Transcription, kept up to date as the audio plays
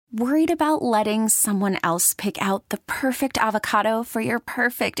Worried about letting someone else pick out the perfect avocado for your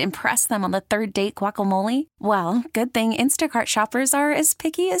perfect impress them on the third date guacamole? Well, good thing Instacart shoppers are as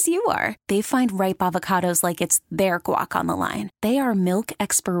picky as you are. They find ripe avocados like it's their guac on the line. They are milk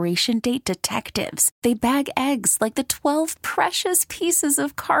expiration date detectives. They bag eggs like the 12 precious pieces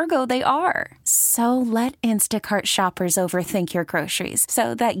of cargo they are. So let Instacart shoppers overthink your groceries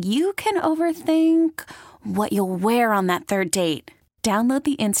so that you can overthink what you'll wear on that third date. Download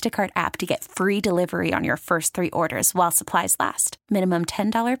the Instacart app to get free delivery on your first 3 orders while supplies last. Minimum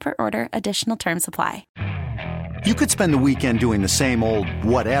 $10 per order. Additional terms apply. You could spend the weekend doing the same old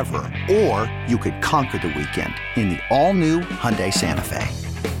whatever, or you could conquer the weekend in the all-new Hyundai Santa Fe.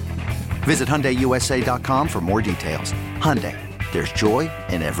 Visit HyundaiUSA.com for more details. Hyundai, there's joy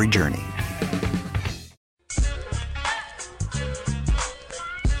in every journey.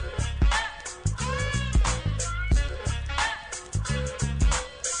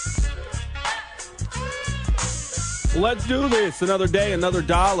 Let's do this. Another day, another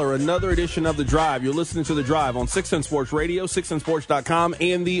dollar, another edition of The Drive. You're listening to The Drive on 610 Sports Radio, 610sports.com,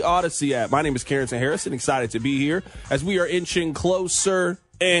 and the Odyssey app. My name is Carrington Harrison. Excited to be here as we are inching closer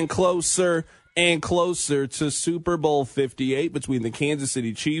and closer and closer to Super Bowl 58 between the Kansas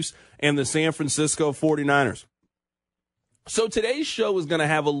City Chiefs and the San Francisco 49ers. So today's show is going to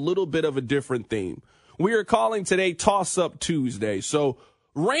have a little bit of a different theme. We are calling today Toss-Up Tuesday. So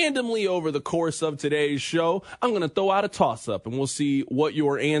randomly over the course of today's show, I'm going to throw out a toss-up, and we'll see what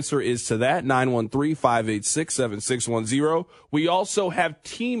your answer is to that, 913-586-7610. We also have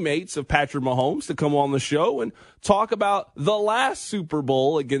teammates of Patrick Mahomes to come on the show and talk about the last Super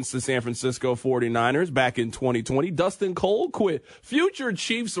Bowl against the San Francisco 49ers back in 2020. Dustin Colquitt, future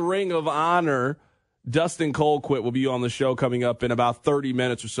Chiefs Ring of Honor Dustin Colquitt will be on the show coming up in about 30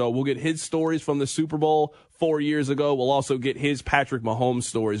 minutes or so. We'll get his stories from the Super Bowl 4 years ago. We'll also get his Patrick Mahomes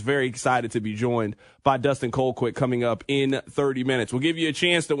stories. Very excited to be joined by Dustin Colquitt coming up in 30 minutes. We'll give you a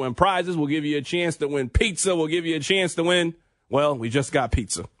chance to win prizes. We'll give you a chance to win pizza. We'll give you a chance to win, well, we just got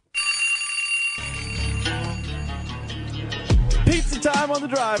pizza. Pizza time on The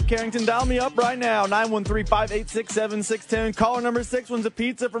Drive. Carrington, dial me up right now. 913-586-7610. Caller number 6 wins a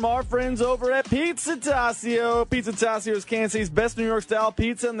pizza from our friends over at Pizza Tassio. Pizza Tassio is Kansas City's best New York-style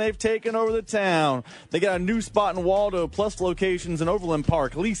pizza, and they've taken over the town. They got a new spot in Waldo, plus locations in Overland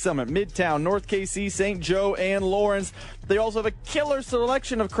Park, Lee Summit, Midtown, North KC, St. Joe, and Lawrence. They also have a killer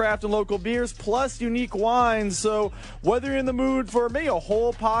selection of craft and local beers, plus unique wines. So whether you're in the mood for maybe a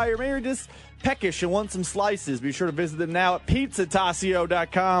whole pie or maybe just peckish and want some slices, be sure to visit them now at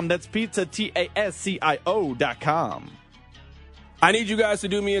PizzaTassio.com. That's PizzaTassio.com. I need you guys to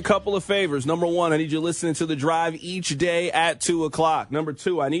do me a couple of favors. Number one, I need you listening to The Drive each day at 2 o'clock. Number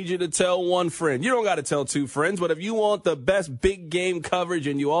two, I need you to tell one friend. You don't got to tell 2 friends, but if you want the best big game coverage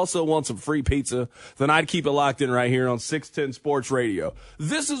and you also want some free pizza, then I'd keep it locked in right here on 610 Sports Radio.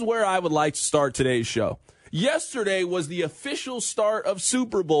 This is where I would like to start today's show. Yesterday was the official start of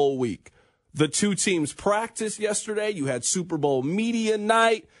Super Bowl week. The 2 teams practiced yesterday. You had Super Bowl media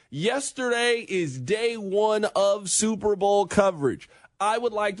night. Yesterday is day 1 of Super Bowl coverage. I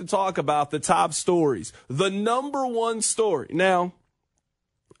would like to talk about the top stories. The number 1 story. Now,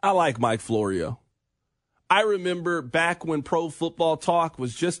 I like Mike Florio. I remember back when Pro Football Talk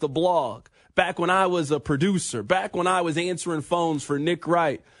was just a blog. Back when I was a producer. Back when I was answering phones for Nick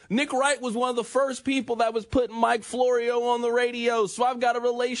Wright. Nick Wright was one of the first people that was putting Mike Florio on the radio, so I've got a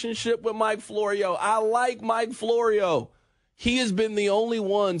relationship with Mike Florio. I like Mike Florio. He has been the only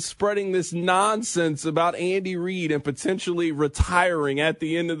one spreading this nonsense about Andy Reid and potentially retiring at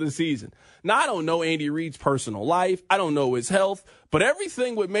the end of the season. Now, I don't know Andy Reid's personal life. I don't know his health, but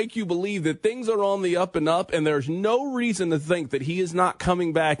everything would make you believe that things are on the up and up, and there's no reason to think that he is not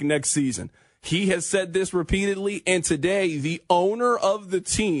coming back next season. He has said this repeatedly, and today the owner of the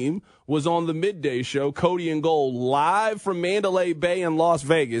team was on the midday show, Cody and Gold, live from Mandalay Bay in Las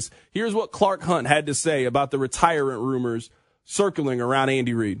Vegas. Here's what Clark Hunt had to say about the retirement rumors circling around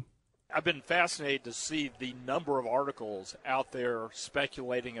Andy Reid. I've been fascinated to see the number of articles out there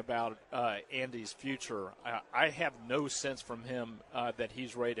speculating about Andy's future. I have no sense from him that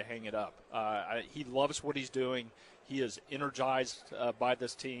he's ready to hang it up. He loves what he's doing. He is energized by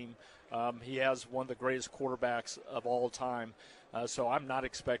this team. He has one of the greatest quarterbacks of all time. So I'm not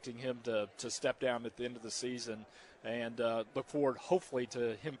expecting him to step down at the end of the season, and look forward, hopefully,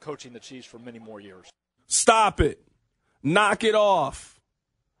 to him coaching the Chiefs for many more years. Stop it. Knock it off.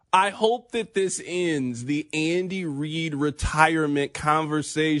 I hope that this ends the Andy Reid retirement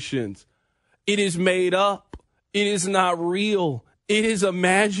conversations. It is made up. It is not real. It is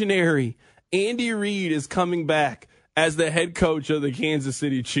imaginary. Andy Reid is coming back as the head coach of the Kansas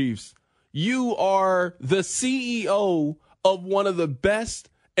City Chiefs. You are the CEO of one of the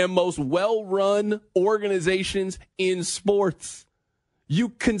best and most well-run organizations in sports. You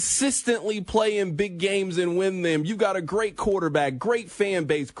consistently play in big games and win them. You've got a great quarterback, great fan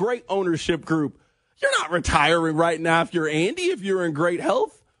base, great ownership group. You're not retiring right now if you're Andy, if you're in great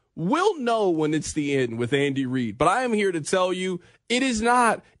health. We'll know when it's the end with Andy Reid. But I am here to tell you, it is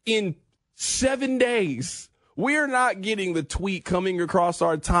not in 7 days. We're not getting the tweet coming across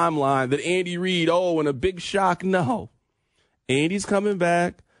our timeline that Andy Reid, in a big shock. No. Andy's coming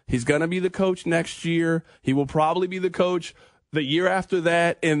back. He's going to be the coach next year. He will probably be the coach the year after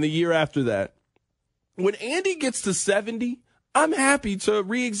that and the year after that. When Andy gets to 70, I'm happy to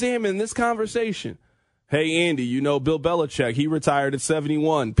re-examine this conversation. Hey, Andy, you know Bill Belichick, he retired at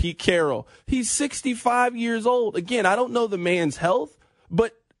 71. Pete Carroll, he's 65 years old. Again, I don't know the man's health,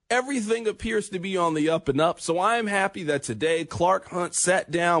 but everything appears to be on the up and up. So I am happy that today Clark Hunt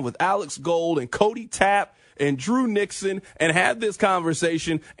sat down with Alex Gold and Cody Tapp and Drew Nixon and had this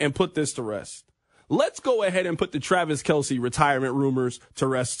conversation and put this to rest. Let's go ahead and put the Travis Kelce retirement rumors to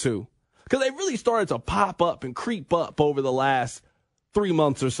rest too, because they really started to pop up and creep up over the last 3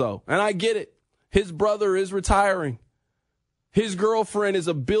 months or so. And I get it. His brother is retiring. His girlfriend is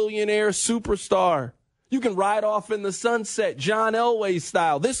a billionaire superstar. You can ride off in the sunset, John Elway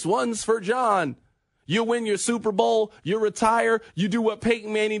style. This one's for John. You win your Super Bowl, you retire, you do what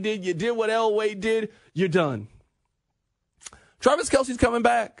Peyton Manning did, you did what Elway did, you're done. Travis Kelce's coming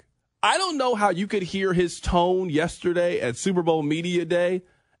back. I don't know how you could hear his tone yesterday at Super Bowl Media Day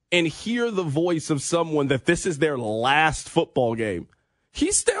and hear the voice of someone that this is their last football game.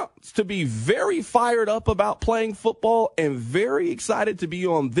 He sounds to be very fired up about playing football and very excited to be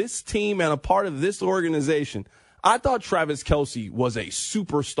on this team and a part of this organization. I thought Travis Kelce was a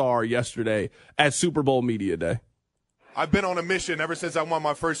superstar yesterday at Super Bowl Media Day. I've been on a mission ever since I won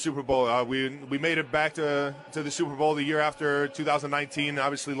my first Super Bowl. We made it back to the Super Bowl the year after 2019.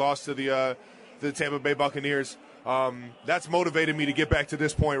 Obviously lost to the Tampa Bay Buccaneers. That's motivated me to get back to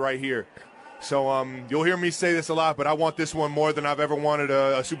this point right here. So you'll hear me say this a lot, but I want this one more than I've ever wanted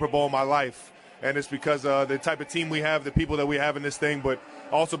a Super Bowl in my life. And it's because the type of team we have, the people that we have in this thing, but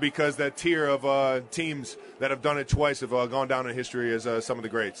also because that tier of teams that have done it twice have gone down in history as some of the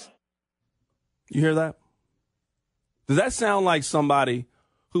greats. You hear that? Does that sound like somebody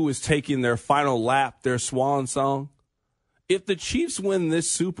who is taking their final lap, their swan song? If the Chiefs win this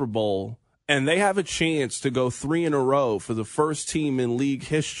Super Bowl and they have a chance to go 3 in a row for the first team in league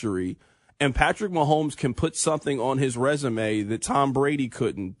history, and Patrick Mahomes can put something on his resume that Tom Brady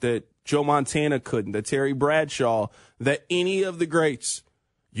couldn't, that Joe Montana couldn't, that Terry Bradshaw, that any of the greats,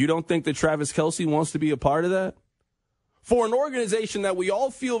 you don't think that Travis Kelce wants to be a part of that? For an organization that we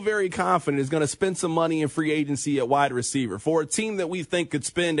all feel very confident is going to spend some money in free agency at wide receiver, for a team that we think could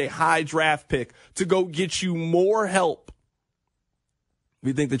spend a high draft pick to go get you more help,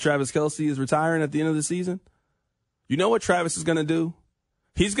 we think that Travis Kelce is retiring at the end of the season? You know what Travis is going to do?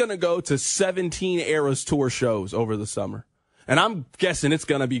 He's going to go to 17 Eras Tour shows over the summer. And I'm guessing it's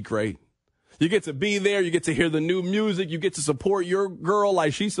going to be great. You get to be there. You get to hear the new music. You get to support your girl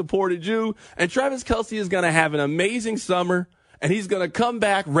like she supported you. And Travis Kelce is going to have an amazing summer, and he's going to come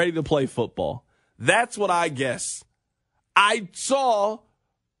back ready to play football. That's what I guess. I saw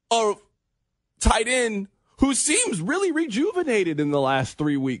a tight end who seems really rejuvenated in the last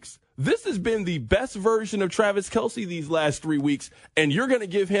 3 weeks. This has been the best version of Travis Kelce these last 3 weeks, and you're going to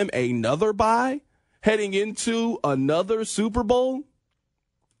give him another bye heading into another Super Bowl?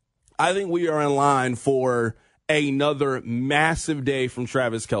 I think we are in line for another massive day from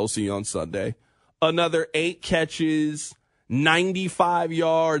Travis Kelce on Sunday. Another 8 catches, 95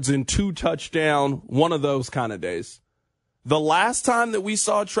 yards, and 2 touchdowns, one of those kind of days. The last time that we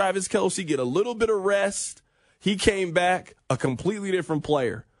saw Travis Kelce get a little bit of rest, he came back a completely different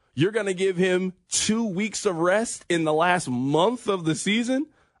player. You're going to give him 2 weeks of rest in the last month of the season?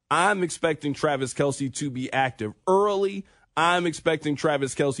 I'm expecting Travis Kelce to be active early. I'm expecting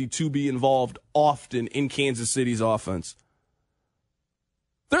Travis Kelce to be involved often in Kansas City's offense.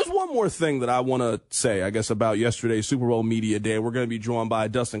 There's one more thing that I want to say, I guess, about yesterday's Super Bowl Media Day. We're going to be joined by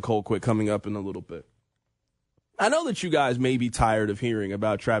Dustin Colquitt coming up in a little bit. I know that you guys may be tired of hearing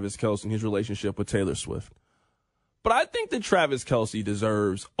about Travis Kelce and his relationship with Taylor Swift. But I think that Travis Kelce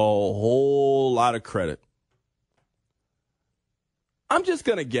deserves a whole lot of credit. I'm just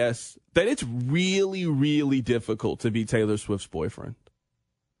going to guess that it's really, really difficult to be Taylor Swift's boyfriend.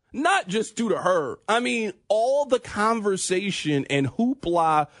 Not just due to her. I mean, all the conversation and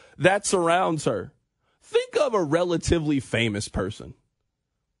hoopla that surrounds her. Think of a relatively famous person,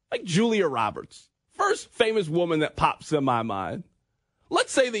 like Julia Roberts. First famous woman that pops in my mind.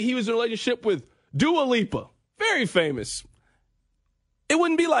 Let's say that he was in a relationship with Dua Lipa. Very famous. It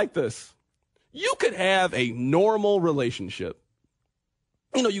wouldn't be like this. You could have a normal relationship.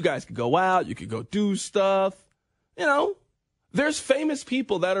 You know, you guys could go out, you could go do stuff. You know, there's famous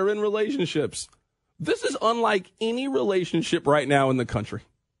people that are in relationships. This is unlike any relationship right now in the country.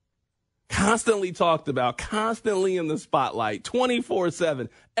 Constantly talked about, constantly in the spotlight, 24/7.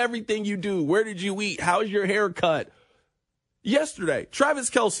 Everything you do, where did you eat, how's your haircut? Yesterday, Travis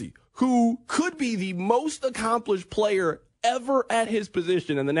Kelce, who could be the most accomplished player ever at his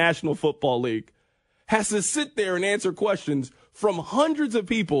position in the National Football League, has to sit there and answer questions from hundreds of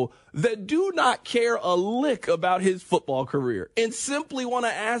people that do not care a lick about his football career and simply want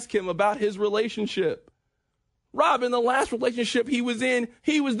to ask him about his relationship. Rob, in the last relationship he was in,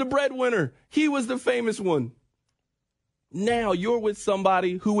 he was the breadwinner. He was the famous one. Now you're with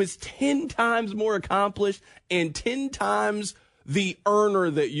somebody who is 10 times more accomplished and 10 times the earner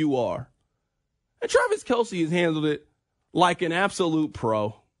that you are. And Travis Kelce has handled it like an absolute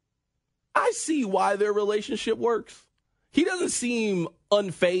pro. I see why their relationship works. He doesn't seem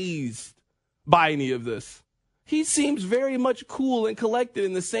unfazed by any of this. He seems very much cool and collected,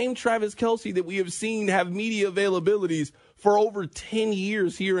 in the same Travis Kelce that we have seen have media availabilities for over 10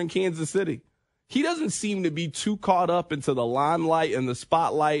 years here in Kansas City. He doesn't seem to be too caught up into the limelight and the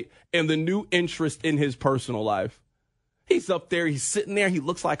spotlight and the new interest in his personal life. He's up there, he's sitting there, he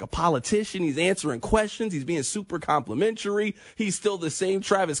looks like a politician, he's answering questions, he's being super complimentary. He's still the same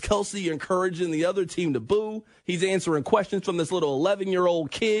Travis Kelce encouraging the other team to boo. He's answering questions from this little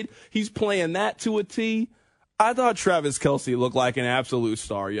 11-year-old kid. He's playing that to a T. I thought Travis Kelce looked like an absolute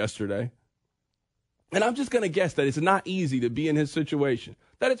star yesterday. And I'm just going to guess that it's not easy to be in his situation,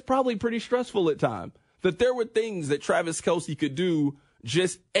 that it's probably pretty stressful at times, that there were things that Travis Kelce could do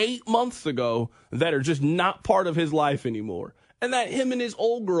just 8 months ago that are just not part of his life anymore. And that him and his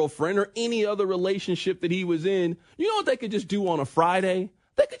old girlfriend or any other relationship that he was in, you know what they could just do on a Friday?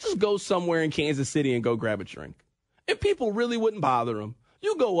 They could just go somewhere in Kansas City and go grab a drink. And people really wouldn't bother him.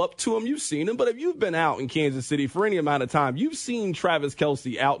 You go up to him, you've seen him, but if you've been out in Kansas City for any amount of time, you've seen Travis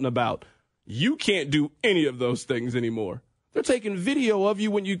Kelce out and about. You can't do any of those things anymore. They're taking video of you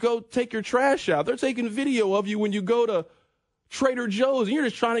when you go take your trash out. They're taking video of you when you go to Trader Joe's and you're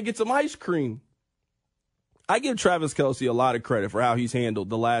just trying to get some ice cream. I give Travis Kelce a lot of credit for how he's handled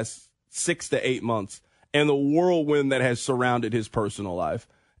the last 6 to 8 months and the whirlwind that has surrounded his personal life.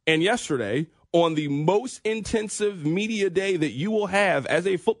 And yesterday, on the most intensive media day that you will have as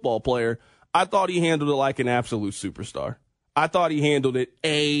a football player, I thought he handled it like an absolute superstar. I thought he handled it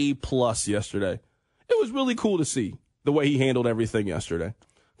A+ yesterday. It was really cool to see the way he handled everything yesterday.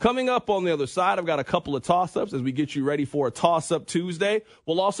 Coming up on the other side, I've got a couple of toss-ups as we get you ready for a Toss-Up Tuesday.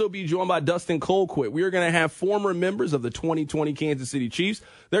 We'll also be joined by Dustin Colquitt. We are going to have former members of the 2020 Kansas City Chiefs.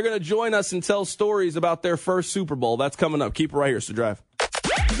 They're going to join us and tell stories about their first Super Bowl. That's coming up. Keep it right here. It's The Drive.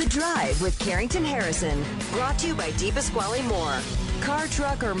 The Drive with Carrington Harrison. Brought to you by DePasquale Moore. Car,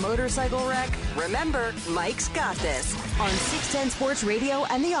 truck, or motorcycle wreck? Remember, Mike's got this. On 610 Sports Radio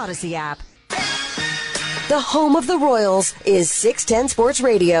and the Odyssey app. The home of the Royals is 610 Sports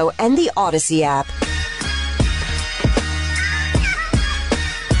Radio and the Odyssey app.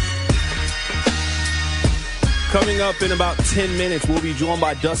 Coming up in about 10 minutes, we'll be joined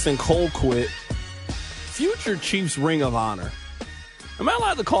by Dustin Colquitt, future Chiefs Ring of Honor. Am I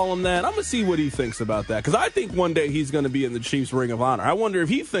allowed to call him that? I'm going to see what he thinks about that, because I think one day he's going to be in the Chiefs Ring of Honor. I wonder if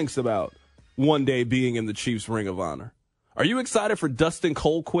he thinks about one day being in the Chiefs Ring of Honor. Are you excited for Dustin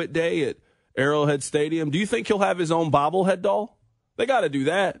Colquitt Day at Arrowhead Stadium? Do you think he'll have his own bobblehead doll? They got to do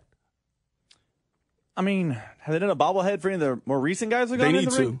that. I mean, have they done a bobblehead for any of the more recent guys who got in the ring?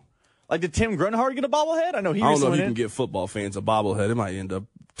 They need to. Like, did Tim Grunhard get a bobblehead? I don't know if you can give football fans a bobblehead. It might end up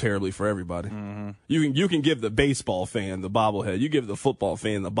terribly for everybody. Mm-hmm. You can give the baseball fan the bobblehead. You give the football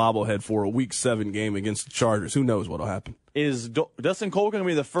fan the bobblehead for a Week 7 game against the Chargers. Who knows what'll happen? Is Dustin Colquitt going to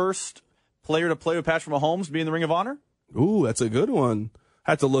be the first player to play with Patrick Mahomes to be in the Ring of Honor? Ooh, that's a good one.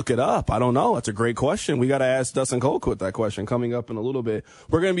 Had to look it up. I don't know. That's a great question. We got to ask Dustin Colquitt that question coming up in a little bit.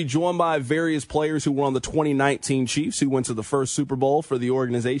 We're going to be joined by various players who were on the 2019 Chiefs, who went to the first Super Bowl for the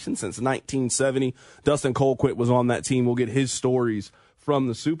organization since 1970. Dustin Colquitt was on that team. We'll get his stories from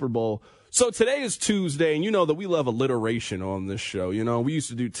the Super Bowl. So today is Tuesday, and you know that we love alliteration on this show. You know, we used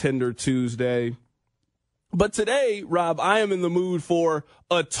to do Tender Tuesday. But today, Rob, I am in the mood for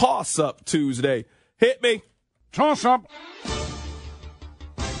a Toss-Up Tuesday. Hit me. Toss-up.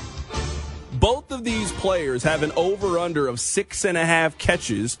 Both of these players have an over-under of 6.5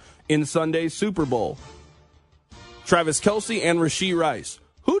 catches in Sunday's Super Bowl. Travis Kelce and Rashee Rice.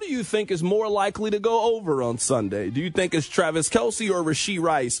 Who do you think is more likely to go over on Sunday? Do you think it's Travis Kelce or Rashee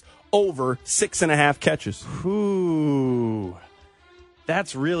Rice over 6.5 catches? Ooh,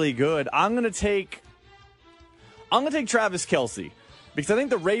 that's really good. I'm gonna take Travis Kelce because I think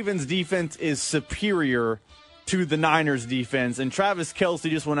the Ravens defense is superior to the Niners defense, and Travis Kelce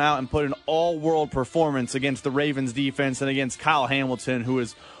just went out and put an all-world performance against the Ravens defense and against Kyle Hamilton, who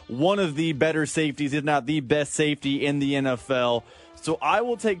is one of the better safeties, if not the best safety in the NFL. So I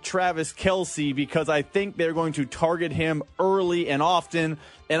will take Travis Kelce because I think they're going to target him early and often,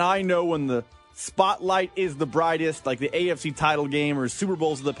 and I know when the spotlight is the brightest, like the AFC title game or Super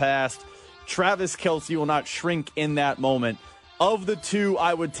Bowls of the past, Travis Kelce will not shrink in that moment. Of the two,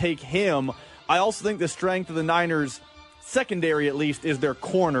 I would take him. I also think the strength of the Niners, secondary at least, is their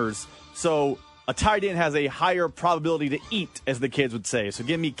corners. So a tight end has a higher probability to eat, as the kids would say. So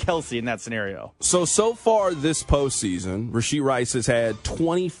give me Kelce in that scenario. So far this postseason, Rashee Rice has had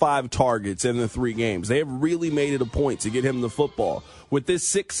 25 targets in the 3 games. They have really made it a point to get him the football. With this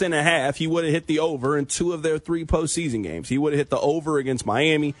 6.5, he would have hit the over in 2 of their 3 postseason games. He would have hit the over against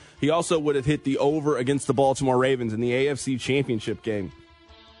Miami. He also would have hit the over against the Baltimore Ravens in the AFC Championship game.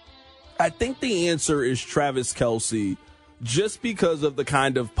 I think the answer is Travis Kelce, just because of the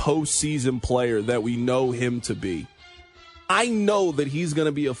kind of postseason player that we know him to be. I know that he's going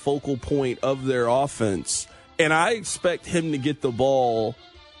to be a focal point of their offense, and I expect him to get the ball,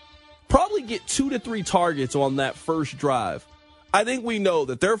 probably get 2 to 3 targets on that first drive. I think we know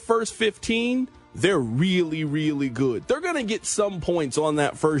that their first 15, they're really, really good. They're going to get some points on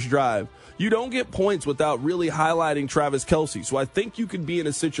that first drive. You don't get points without really highlighting Travis Kelce. So I think you could be in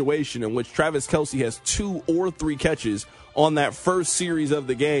a situation in which Travis Kelce has 2 or 3 catches on that first series of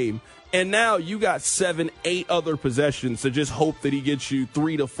the game. And now you got 7, 8 other possessions to just hope that he gets you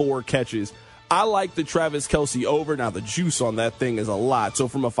 3 to 4 catches. I like the Travis Kelce over. Now, the juice on that thing is a lot. So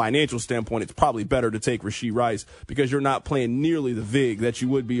from a financial standpoint, it's probably better to take Rashee Rice because you're not playing nearly the vig that you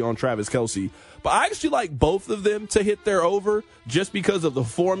would be on Travis Kelce. But I actually like both of them to hit their over just because of the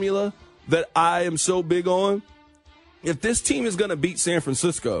formula that I am so big on. If this team is going to beat San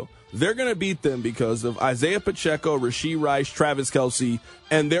Francisco, they're going to beat them because of Isaiah Pacheco, Rashee Rice, Travis Kelce,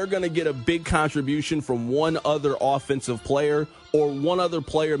 and they're going to get a big contribution from one other offensive player, or one other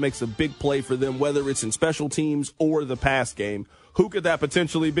player makes a big play for them, whether it's in special teams or the pass game. Who could that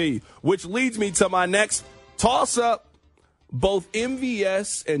potentially be? Which leads me to my next toss-up. Both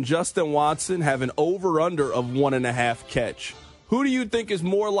MVS and Justin Watson have an over-under of 1.5 catch. Who do you think is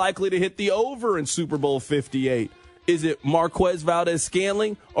more likely to hit the over in Super Bowl 58? Is it Marquez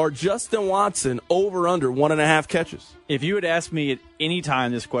Valdes-Scantling or Justin Watson over under 1.5 catches? If you had asked me at any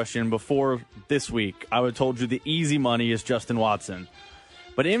time this question before this week, I would have told you the easy money is Justin Watson.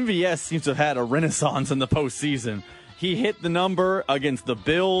 But MVS seems to have had a renaissance in the postseason. He hit the number against the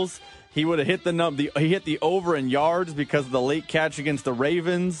Bills. He would have hit he hit the over in yards because of the late catch against the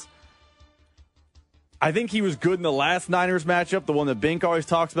Ravens. I think he was good in the last Niners matchup, the one that Bink always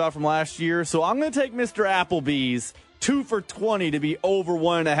talks about from last year. So I'm going to take Mr. Applebee's 2 for 20 to be over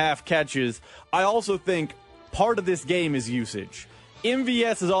 1.5 catches. I also think part of this game is usage.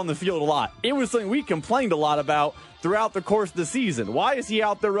 MVS is on the field a lot. It was something we complained a lot about throughout the course of the season. Why is he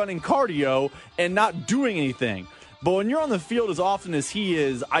out there running cardio and not doing anything? But when you're on the field as often as he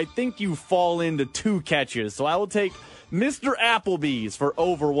is, I think you fall into 2 catches. So I will take Mr. Applebee's for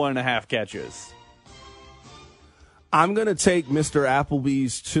over 1.5 catches. I'm going to take Mr.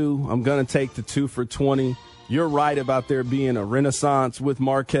 Applebee's too. I'm going to take the 2 for 20. You're right about there being a renaissance with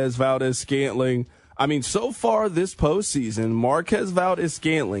Marquez Valdes-Scantling. I mean, so far this postseason, Marquez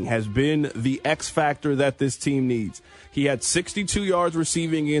Valdes-Scantling has been the X factor that this team needs. He had 62 yards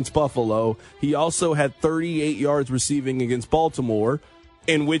receiving against Buffalo. He also had 38 yards receiving against Baltimore,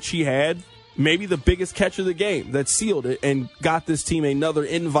 in which he had maybe the biggest catch of the game that sealed it and got this team another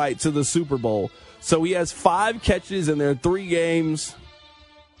invite to the Super Bowl. So he has 5 catches in their 3 games.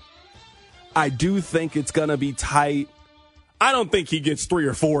 I do think it's going to be tight. I don't think he gets 3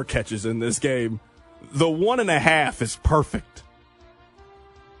 or 4 catches in this game. The 1.5 is perfect.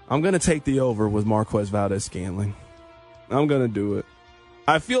 I'm going to take the over with Marquez Valdes-Scantling. I'm going to do it.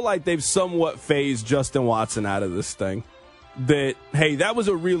 I feel like they've somewhat phased Justin Watson out of this thing. That, hey, that was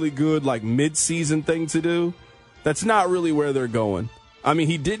a really good mid-season thing to do. That's not really where they're going. I mean,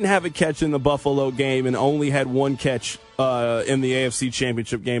 he didn't have a catch in the Buffalo game and only had 1 catch in the AFC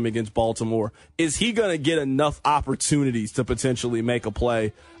Championship game against Baltimore. Is he going to get enough opportunities to potentially make a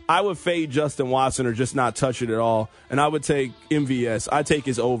play? I would fade Justin Watson or just not touch it at all, and I would take MVS. I'd take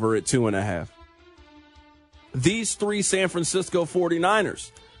his over at 2.5. These 3 San Francisco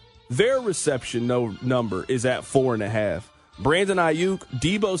 49ers, their reception number is at 4.5. Brandon Ayuk,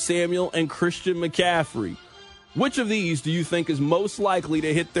 Deebo Samuel, and Christian McCaffrey. Which of these do you think is most likely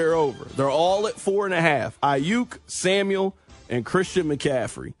to hit their over? They're all at 4.5. Ayuk, Samuel, and Christian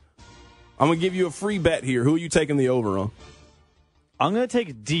McCaffrey. I'm going to give you a free bet here. Who are you taking the over on? I'm going to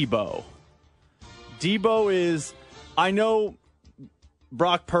take Deebo. Deebo is, I know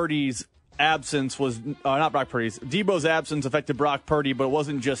Brock Purdy's absence was, not Brock Purdy's, Deebo's absence affected Brock Purdy, but it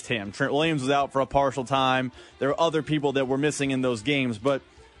wasn't just him. Trent Williams was out for a partial time. There were other people that were missing in those games, but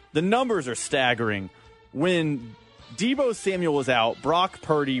the numbers are staggering. When Deebo Samuel was out, Brock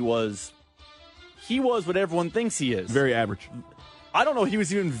Purdy was what everyone thinks he is. Very average. I don't know he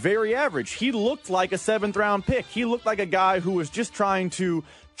was even very average. He looked like a 7th-round pick. He looked like a guy who was just trying to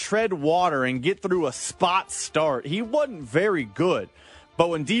tread water and get through a spot start. He wasn't very good. But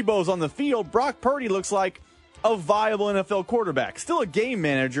when Deebo's on the field, Brock Purdy looks like a viable NFL quarterback. Still a game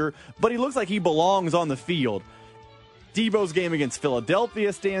manager, but he looks like he belongs on the field. Deebo's game against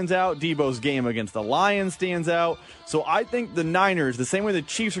Philadelphia stands out. Deebo's game against the Lions stands out. So I think the Niners, the same way the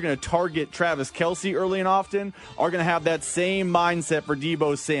Chiefs are going to target Travis Kelce early and often, are going to have that same mindset for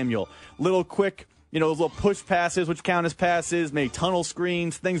Deebo Samuel. Little quick, those little push passes, which count as passes, maybe tunnel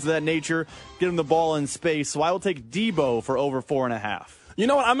screens, things of that nature. Get him the ball in space. So I will take Deebo for over 4.5. You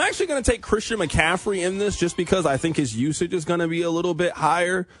know what? I'm actually going to take Christian McCaffrey in this just because I think his usage is going to be a little bit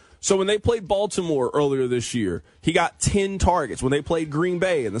higher. So when they played Baltimore earlier this year, he got 10 targets. When they played Green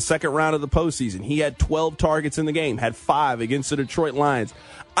Bay in the second round of the postseason, he had 12 targets in the game, had 5 against the Detroit Lions.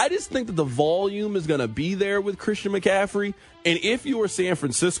 I just think that the volume is going to be there with Christian McCaffrey. And if you are San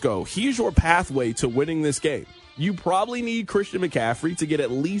Francisco, here's your pathway to winning this game. You probably need Christian McCaffrey to get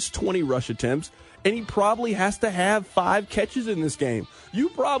at least 20 rush attempts, and he probably has to have 5 catches in this game. You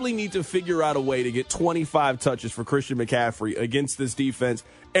probably need to figure out a way to get 25 touches for Christian McCaffrey against this defense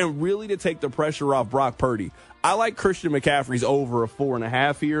and really to take the pressure off Brock Purdy. I like Christian McCaffrey's over a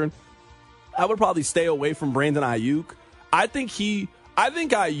 4.5 here. I would probably stay away from Brandon Ayuk. I think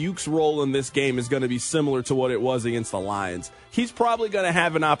Ayuk's role in this game is going to be similar to what it was against the Lions. He's probably going to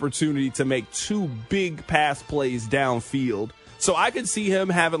have an opportunity to make 2 big pass plays downfield. So I could see him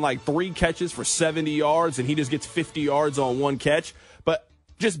having like 3 catches for 70 yards and he just gets 50 yards on 1 catch. But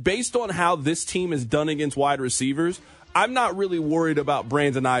just based on how this team is done against wide receivers, I'm not really worried about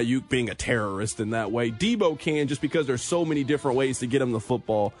Brandon Ayuk being a terrorist in that way. Deebo can, just because there's so many different ways to get him the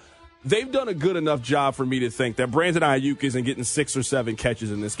football. They've done a good enough job for me to think that Brandon Ayuk isn't getting 6 or 7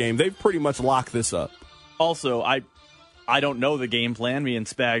 catches in this game. They've pretty much locked this up. Also, I don't know the game plan. Me and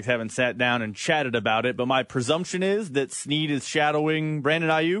Spags haven't sat down and chatted about it, but my presumption is that Snead is shadowing Brandon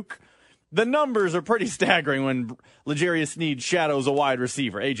Ayuk. The numbers are pretty staggering when L'Jarius Snead shadows a wide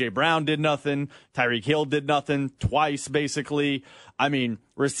receiver. A.J. Brown did nothing. Tyreek Hill did nothing twice, basically. I mean,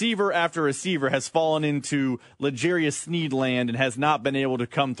 receiver after receiver has fallen into L'Jarius Snead land and has not been able to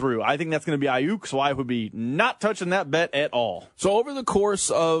come through. I think that's going to be Ayuk, so I would be not touching that bet at all. So over the course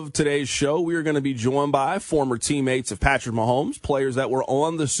of today's show, we are going to be joined by former teammates of Patrick Mahomes, players that were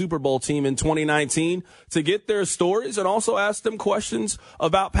on the Super Bowl team in 2019, to get their stories and also ask them questions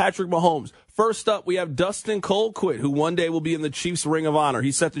about Patrick Mahomes. First up, we have Dustin Colquitt, who one day will be in the Chiefs Ring of Honor.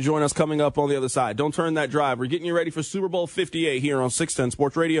 He's set to join us coming up on the other side. Don't turn that drive. We're getting you ready for Super Bowl 58 here on 610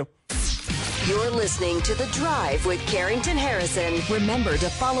 Sports Radio. You're listening to The Drive with Carrington Harrison. Remember to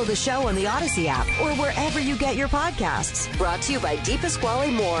follow the show on the Odyssey app or wherever you get your podcasts. Brought to you by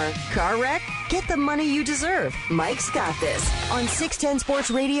DePasquale Moore. Car wreck? Get the money you deserve. Mike's got this on 610 Sports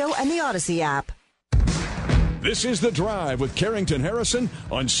Radio and the Odyssey app. This is The Drive with Carrington Harrison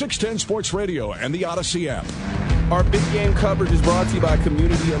on 610 Sports Radio and the Odyssey app. Our big game coverage is brought to you by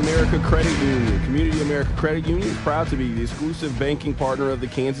Community America Credit Union. Community America Credit Union is proud to be the exclusive banking partner of the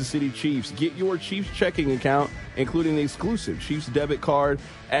Kansas City Chiefs. Get your Chiefs checking account, including the exclusive Chiefs debit card,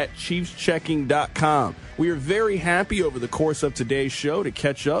 at chiefschecking.com. We are very happy over the course of today's show to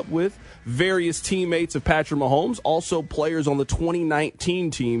catch up with various teammates of Patrick Mahomes, also players on the 2019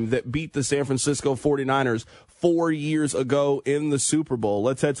 team that beat the San Francisco 49ers 4 years ago in the Super Bowl.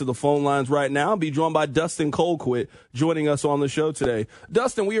 Let's head to the phone lines right now. Be joined by Dustin Colquitt joining us on the show today.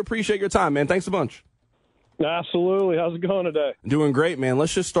 Dustin, we appreciate your time, man. Thanks a bunch. Absolutely. How's it going today? Doing great, man.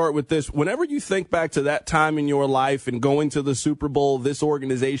 Let's just start with this. Whenever you think back to that time in your life and going to the Super Bowl, this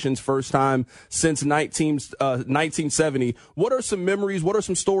organization's first time since 1970, what are some memories, what are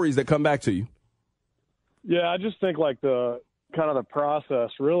some stories that come back to you? Yeah, I just think like the kind of the process,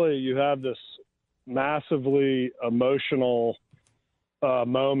 really you have this massively emotional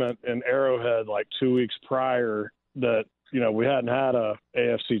moment in Arrowhead like 2 weeks prior that, we hadn't had a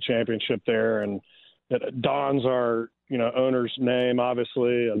AFC championship there, and it dons our, owner's name,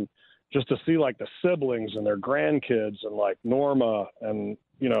 obviously, and just to see like the siblings and their grandkids and like Norma and,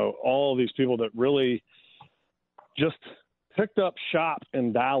 you know, all these people that really just picked up shop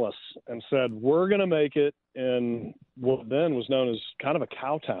in Dallas and said, we're going to make it in what then was known as kind of a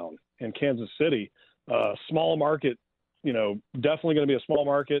cow town in Kansas City, small market, you know, definitely going to be a small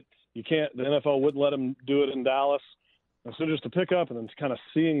market. The NFL wouldn't let them do it in Dallas. And so just to pick up and then kind of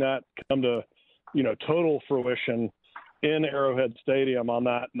seeing that come to, you know, total fruition in Arrowhead Stadium on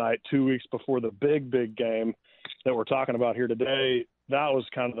that night, 2 weeks before the big game that we're talking about here today, that was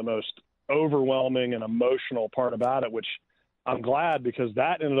kind of the most overwhelming and emotional part about it, which I'm glad, because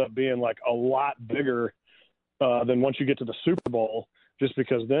that ended up being like a lot bigger than once you get to the Super Bowl, just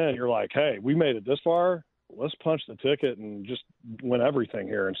because then you're like, hey, we made it this far. Let's punch the ticket and just win everything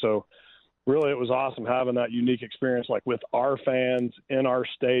here. And so really it was awesome having that unique experience, like with our fans in our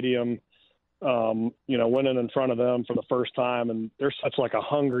stadium, you know, winning in front of them for the first time. And there's such like a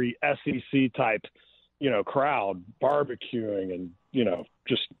hungry SEC type, you know, crowd barbecuing and, you know,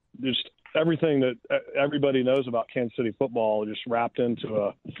 just everything that everybody knows about Kansas City football just wrapped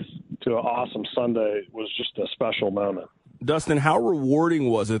into an awesome Sunday. Was just a special moment. Dustin, how rewarding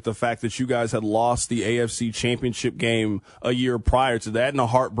was it, the fact that you guys had lost the AFC Championship game a year prior to that in a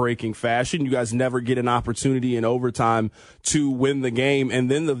heartbreaking fashion? You guys never get an opportunity in overtime to win the game. And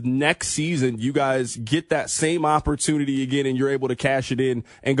then the next season, you guys get that same opportunity again, and you're able to cash it in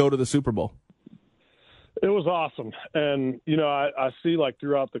and go to the Super Bowl. It was awesome. And, you know, I see like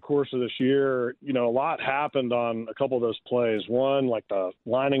throughout the course of this year, you know, a lot happened on a couple of those plays. One, like the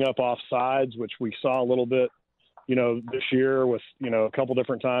lining up off sides, which we saw a little bit, you know, this year with, you know, a couple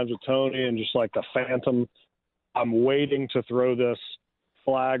different times with Tony, and just like the phantom, I'm waiting to throw this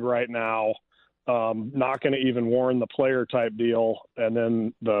flag right now. Not going to even warn the player type deal. And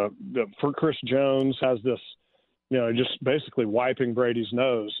then for Chris Jones has this, you know, just basically wiping Brady's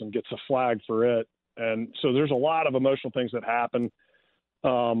nose and gets a flag for it. And so there's a lot of emotional things that happen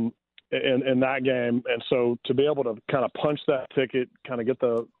in that game. And so to be able to kind of punch that ticket, kind of get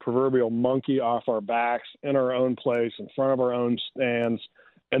the proverbial monkey off our backs in our own place, in front of our own stands,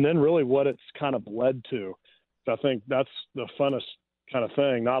 and then really what it's kind of led to. I think that's the funnest kind of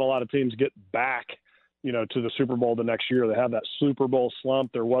thing. Not a lot of teams get back, you know, to the Super Bowl the next year. They have that Super Bowl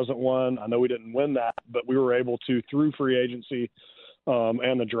slump. There wasn't one. I know we didn't win that, but we were able to, through free agency,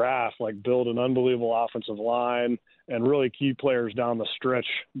 and the draft, like build an unbelievable offensive line and really key players down the stretch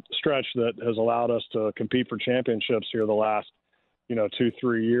that has allowed us to compete for championships here the last, you know,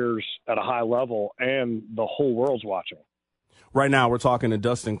 2-3 years at a high level, and the whole world's watching. Right now, we're talking to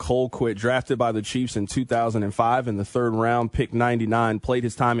Dustin Colquitt, drafted by the Chiefs in 2005 in the third round, pick 99, played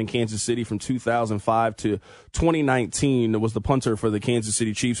his time in Kansas City from 2005 to 2019, was the punter for the Kansas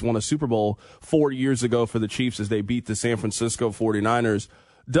City Chiefs, won a Super Bowl 4 years ago for the Chiefs as they beat the San Francisco 49ers.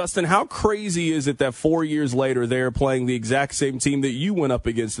 Dustin, how crazy is it that 4 years later they're playing the exact same team that you went up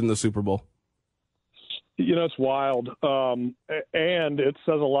against in the Super Bowl? You know, it's wild. And it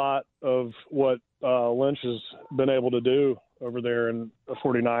says a lot of what Lynch has been able to do over there in the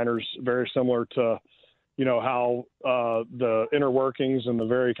 49ers, very similar to, you know, how the inner workings and the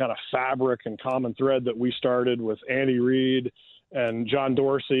very kind of fabric and common thread that we started with Andy Reid and John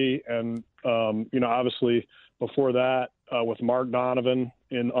Dorsey. And, you know, obviously before that with Mark Donovan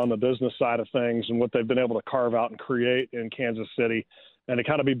on the business side of things, and what they've been able to carve out and create in Kansas City, and to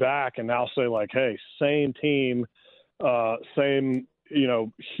kind of be back and now say like, hey, same team, same, you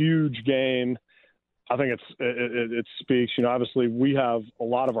know, huge game. I think it speaks, you know, obviously we have a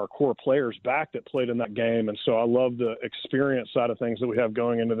lot of our core players back that played in that game. And so I love the experience side of things that we have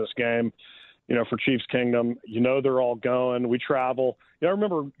going into this game, you know, for Chiefs Kingdom. You know, they're all going. We travel. You know, I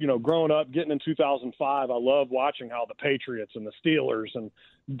remember, you know, growing up, getting in 2005, I loved watching how the Patriots and the Steelers and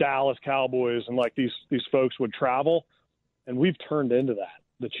Dallas Cowboys and like these folks would travel. And we've turned into that.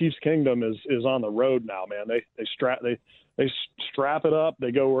 The Chiefs Kingdom is on the road now, man. They strap it up.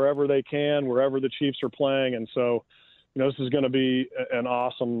 They go wherever they can, wherever the Chiefs are playing. And so, you know, this is going to be an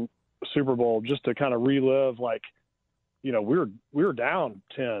awesome Super Bowl just to kind of relive, like, you know, we were down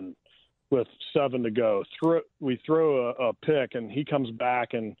 10 with 7 to go. We throw a pick, and he comes back,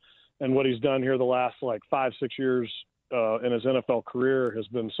 and what he's done here the last like 5-6 years in his NFL career has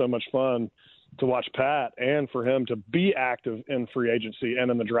been so much fun to watch Pat, and for him to be active in free agency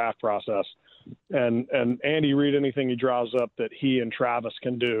and in the draft process. And Andy Reid, anything he draws up that he and Travis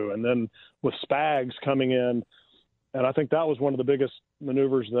can do. And then with Spags coming in, and I think that was one of the biggest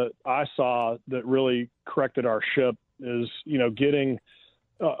maneuvers that I saw that really corrected our ship is, you know, getting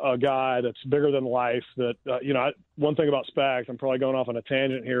a guy that's bigger than life that, you know, one thing about Spags, I'm probably going off on a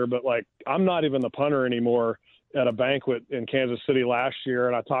tangent here, but like, I'm not even the punter anymore at a banquet in Kansas City last year,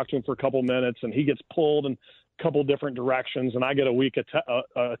 and I talked to him for a couple minutes, and he gets pulled in a couple different directions, and I get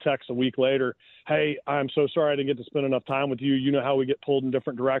a text a week later, hey, I'm so sorry I didn't get to spend enough time with you. You know how we get pulled in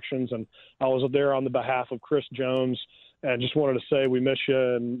different directions, and I was there on the behalf of Chris Jones, and just wanted to say we miss you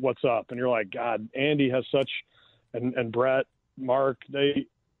and what's up. And you're like, God, Andy has such – and Brett, Mark,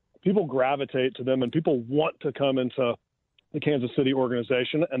 people gravitate to them, and people want to come into the Kansas City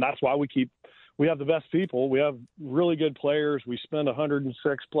organization, and that's why we have the best people. We have really good players. We spend 106+%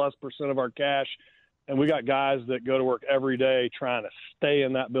 of our cash, and we got guys that go to work every day trying to stay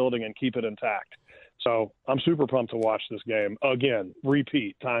in that building and keep it intact. So I'm super pumped to watch this game. Again,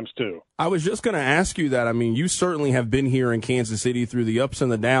 repeat, ×2. I was just going to ask you that. I mean, you certainly have been here in Kansas City through the ups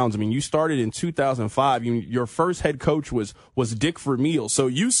and the downs. I mean, you started in 2005. Your first head coach was Dick Vermeil. So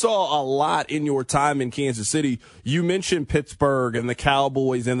you saw a lot in your time in Kansas City. You mentioned Pittsburgh and the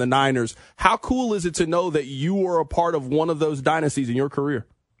Cowboys and the Niners. How cool is it to know that you were a part of one of those dynasties in your career?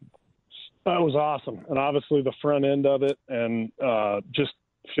 It was awesome. And obviously the front end of it, and just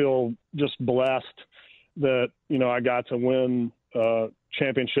feel just blessed that, I got to win a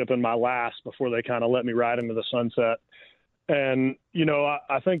championship in my last before they kind of let me ride into the sunset. And,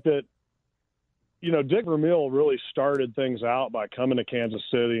 I think that, Dick Vermeil really started things out by coming to Kansas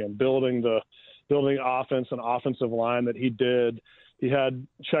City and building the offense and offensive line that he did. He had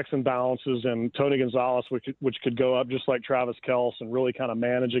checks and balances and Tony Gonzalez, which could go up just like Travis Kelce and really kind of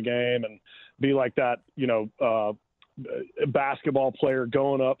manage a game and be like that, basketball player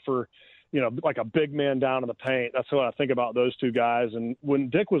going up for, like a big man down in the paint. That's what I think about those two guys. And when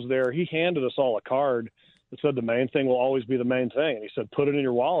Dick was there, he handed us all a card that said the main thing will always be the main thing. And he said, put it in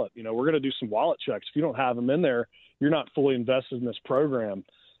your wallet. We're going to do some wallet checks. If you don't have them in there, you're not fully invested in this program.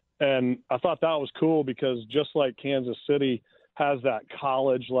 And I thought that was cool because just like Kansas City has that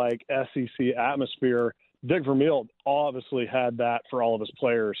college-like SEC atmosphere, Dick Vermeil obviously had that for all of his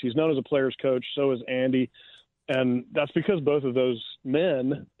players. He's known as a player's coach. So is Andy. And that's because both of those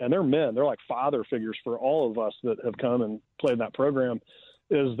men, and they're men, they're like father figures for all of us that have come and played in that program,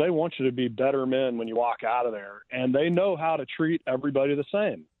 is they want you to be better men when you walk out of there. And they know how to treat everybody the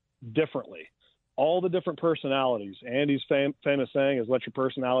same, differently. All the different personalities. Andy's famous saying is let your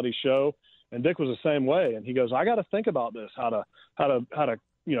personality show. And Dick was the same way. And he goes, I got to think about this, how to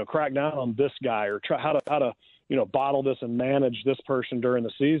crack down on this guy or try how to bottle this and manage this person during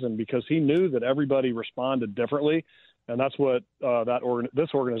the season, because he knew that everybody responded differently. And that's what this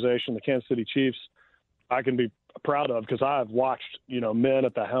organization, the Kansas City Chiefs, I can be proud of, because I've watched, men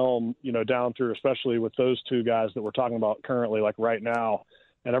at the helm, down through, especially with those two guys that we're talking about currently, like right now.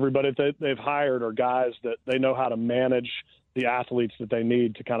 And everybody that they've hired are guys that they know how to manage the athletes that they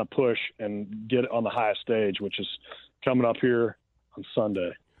need to kind of push and get on the highest stage, which is coming up here on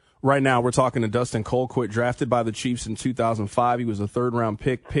Sunday. Right now, we're talking to Dustin Colquitt, drafted by the Chiefs in 2005. He was a third-round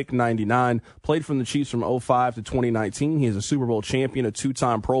pick 99, played from the Chiefs from 2005 to 2019. He is a Super Bowl champion, a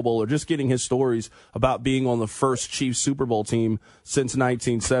two-time Pro Bowler. Just getting his stories about being on the first Chiefs Super Bowl team since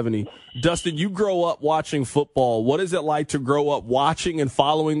 1970. Dustin, you grow up watching football. What is it like to grow up watching and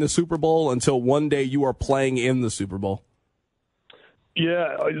following the Super Bowl until one day you are playing in the Super Bowl?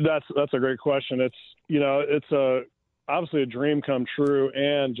 Yeah, that's a great question. It's obviously a dream come true,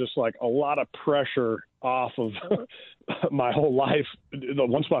 and just like a lot of pressure off of my whole life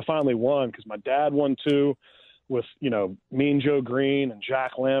once I finally won, because my dad won too, with Mean Joe Green and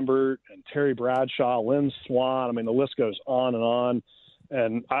Jack Lambert and Terry Bradshaw, Lynn Swann. I mean, the list goes on and on.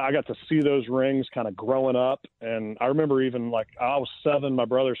 And I got to see those rings kind of growing up. And I remember even like I was 7, my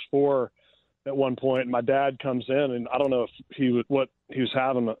brother's 4 at one point, and my dad comes in, and I don't know if he was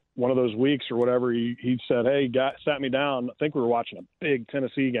having one of those weeks or whatever. He said, hey, sat me down. I think we were watching a big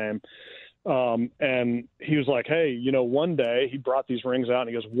Tennessee game. And he was like, hey, one day, he brought these rings out, and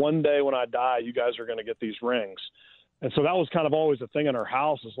he goes, one day when I die, you guys are going to get these rings. And so that was kind of always a thing in our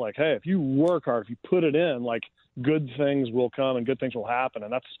house, is like, hey, if you work hard, if you put it in, like, good things will come and good things will happen.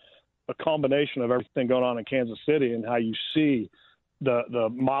 And that's a combination of everything going on in Kansas City and how you see the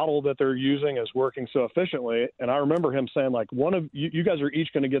model that they're using is working so efficiently. And I remember him saying, like, one of you guys are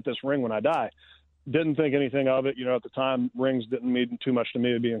each going to get this ring when I die. Didn't think anything of it. At the time, rings didn't mean too much to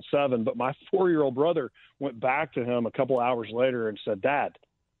me, being 7. But my 4-year-old brother went back to him a couple hours later and said, Dad,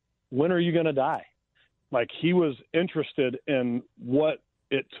 when are you going to die? Like, he was interested in what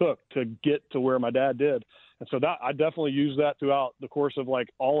it took to get to where my dad did. And so that I definitely used that throughout the course of, like,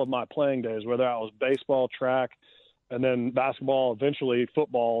 all of my playing days, whether I was baseball, track, and then basketball, eventually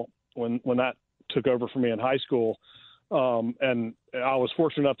football, when that took over for me in high school. And I was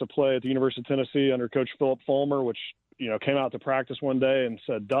fortunate enough to play at the University of Tennessee under Coach Philip Fulmer, which, came out to practice one day and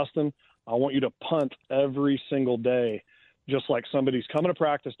said, Dustin, I want you to punt every single day, just like somebody's coming to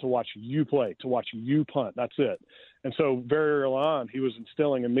practice to watch you play, to watch you punt. That's it. And so very early on, he was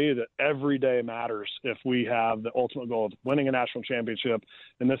instilling in me that every day matters if we have the ultimate goal of winning a national championship.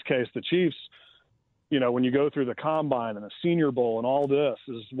 In this case, the Chiefs, when you go through the Combine and the Senior Bowl and all this,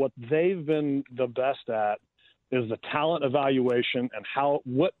 is what they've been the best at is the talent evaluation and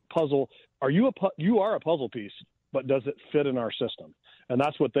what puzzle – you are a puzzle piece, but does it fit in our system? And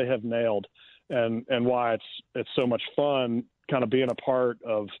that's what they have nailed, and why it's so much fun kind of being a part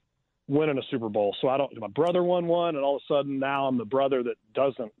of winning a Super Bowl. So my brother won one, and all of a sudden now I'm the brother that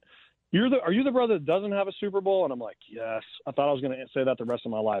doesn't. Are you the brother that doesn't have a Super Bowl? And I'm like, yes. I thought I was going to say that the rest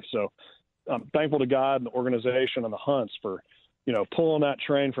of my life. So I'm thankful to God and the organization and the Hunts for, pulling that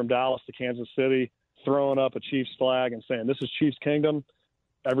train from Dallas to Kansas City, throwing up a Chiefs flag and saying, this is Chiefs Kingdom.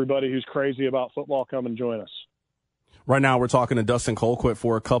 Everybody who's crazy about football, come and join us. Right now, we're talking to Dustin Colquitt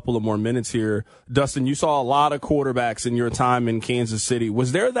for a couple of more minutes here. Dustin, you saw a lot of quarterbacks in your time in Kansas City.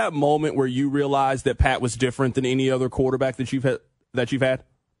 Was there that moment where you realized that Pat was different than any other quarterback that you've had?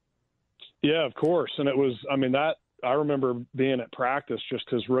 Yeah, of course. And it was, I remember being at practice just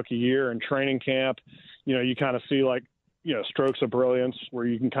his rookie year and training camp. You kind of see strokes of brilliance where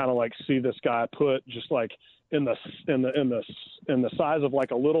you can kind of see this guy put just in the size of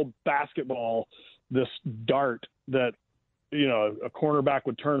a little basketball, this dart that, a cornerback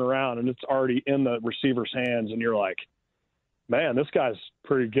would turn around and it's already in the receiver's hands. And you're like, man, this guy's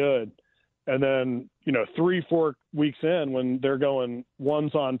pretty good. And then, 3-4 weeks in when they're going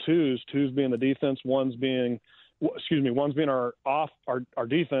ones on twos being the defense, ones being our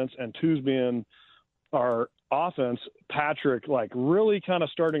defense and twos being our offense, Patrick, really kind of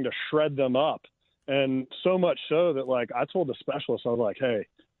starting to shred them up. And so much so that I told the specialist, I was like, hey,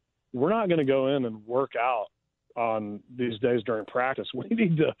 we're not going to go in and work out on these days during practice. We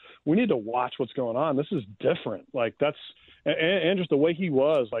need to watch what's going on. This is different. And just the way he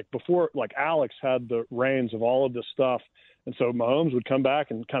was before, Alex had the reins of all of this stuff. And so Mahomes would come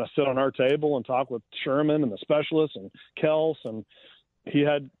back and kind of sit on our table and talk with Sherman and the specialists and Kels. And he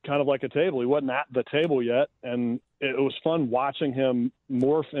had kind of a table. He wasn't at the table yet. And it was fun watching him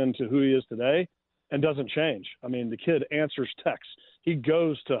morph into who he is today and doesn't change. The kid answers texts. He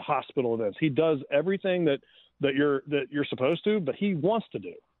goes to hospital events. He does everything that you're supposed to, but he wants to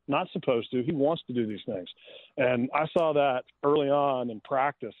do. Not supposed to. He wants to do these things. And I saw that early on in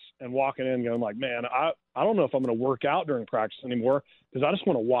practice and walking in going man, I don't know if I'm going to work out during practice anymore because I just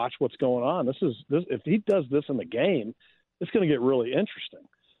want to watch what's going on. This if he does this in the game, it's going to get really interesting.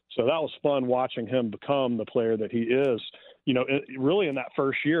 So that was fun watching him become the player that he is, really in that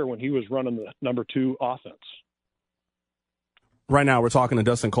first year when he was running the number 2 offense. Right now, we're talking to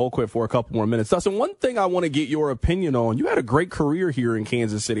Dustin Colquitt for a couple more minutes. Dustin, one thing I want to get your opinion on, you had a great career here in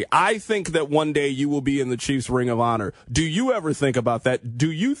Kansas City. I think that one day you will be in the Chiefs Ring of Honor. Do you ever think about that?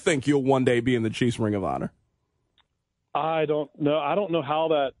 Do you think you'll one day be in the Chiefs Ring of Honor? I don't know. I don't know how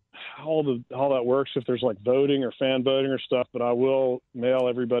that works, if there's voting or fan voting or stuff, but I will mail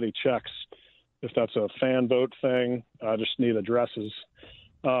everybody checks if that's a fan vote thing. I just need addresses.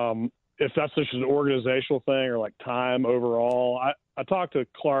 If that's just an organizational thing or time overall, I talked to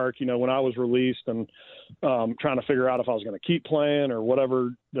Clark, when I was released and trying to figure out if I was going to keep playing or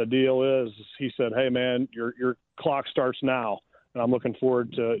whatever the deal is. He said, hey, man, your clock starts now, and I'm looking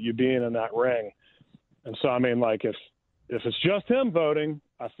forward to you being in that ring. And so, if it's just him voting,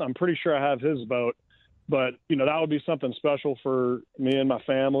 I'm pretty sure I have his vote. But, that would be something special for me and my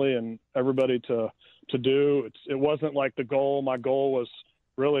family and everybody to do. It wasn't the goal. My goal was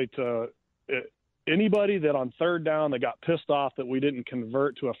really anybody that on third down that got pissed off that we didn't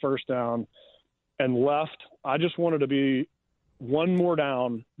convert to a first down and left, I just wanted to be one more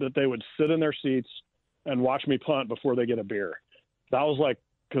down that they would sit in their seats and watch me punt before they get a beer. That was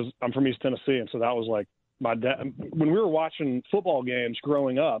because I'm from East Tennessee, and so that was my dad. When we were watching football games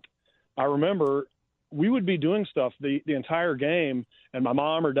growing up, I remember we would be doing stuff the entire game, and my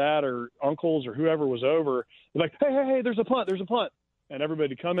mom or dad or uncles or whoever was over, hey, there's a punt. And everybody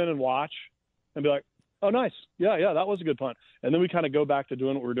would come in and watch and be like, oh, nice. Yeah, that was a good punt. And then we kind of go back to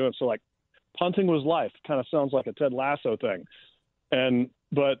doing what we were doing. So, punting was life. Kind of sounds like a Ted Lasso thing.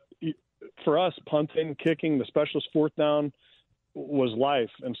 But for us, punting, kicking, the specialist fourth down was life.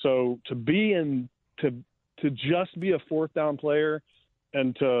 And so to just be a fourth down player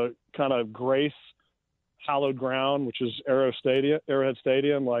and to kind of grace hallowed ground, which is Arrowhead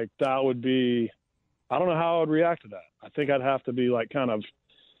Stadium, that would be – I don't know how I would react to that. I think I'd have to be kind of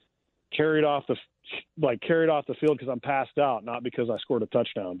carried off the field because I'm passed out, not because I scored a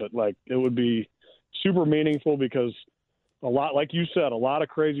touchdown. But it would be super meaningful because a lot, like you said, a lot of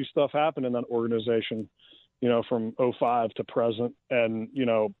crazy stuff happened in that organization, from 2005 to present. And,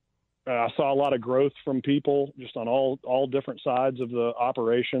 I saw a lot of growth from people just on all different sides of the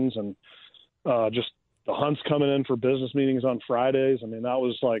operations, and just the Hunts coming in for business meetings on Fridays. I mean, that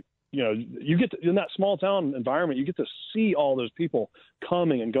was like, you get to, in that small town environment, you get to see all those people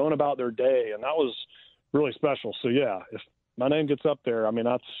coming and going about their day. And that was really special. So yeah, if my name gets up there, I mean,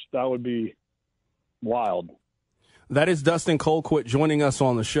 that would be wild. That is Dustin Colquitt joining us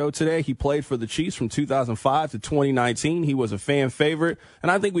on the show today. He played for the Chiefs from 2005 to 2019. He was a fan favorite,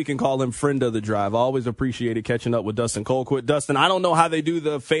 and I think we can call him friend of the drive. I always appreciated catching up with Dustin Colquitt. Dustin, I don't know how they do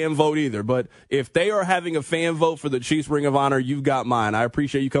the fan vote either, but if they are having a fan vote for the Chiefs Ring of Honor, you've got mine. I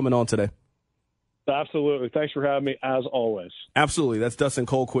appreciate you coming on today. Absolutely. Thanks for having me, as always. Absolutely. That's Dustin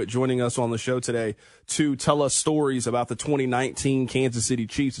Colquitt joining us on the show today to tell us stories about the 2019 Kansas City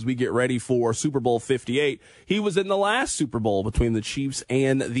Chiefs as we get ready for Super Bowl 58. He was in the last Super Bowl between the Chiefs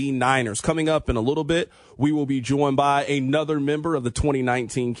and the Niners. Coming up in a little bit, we will be joined by another member of the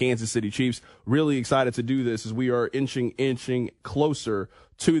 2019 Kansas City Chiefs. Really excited to do this as we are inching closer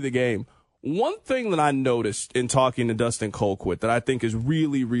to the game. One thing that I noticed in talking to Dustin Colquitt that I think is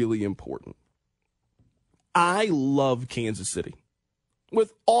really, really important. I love Kansas City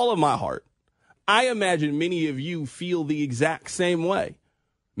with all of my heart. I imagine many of you feel the exact same way.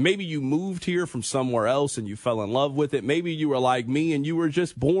 Maybe you moved here from somewhere else and you fell in love with it. Maybe you were like me and you were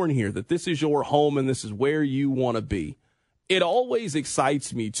just born here, that this is your home and this is where you want to be. It always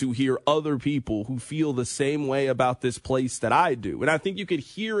excites me to hear other people who feel the same way about this place that I do. And I think you could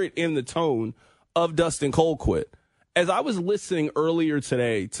hear it in the tone of Dustin Colquitt. As I was listening earlier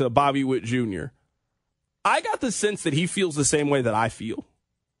today to Bobby Witt Jr., I got the sense that he feels the same way that I feel.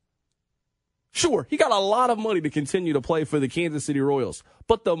 Sure, he got a lot of money to continue to play for the Kansas City Royals,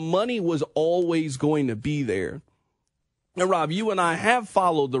 but the money was always going to be there. And Rob, you and I have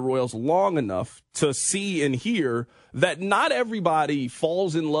followed the Royals long enough to see and hear that not everybody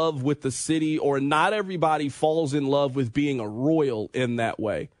falls in love with the city, or not everybody falls in love with being a Royal in that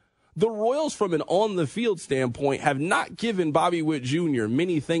way. The Royals, from an on-the-field standpoint, have not given Bobby Witt Jr.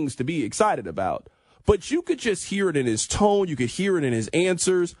 many things to be excited about. But you could just hear it in his tone, you could hear it in his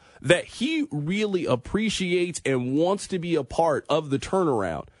answers, that he really appreciates and wants to be a part of the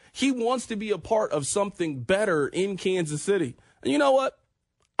turnaround. He wants to be a part of something better in Kansas City. And you know what?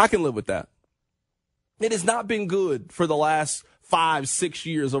 I can live with that. It has not been good for the last 5-6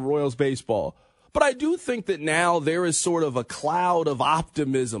 years of Royals baseball. But I do think that now there is sort of a cloud of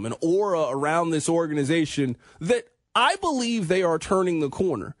optimism, an aura around this organization that I believe they are turning the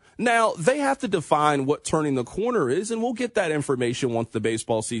corner. Now, they have to define what turning the corner is, and we'll get that information once the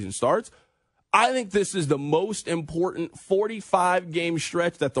baseball season starts. I think this is the most important 45-game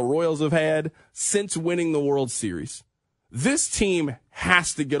stretch that the Royals have had since winning the World Series. This team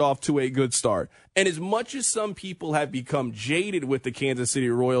has to get off to a good start. And as much as some people have become jaded with the Kansas City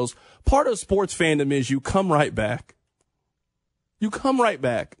Royals, part of sports fandom is you come right back. You come right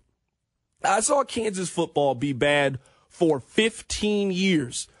back. I saw Kansas football be bad for 15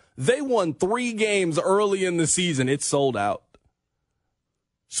 years. They won 3 games early in the season. It sold out.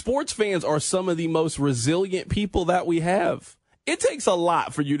 Sports fans are some of the most resilient people that we have. It takes a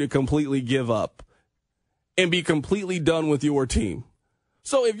lot for you to completely give up and be completely done with your team.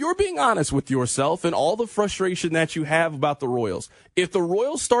 So if you're being honest with yourself and all the frustration that you have about the Royals, if the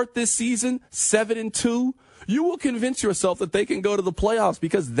Royals start this season 7-2, you will convince yourself that they can go to the playoffs,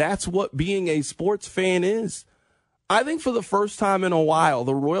 because that's what being a sports fan is. I think for the first time in a while,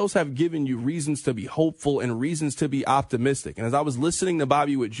 the Royals have given you reasons to be hopeful and reasons to be optimistic. And as I was listening to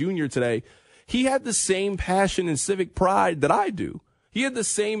Bobby Witt Jr. today, he had the same passion and civic pride that I do. He had the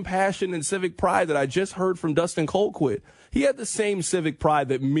same passion and civic pride that I just heard from Dustin Colquitt. He had the same civic pride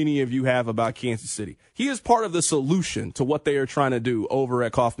that many of you have about Kansas City. He is part of the solution to what they are trying to do over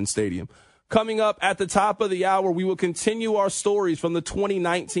at Kauffman Stadium. Coming up at the top of the hour, we will continue our stories from the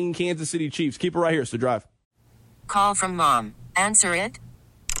 2019 Kansas City Chiefs. Keep it right here. It's The Drive. Call from mom. Answer it.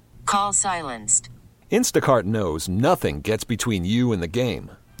 Call silenced. Instacart knows nothing gets between you and the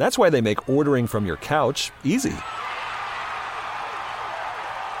game. That's why they make ordering from your couch easy.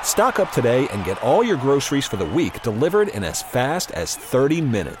 Stock up today and get all your groceries for the week delivered in as fast as 30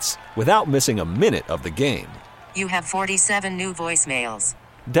 minutes without missing a minute of the game. You have 47 new voicemails.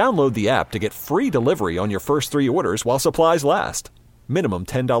 Download the app to get free delivery on your first 3 orders while supplies last. Minimum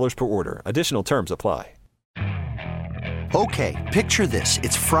 $10 per order. Additional terms apply. Okay, picture this.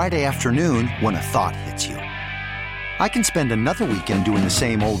 It's Friday afternoon when a thought hits you. I can spend another weekend doing the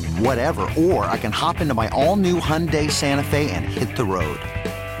same old whatever, or I can hop into my all-new Hyundai Santa Fe and hit the road.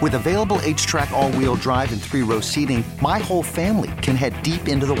 With available H-Track all-wheel drive and 3-row seating, my whole family can head deep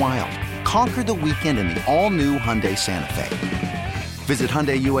into the wild. Conquer the weekend in the all-new Hyundai Santa Fe. Visit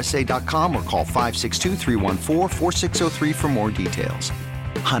HyundaiUSA.com or call 562-314-4603 for more details.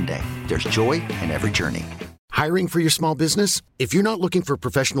 Hyundai, there's joy in every journey. Hiring for your small business? If you're not looking for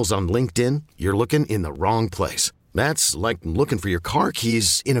professionals on LinkedIn, you're looking in the wrong place. That's like looking for your car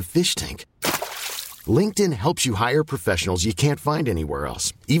keys in a fish tank. LinkedIn helps you hire professionals you can't find anywhere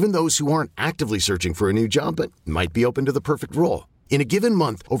else, even those who aren't actively searching for a new job but might be open to the perfect role. In a given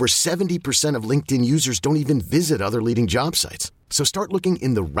month, over 70% of LinkedIn users don't even visit other leading job sites. So start looking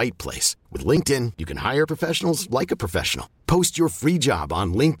in the right place. With LinkedIn, you can hire professionals like a professional. Post your free job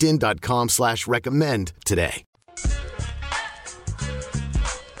on linkedin.com/recommend today.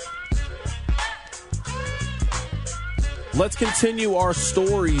 Let's continue our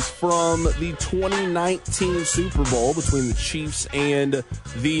stories from the 2019 Super Bowl between the Chiefs and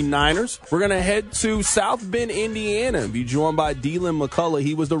the Niners. We're going to head to South Bend, Indiana, and be joined by Deland McCullough.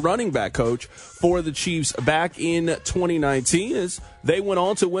 He was the running back coach for the Chiefs back in 2019 as they went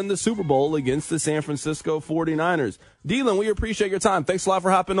on to win the Super Bowl against the San Francisco 49ers. Deland, we appreciate your time. Thanks a lot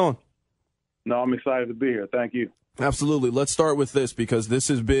for hopping on. No, I'm excited to be here. Thank you. Absolutely. Let's start with this because this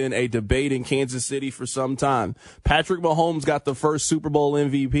has been a debate in Kansas City for some time. Patrick Mahomes got the first Super Bowl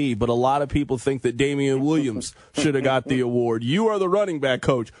MVP, but a lot of people think that Damian Williams should have got the award. You are the running back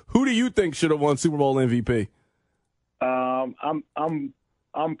coach. Who do you think should have won Super Bowl MVP? I'm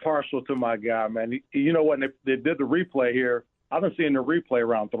partial to my guy, man. You know what? They did the replay here. I've been seeing the replay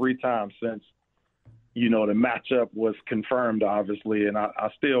around 3 times since, the matchup was confirmed, obviously, and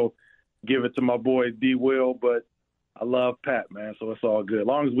I still give it to my boy D. Will, but I love Pat, man, so it's all good. As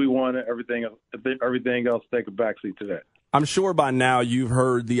long as we won it, everything else take a backseat to that. I'm sure by now you've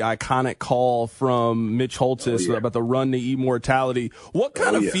heard the iconic call from Mitch Holthus about the run to immortality. What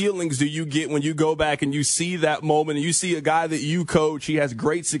kind of feelings do you get when you go back and you see that moment and you see a guy that you coach, he has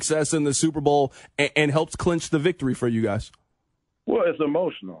great success in the Super Bowl and helps clinch the victory for you guys? Well, it's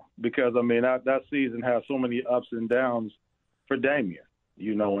emotional because, that season has so many ups and downs for Damian,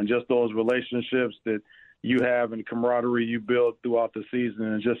 and just those relationships that you have and camaraderie you build throughout the season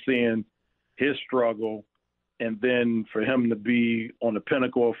and just seeing his struggle and then for him to be on the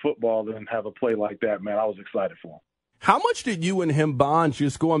pinnacle of football and have a play like that, man, I was excited for him. How much did you and him bond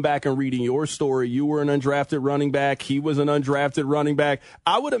just going back and reading your story? You were an undrafted running back. He was an undrafted running back.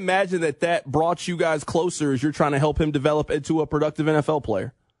 I would imagine that brought you guys closer as you're trying to help him develop into a productive NFL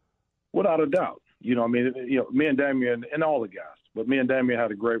player. Without a doubt. Me and Damian and all the guys. But me and Damian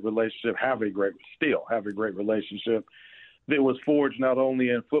had a great relationship, still have a great relationship that was forged not only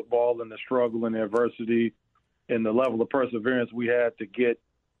in football and the struggle and the adversity and the level of perseverance we had to get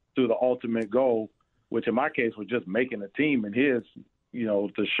to the ultimate goal, which in my case was just making a team and his,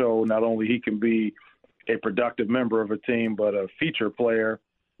 to show not only he can be a productive member of a team, but a feature player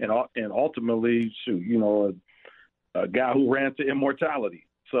and ultimately, a guy who ran to immortality.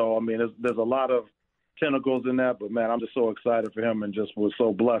 So, there's a lot of tentacles in that, but man, I'm just so excited for him and just was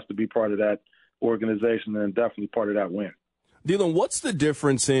so blessed to be part of that organization and definitely part of that win. Dylan, what's the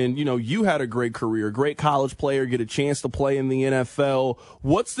difference in, you had a great career, great college player, get a chance to play in the NFL.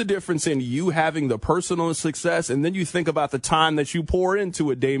 What's the difference in you having the personal success and then you think about the time that you pour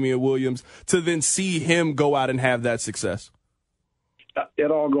into a Damian Williams to then see him go out and have that success? It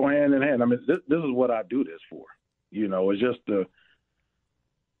all go hand in hand. This is what I do this for. It's just to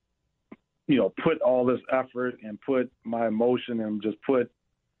put all this effort and put my emotion and just put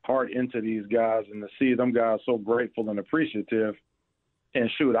heart into these guys and to see them guys so grateful and appreciative. And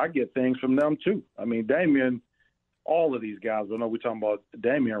shoot, I get things from them too. Damian, all of these guys, I know we're talking about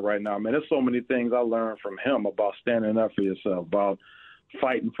Damian right now. There's so many things I learned from him about standing up for yourself, about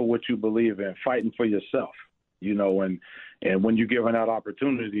fighting for what you believe in, fighting for yourself, and when you're given that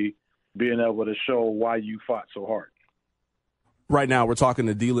opportunity, being able to show why you fought so hard. Right now, we're talking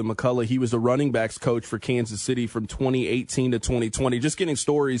to Deland McCullough. He was the running backs coach for Kansas City from 2018 to 2020. Just getting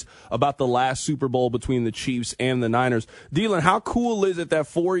stories about the last Super Bowl between the Chiefs and the Niners. Deland, how cool is it that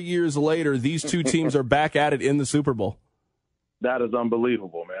 4 years later, these two teams are back at it in the Super Bowl? That is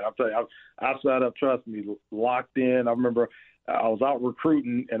unbelievable, man. I'll tell you, I sat up, trust me, locked in. I remember I was out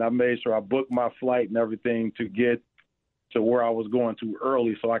recruiting, and I made sure I booked my flight and everything to get to where I was going to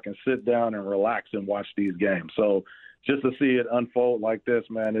early so I can sit down and relax and watch these games. So just to see it unfold like this,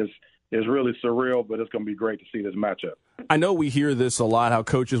 man, is really surreal, but it's going to be great to see this matchup. I know we hear this a lot, how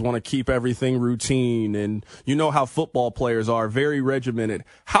coaches want to keep everything routine, and you know how football players are, very regimented.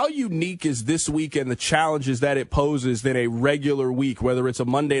 How unique is this week and the challenges that it poses than a regular week, whether it's a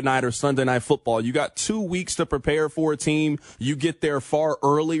Monday night or Sunday night football? You got 2 weeks to prepare for a team. You get there far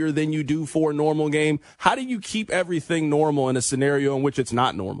earlier than you do for a normal game. How do you keep everything normal in a scenario in which it's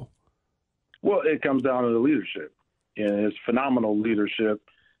not normal? Well, it comes down to the leadership, and it's phenomenal leadership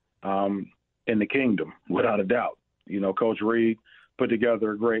in the kingdom, without a doubt. You know, Coach Reed put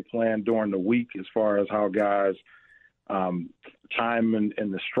together a great plan during the week as far as how guys' time and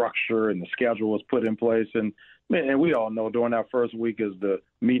the structure and the schedule was put in place. And we all know during that first week is the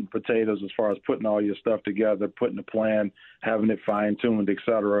meat and potatoes as far as putting all your stuff together, putting the plan, having it fine-tuned, et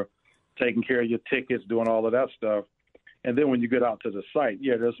cetera, taking care of your tickets, doing all of that stuff. And then when you get out to the site,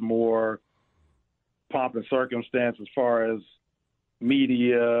 there's more pomp and circumstance as far as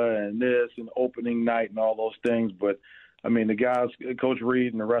media and this and opening night and all those things. But, I mean, the guys, Coach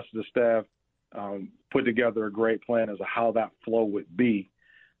Reed and the rest of the staff put together a great plan as to how that flow would be.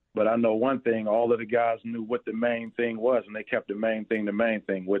 But I know one thing, all of the guys knew what the main thing was, and they kept the main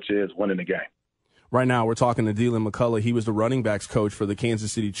thing, which is winning the game. Right now, we're talking to Deland McCullough. He was the running backs coach for the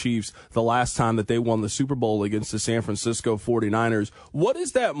Kansas City Chiefs the last time that they won the Super Bowl against the San Francisco 49ers. What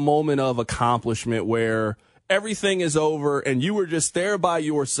is that moment of accomplishment where everything is over and you were just there by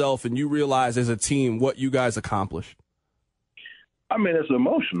yourself and you realize as a team what you guys accomplished? I mean, it's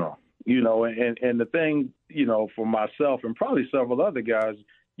emotional, you know, and the thing, you know, for myself and probably several other guys,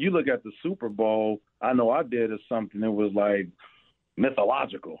 you look at the Super Bowl, I know I did, as something that was like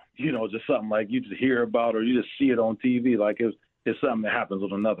mythological, you know, just something like you just hear about or you just see it on TV, like it's something that happens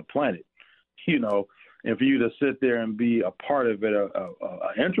on another planet, you know, and for you to sit there and be a part of it,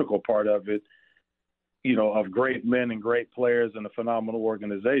 an integral part of it, you know, of great men and great players and a phenomenal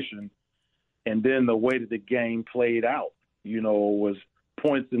organization. And then the way that the game played out, you know, was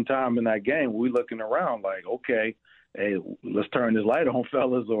points in time in that game. We looking around like, okay, hey, let's turn this light on,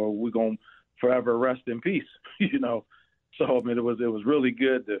 fellas, or we're going to forever rest in peace, you know. So, I mean, it was really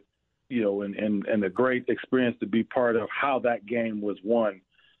good to, you know, and a great experience to be part of how that game was won.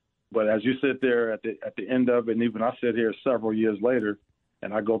 But as you sit there at the end of it, and even I sit here several years later,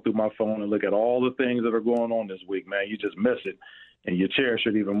 and I go through my phone and look at all the things that are going on this week, man, you just miss it, and you cherish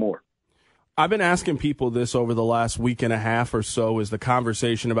it even more. I've been asking people this over the last week and a half or so as the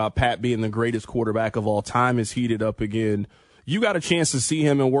conversation about Pat being the greatest quarterback of all time is heated up again. You got a chance to see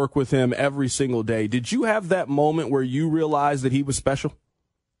him and work with him every single day. Did you have that moment where you realized that he was special?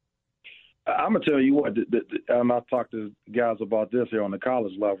 I'm going to tell you what, and I've talked to guys about this here on the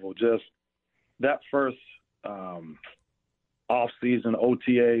college level, just that first off-season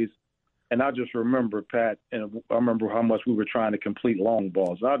OTAs, and I just remember, Pat, and I remember how much we were trying to complete long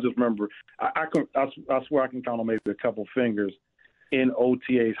balls. I just remember, I swear I can count on maybe a couple fingers in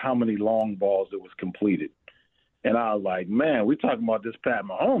OTAs how many long balls that was completed. And I was like, man, we talking about this Pat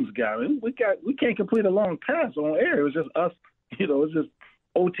Mahomes guy. I mean, we can't complete a long pass on air. It was just us, you know, it was just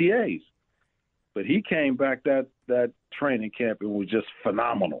OTAs. But he came back that training camp and was just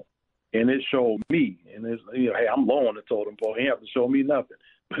phenomenal. And it showed me, and it's, you know, hey, I'm low on the totem pole. He didn't have to show me nothing.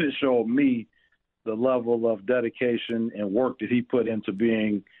 But it showed me the level of dedication and work that he put into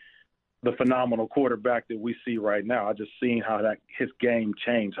being the phenomenal quarterback that we see right now. I just seen how his game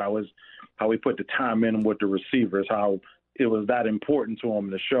changed, how he put the time in with the receivers, how it was that important to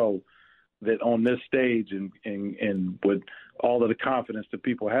him to show that on this stage and with all of the confidence that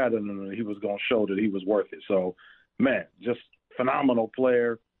people had in him, he was going to show that he was worth it. So, man, just phenomenal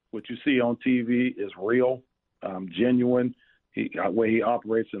player. What you see on TV is real, genuine. The way he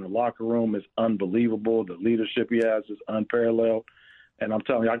operates in the locker room is unbelievable. The leadership he has is unparalleled. And I'm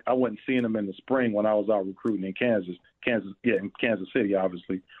telling you, I wasn't seeing him in the spring when I was out recruiting in Kansas City,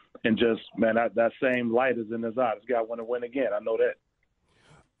 obviously. And just, man, that same light is in his eye. This guy want to win again. I know that.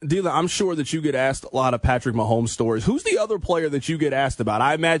 Deland, I'm sure that you get asked a lot of Patrick Mahomes stories. Who's the other player that you get asked about?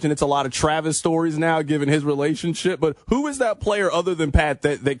 I imagine it's a lot of Travis stories now, given his relationship. But who is that player other than Pat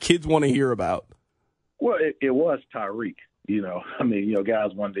that kids want to hear about? Well, it was Tyreek. You know, I mean, you know, guys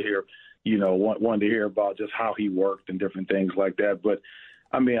wanted to hear about just how he worked and different things like that. But,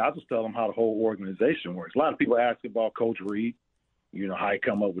 I mean, I just tell them how the whole organization works. A lot of people ask about Coach Reed, you know, how he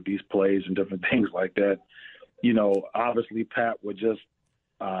come up with these plays and different things like that. You know, obviously Pat would just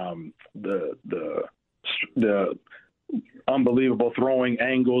the unbelievable throwing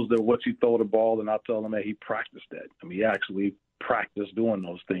angles, that what you throw the ball, and I tell him that he practiced that. I mean, he actually practiced doing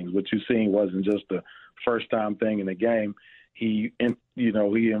those things. What you seen wasn't just the first-time thing in the game. He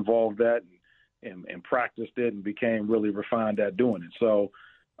involved that and practiced it and became really refined at doing it. So,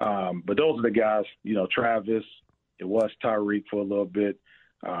 but those are the guys, you know, Travis It was Tyreek for a little bit,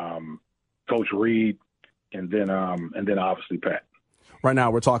 Coach Reed, and then obviously Pat. Right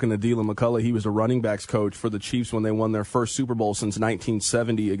now, we're talking to Deland McCullough. He was the running backs coach for the Chiefs when they won their first Super Bowl since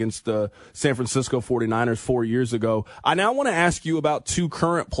 1970 against the San Francisco 49ers 4 years ago. I now want to ask you about two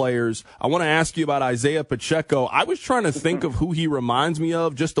current players. I want to ask you about Isaiah Pacheco. I was trying to think of who he reminds me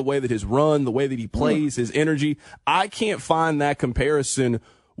of, just the way that his run, the way that he plays, his energy. I can't find that comparison.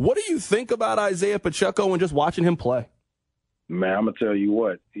 What do you think about Isaiah Pacheco and just watching him play? Man, I'm going to tell you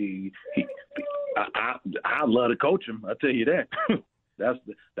what. I'd love to coach him. I'll tell you that.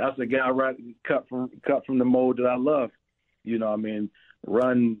 That's the guy right cut from the mold that I love. You know, I mean,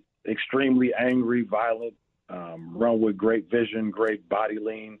 run extremely angry, violent, run with great vision, great body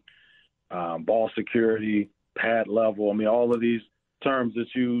lean, ball security, pad level. I mean, all of these terms that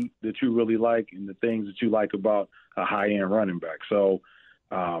you really like and the things that you like about a high-end running back. So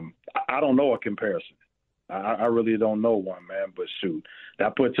I don't know a comparison. I really don't know one, man. But shoot,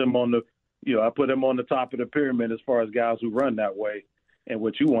 that puts him on I put him on the top of the pyramid as far as guys who run that way. And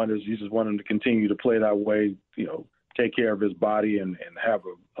what you want is you just want him to continue to play that way, take care of his body and have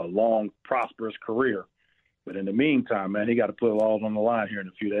a long, prosperous career. But in the meantime, man, he got to put it all on the line here in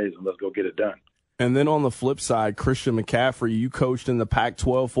a few days and let's go get it done. And then on the flip side, Christian McCaffrey, you coached in the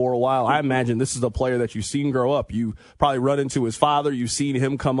Pac-12 for a while. I imagine this is a player that you've seen grow up. You probably run into his father. You've seen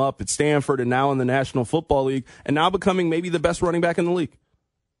him come up at Stanford and now in the National Football League and now becoming maybe the best running back in the league.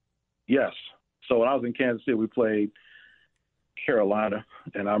 Yes. So when I was in Kansas City, we played Carolina,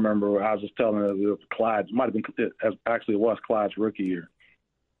 and I remember I was just telling her Clyde, it was Clyde's rookie year.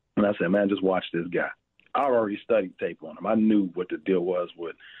 And I said, man, just watch this guy. I already studied tape on him. I knew what the deal was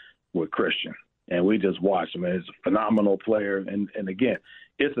with Christian. And we just watched him. He's a phenomenal player. And again,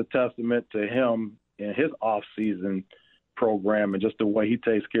 it's a testament to him and his off-season program and just the way he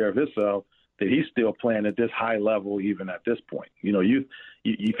takes care of himself that he's still playing at this high level even at this point. You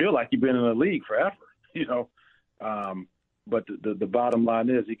feel like you've been in the league forever, but the bottom line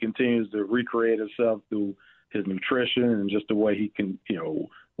is he continues to recreate himself through his nutrition and just the way he can,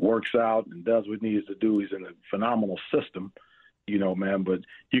 works out and does what he needs to do. He's in a phenomenal system, man, but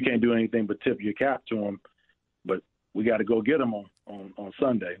you can't do anything but tip your cap to him. But we got to go get him on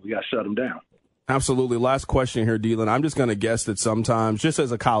Sunday. We got to shut him down. Absolutely. Last question here, Deland. I'm just going to guess that sometimes, just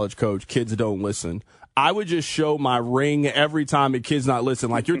as a college coach, kids don't listen. I would just show my ring every time a kid's not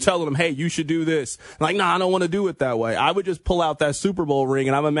listening. Like you're telling them, hey, you should do this. Like, I don't want to do it that way. I would just pull out that Super Bowl ring,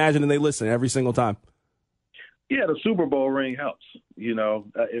 and I'm imagining they listen every single time. Yeah, the Super Bowl ring helps.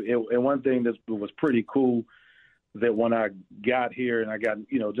 And one thing that was pretty cool that when I got here and I got,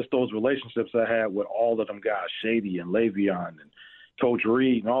 just those relationships I had with all of them guys, Shady and Le'Veon and Coach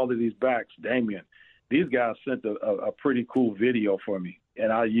Reed and all of these backs, Damian, these guys sent a pretty cool video for me.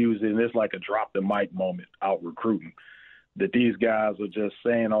 And I use it, and it's like a drop the mic moment out recruiting, that these guys are just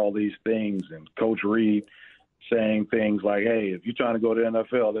saying all these things. And Coach Reed saying things like, hey, if you're trying to go to the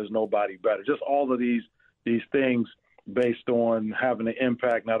NFL, there's nobody better. Just all of these things based on having an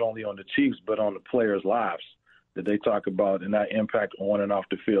impact not only on the Chiefs but on the players' lives that they talk about and that impact on and off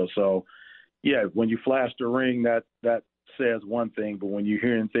the field. So, yeah, when you flash the ring, that says one thing, but when you're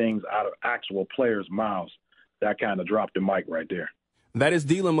hearing things out of actual players' mouths, that kind of dropped the mic right there. That is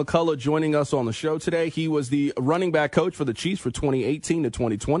Deland McCullough joining us on the show today. He was the running back coach for the Chiefs for 2018 to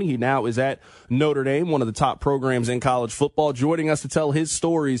 2020. He now is at Notre Dame, one of the top programs in college football, joining us to tell his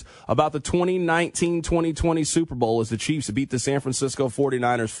stories about the 2019-2020 Super Bowl as the Chiefs beat the San Francisco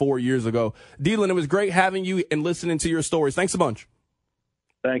 49ers 4 years ago. Deland, it was great having you and listening to your stories. Thanks a bunch.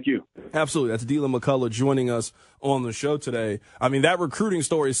 Thank you. Absolutely. That's Deland McCullough joining us on the show today. I mean, that recruiting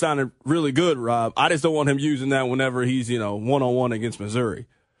story sounded really good, Rob. I just don't want him using that whenever he's, one-on-one against Missouri.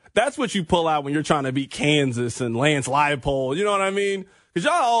 That's what you pull out when you're trying to beat Kansas and Lance Leipold. You know what I mean? Because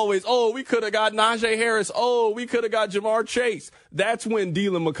y'all always, we could have got Najee Harris. We could have got Jamar Chase. That's when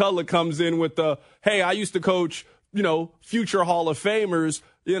Deland McCullough comes in with the, hey, I used to coach, future Hall of Famers.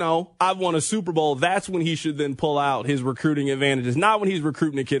 I've won a Super Bowl. That's when he should then pull out his recruiting advantages, not when he's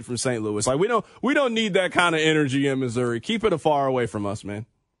recruiting a kid from St. Louis. Like, we don't need that kind of energy in Missouri. Keep it far away from us, man.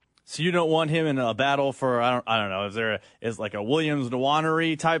 So you don't want him in a battle for, I don't know, is like a Williams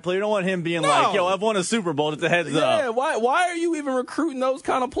Nwaneri type player? You don't want him being like, I've won a Super Bowl. Just a heads up. Yeah, why are you even recruiting those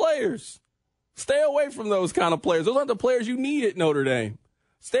kind of players? Stay away from those kind of players. Those aren't the players you need at Notre Dame.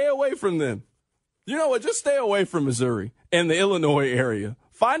 Stay away from them. You know what? Just stay away from Missouri and the Illinois area.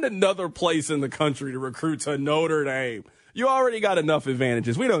 Find another place in the country to recruit to Notre Dame. You already got enough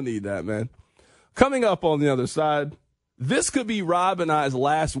advantages. We don't need that, man. Coming up on the other side, this could be Rob and I's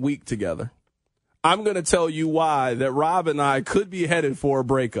last week together. I'm going to tell you why that Rob and I could be headed for a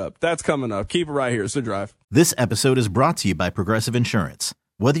breakup. That's coming up. Keep it right here. It's The Drive. This episode is brought to you by Progressive Insurance.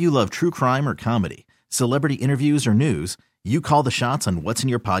 Whether you love true crime or comedy, celebrity interviews or news, you call the shots on what's in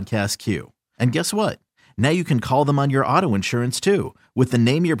your podcast queue. And guess what? Now you can call them on your auto insurance too with the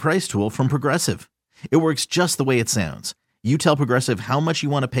Name Your Price tool from Progressive. It works just the way it sounds. You tell Progressive how much you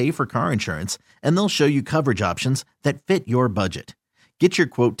want to pay for car insurance, and they'll show you coverage options that fit your budget. Get your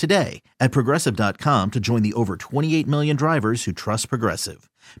quote today at Progressive.com to join the over 28 million drivers who trust Progressive.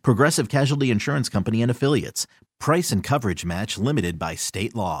 Progressive Casualty Insurance Company and Affiliates. Price and coverage match limited by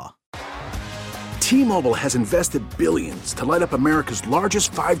state law. T-Mobile has invested billions to light up America's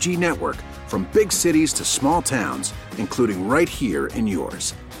largest 5G network, from big cities to small towns, including right here in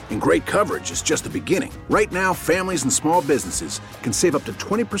yours. And great coverage is just the beginning. Right now, families and small businesses can save up to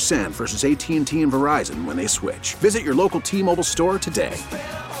 20% versus AT&T and Verizon when they switch. Visit your local T-Mobile store today.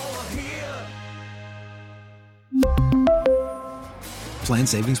 Plan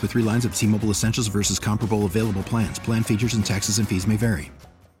savings with 3 lines of T-Mobile Essentials versus comparable available plans. Plan features and taxes and fees may vary.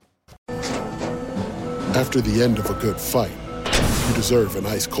 After the end of a good fight, you deserve an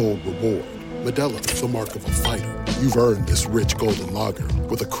ice-cold reward. Modelo is the mark of a fighter. You've earned this rich golden lager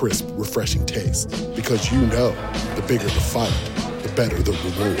with a crisp, refreshing taste. Because you know, the bigger the fight, the better the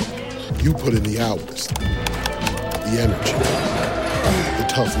reward. You put in the hours, the energy, the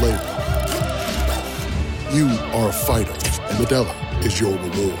tough labor. You are a fighter, and Modelo is your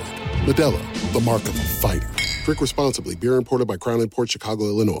reward. Modelo, the mark of a fighter. Drink responsibly. Beer imported by Crown Imports, Chicago,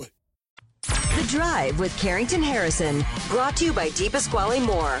 Illinois. The Drive with Carrington Harrison, brought to you by DePasquale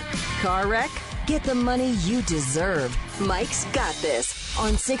Moore. Car wreck? Get the money you deserve. Mike's got this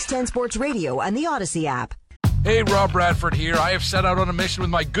on 610 Sports Radio and the Odyssey app. Hey, Rob Bradford here. I have set out on a mission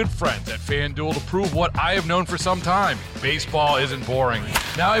with my good friends at FanDuel to prove what I have known for some time. Baseball isn't boring.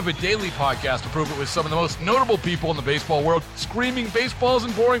 Now I have a daily podcast to prove it with some of the most notable people in the baseball world, screaming baseball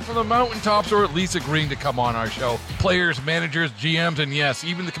isn't boring from the mountaintops, or at least agreeing to come on our show. Players, managers, GMs, and yes,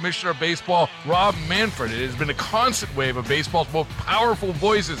 even the commissioner of baseball, Rob Manfred. It has been a constant wave of baseball's most powerful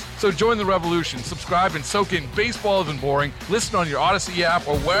voices. So join the revolution. Subscribe and soak in Baseball Isn't Boring. Listen on your Odyssey app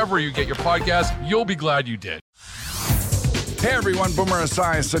or wherever you get your podcast. You'll be glad you did. Hey everyone, Boomer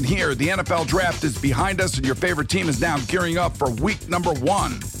Esiason here. The NFL draft is behind us and your favorite team is now gearing up for week number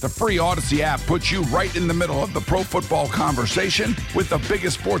 1. The free Odyssey app puts you right in the middle of the pro football conversation with the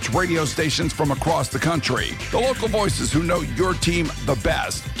biggest sports radio stations from across the country. The local voices who know your team the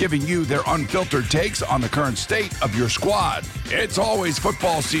best, giving you their unfiltered takes on the current state of your squad. It's always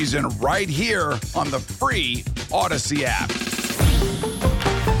football season right here on the free Odyssey app.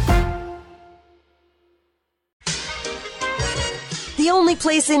 The only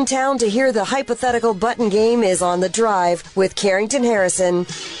place in town to hear the hypothetical button game is on The Drive with Carrington Harrison.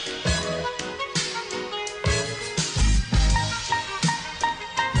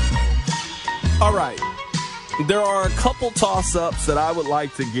 All right. There are a couple toss-ups that I would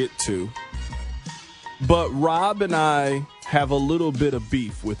like to get to, but Rob and I have a little bit of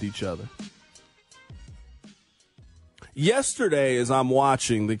beef with each other. Yesterday, as I'm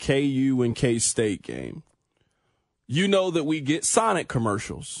watching the KU and K-State game, you know that we get Sonic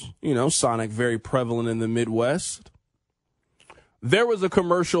commercials. You know, Sonic very prevalent in the Midwest. There was a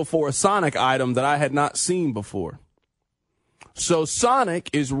commercial for a Sonic item that I had not seen before. So Sonic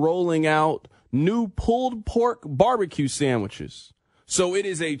is rolling out new pulled pork barbecue sandwiches. So it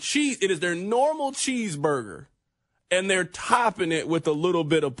is their normal cheeseburger, and they're topping it with a little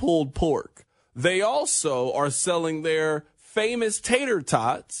bit of pulled pork. They also are selling their famous tater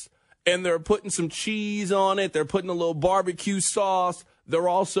tots, and they're putting some cheese on it. They're putting a little barbecue sauce. They're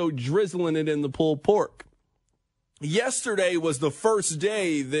also drizzling it in the pulled pork. Yesterday was the first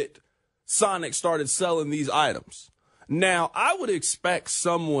day that Sonic started selling these items. Now, I would expect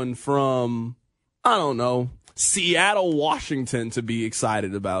someone from, I don't know, Seattle, Washington to be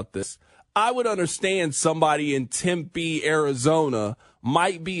excited about this. I would understand somebody in Tempe, Arizona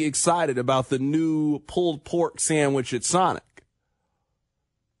might be excited about the new pulled pork sandwich at Sonic.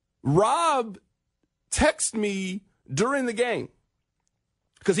 Rob texted me during the game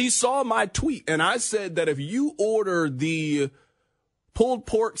because he saw my tweet, and I said that if you order the pulled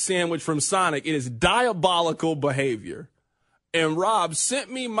pork sandwich from Sonic, it is diabolical behavior. And Rob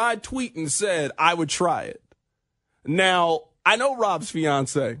sent me my tweet and said I would try it. Now, I know Rob's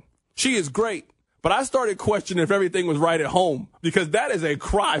fiance. She is great, but I started questioning if everything was right at home, because that is a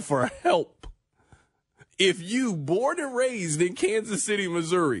cry for help. If you, born and raised in Kansas City,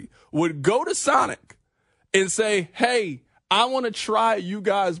 Missouri, would go to Sonic and say, hey, I want to try you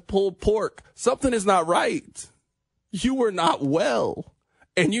guys pulled pork, something is not right. You were not well.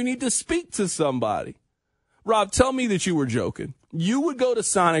 and you need to speak to somebody. Rob, tell me that you were joking. You would go to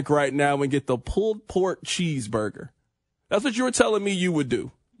Sonic right now and get the pulled pork cheeseburger. That's what you were telling me you would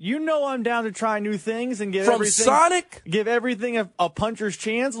do. You know I'm down to try new things and give Sonic? Give everything a puncher's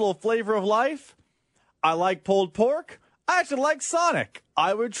chance, a little flavor of life. I like pulled pork. I actually like Sonic.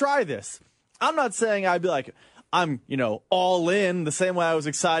 I would try this. I'm not saying I'd be like, I'm, all in the same way I was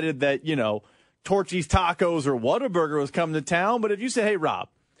excited that, Torchy's Tacos or Whataburger was coming to town. But if you say, hey, Rob,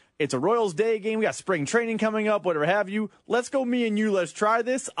 it's a Royals Day game, we got spring training coming up, whatever have you, let's go me and you, let's try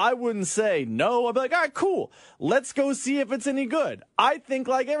this. I wouldn't say no. I'd be like, all right, cool. Let's go see if it's any good. I think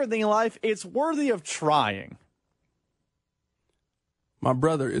like everything in life, it's worthy of trying. My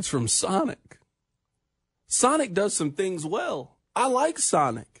brother, it's from Sonic. Sonic does some things well. I like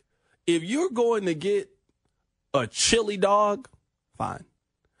Sonic. If you're going to get a chili dog, fine.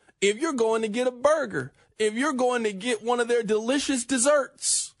 If you're going to get a burger, if you're going to get one of their delicious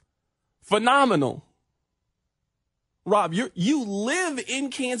desserts, phenomenal. Rob, you live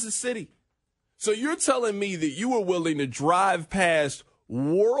in Kansas City. So you're telling me that you were willing to drive past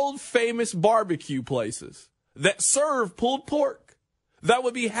world-famous barbecue places that serve pulled pork, that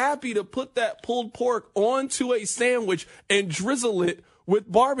would be happy to put that pulled pork onto a sandwich and drizzle it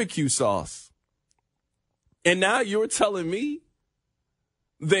with barbecue sauce. And now you're telling me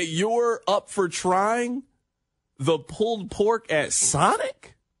that you're up for trying the pulled pork at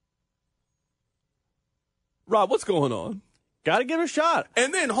Sonic? Rob, what's going on? Got to give it a shot.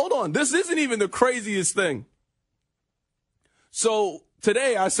 And then, hold on, this isn't even the craziest thing. So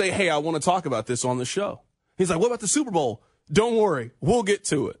today I say, hey, I want to talk about this on the show. He's like, what about the Super Bowl? Don't worry, we'll get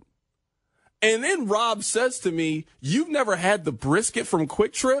to it. And then Rob says to me, you've never had the brisket from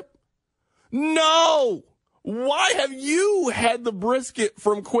Quick Trip? No! Why have you had the brisket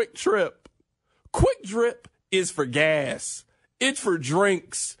from Quick Trip? Quick Trip is for gas. It's for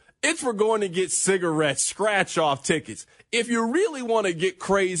drinks. It's for going to get cigarettes, scratch-off tickets. If you really want to get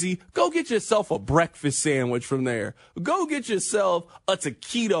crazy, go get yourself a breakfast sandwich from there. Go get yourself a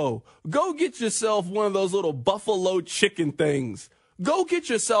taquito. Go get yourself one of those little buffalo chicken things. Go get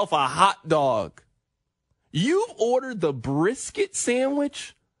yourself a hot dog. You've ordered the brisket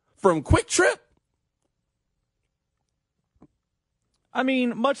sandwich from Quick Trip? I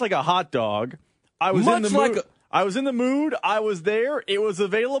mean, much like a hot dog, I was in the mood. I was in the mood. I was there. It was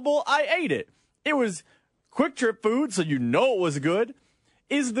available. I ate it. It was Quick Trip food, so you know it was good.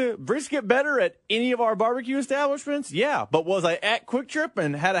 Is the brisket better at any of our barbecue establishments? Yeah. But was I at Quick Trip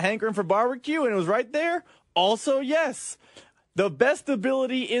and had a hankering for barbecue and it was right there? Also, yes. The best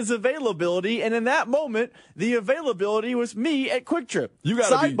ability is availability, and in that moment, the availability was me at Quick Trip.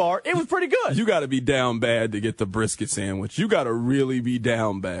 Sidebar, it was pretty good. You got to be down bad to get the brisket sandwich. You got to really be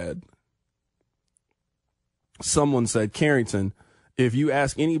down bad. Someone said, Carrington, if you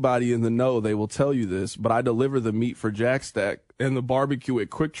ask anybody in the know, they will tell you this, but I deliver the meat for Jack Stack and the barbecue at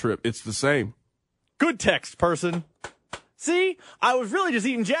Quick Trip. It's the same. Good text, person. See, I was really just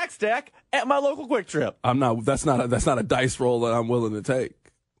eating Jack Stack at my local Quick Trip. I'm not. That's not a dice roll that I'm willing to take.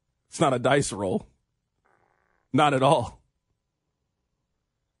 It's not a dice roll. Not at all.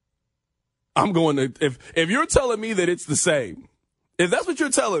 I'm going to if you're telling me that it's the same, if that's what you're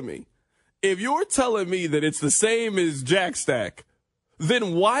telling me, if you're telling me that it's the same as Jack Stack,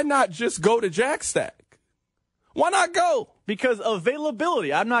 then why not just go to Jack Stack? Why not go? Because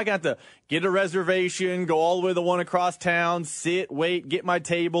availability. I'm not going to have to get a reservation, go all the way to the one across town, sit, wait, get my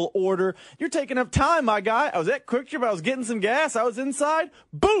table, order. You're taking up time, my guy. I was at Quick Trip. I was getting some gas. I was inside.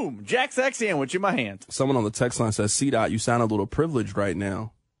 Boom! Jack Stack sandwich in my hand. Someone on the text line says, C-Dot, you sound a little privileged right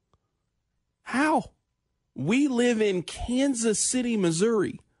now. How? We live in Kansas City,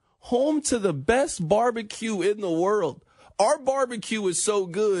 Missouri, home to the best barbecue in the world. Our barbecue is so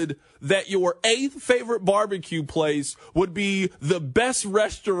good that your 8th favorite barbecue place would be the best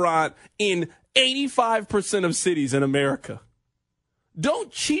restaurant in 85% of cities in America.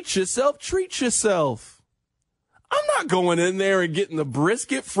 Don't cheat yourself, treat yourself. I'm not going in there and getting the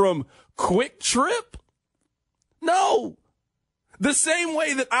brisket from Quick Trip. No. The same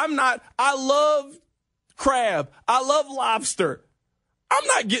way that I love crab. I love lobster. I'm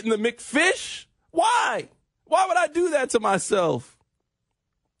not getting the McFish. Why? Why would I do that to myself?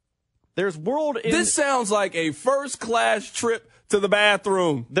 This sounds like a first-class trip to the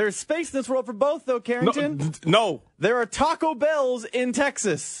bathroom. There's space in this world for both, though, Carrington. No. There are Taco Bells in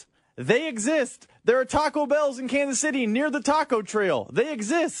Texas. They exist. There are Taco Bells in Kansas City near the Taco Trail. They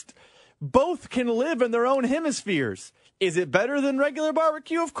exist. Both can live in their own hemispheres. Is it better than regular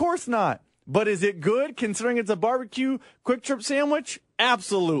barbecue? Of course not. But is it good considering it's a barbecue Quick Trip sandwich?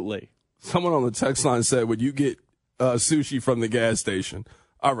 Absolutely. Someone on the text line said, would you get sushi from the gas station?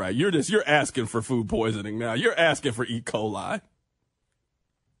 All right, you're asking for food poisoning now. You're asking for E. coli.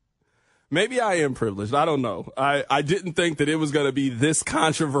 Maybe I am privileged. I don't know. I didn't think that it was going to be this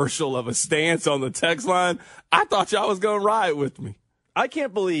controversial of a stance on the text line. I thought y'all was going to ride with me. I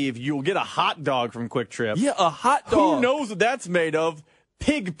can't believe you'll get a hot dog from Quick Trip. Yeah, a hot dog. Who knows what that's made of?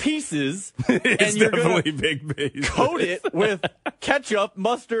 Pig pieces. It's and you're definitely pig pieces. Coat it with ketchup,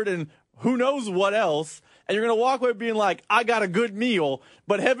 mustard, and who knows what else. And you're going to walk away being like, I got a good meal,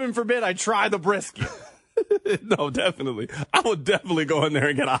 but heaven forbid I try the brisket. No, definitely. I would definitely go in there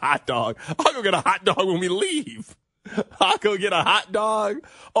and get a hot dog. I'll go get a hot dog when we leave. I'll go get a hot dog.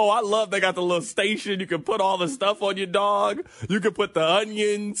 Oh, I love they got the little station. You can put all the stuff on your dog. You can put the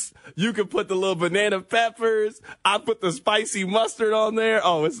onions. You can put the little banana peppers. I put the spicy mustard on there.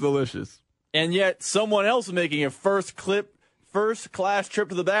 Oh, it's delicious. And yet someone else is making a first class trip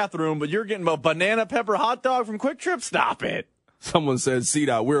to the bathroom, but you're getting a banana pepper hot dog from Quick Trip? Stop it. Someone said,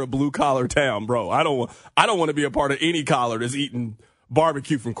 CDOT, we're a blue-collar town, bro. I don't want to be a part of any collar that's eating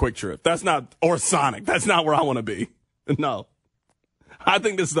barbecue from Quick Trip. That's not, or Sonic. That's not where I want to be. No. I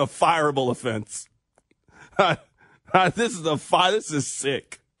think this is a fireable offense. This is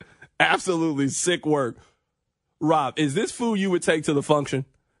sick. Absolutely sick work. Rob, is this food you would take to the function?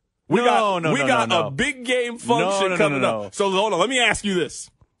 We got a big game function coming up. So hold on, let me ask you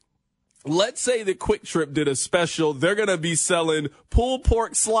this. Let's say that Quick Trip did a special. They're going to be selling pulled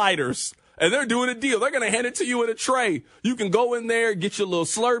pork sliders, and they're doing a deal. They're going to hand it to you in a tray. You can go in there, get your little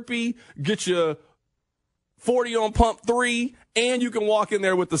Slurpee, get your 40 on pump 3, and you can walk in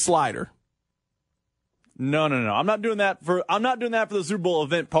there with the slider. No. I'm not doing that for the Super Bowl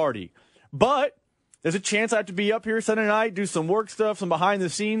event party. But there's a chance I have to be up here Sunday night, do some work stuff, some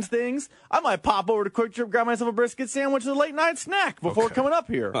behind-the-scenes things. I might pop over to Quick Trip, grab myself a brisket sandwich as a late-night snack before coming up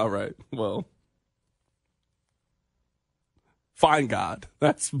here. All right. Well, find God.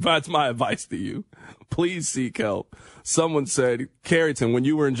 That's my advice to you. Please seek help. Someone said, Carrington, when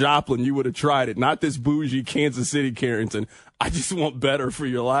you were in Joplin, you would have tried it. Not this bougie Kansas City Carrington. I just want better for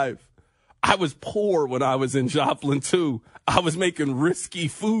your life. I was poor when I was in Joplin, too. I was making risky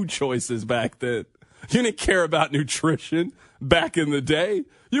food choices back then. You didn't care about nutrition back in the day.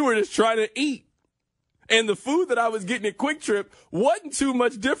 You were just trying to eat. And the food that I was getting at Quick Trip wasn't too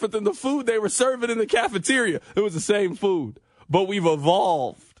much different than the food they were serving in the cafeteria. It was the same food. But we've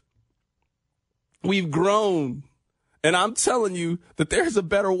evolved. We've grown. And I'm telling you that there's a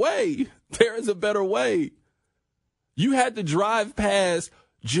better way. There is a better way. You had to drive past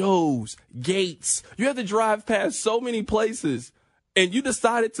Joe's, Gates. You had to drive past so many places. And you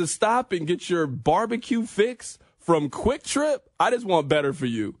decided to stop and get your barbecue fix from Quick Trip. I just want better for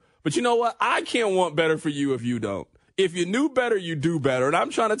you. But you know what? I can't want better for you if you don't. If you knew better, you do better. And I'm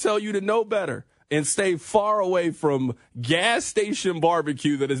trying to tell you to know better and stay far away from gas station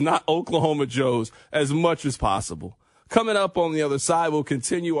barbecue that is not Oklahoma Joe's as much as possible. Coming up on the other side, we'll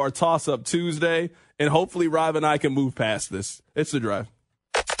continue our Toss-Up Tuesday, and hopefully Rob and I can move past this. It's The Drive.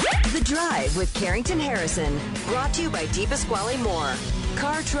 The Drive with Carrington Harrison. Brought to you by DePasquale Moore.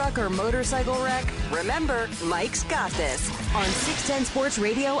 Car, truck, or motorcycle wreck? Remember, Mike's got this. On 610 Sports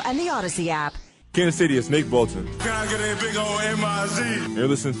Radio and the Odyssey app. Kansas City is Nate Bolton. Can I get a big old M-I-Z? You're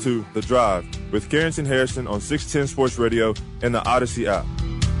listening to The Drive with Carrington Harrison on 610 Sports Radio and the Odyssey app.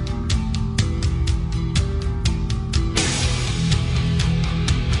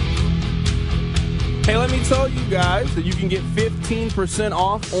 Hey, let me tell you guys that you can get 15%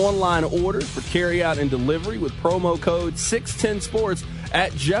 off online orders for carryout and delivery with promo code 610sports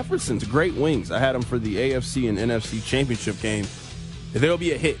at Jefferson's. Great wings. I had them for the AFC and NFC championship game. They'll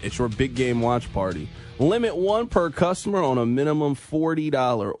be a hit at your big game watch party. Limit one per customer on a minimum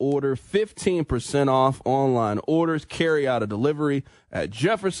 $40 order. 15% off online orders, carryout or delivery at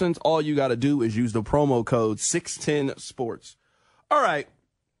Jefferson's. All you got to do is use the promo code 610sports. All right.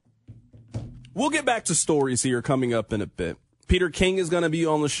 We'll get back to stories here coming up in a bit. Peter King is going to be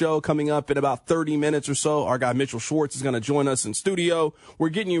on the show coming up in about 30 minutes or so. Our guy Mitchell Schwartz is going to join us in studio. We're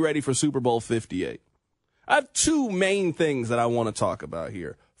getting you ready for Super Bowl 58. I have two main things that I want to talk about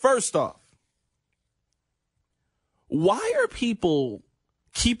here. First off, why are people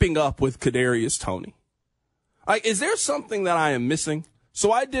keeping up with Kadarius Toney? Like, is there something that I am missing?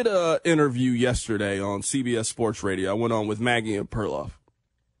 So I did an interview yesterday on CBS Sports Radio. I went on with Maggie and Perloff.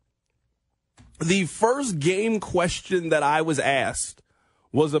 The first game question that I was asked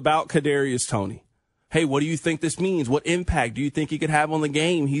was about Kadarius Toney. Hey, what do you think this means? What impact do you think he could have on the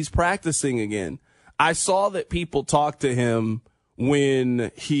game? He's practicing again. I saw that people talked to him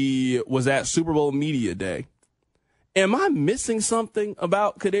when he was at Super Bowl Media Day. Am I missing something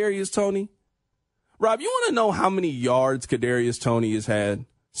about Kadarius Toney? Rob, you want to know how many yards Kadarius Toney has had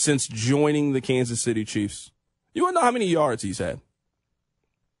since joining the Kansas City Chiefs? You want to know how many yards he's had?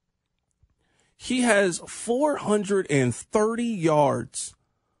 He has 430 yards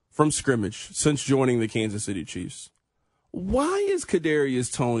from scrimmage since joining the Kansas City Chiefs. Why is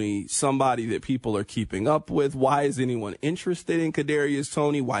Kadarius Toney somebody that people are keeping up with? Why is anyone interested in Kadarius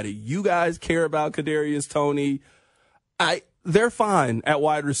Toney? Why do you guys care about Kadarius Toney? They're fine at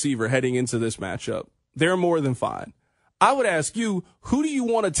wide receiver heading into this matchup. They're more than fine. I would ask you, who do you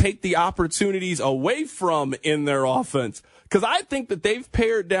want to take the opportunities away from in their offense? Because I think that they've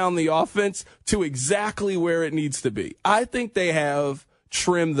pared down the offense to exactly where it needs to be. I think they have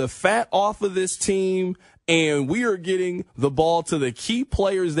trimmed the fat off of this team, and we are getting the ball to the key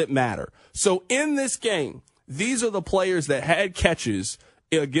players that matter. So in this game, these are the players that had catches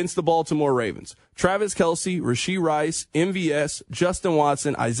against the Baltimore Ravens. Travis Kelce, Rashee Rice, MVS, Justin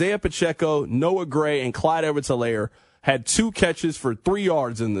Watson, Isaiah Pacheco, Noah Gray, and Clyde Edwards-Helaire had 2 catches for 3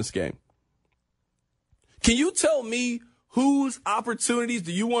 yards in this game. Can you tell me whose opportunities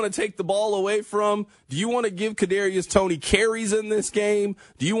do you want to take the ball away from? Do you want to give Kadarius Toney carries in this game?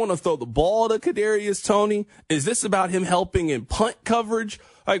 Do you want to throw the ball to Kadarius Toney? Is this about him helping in punt coverage?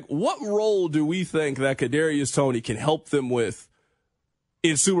 Like, what role do we think that Kadarius Toney can help them with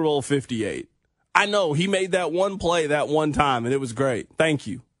in Super Bowl 58? I know he made that one play that one time, and it was great. Thank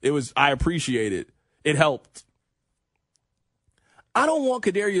you. I appreciate it. It helped. I don't want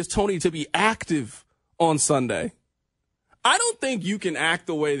Kadarius Toney to be active on Sunday. I don't think you can act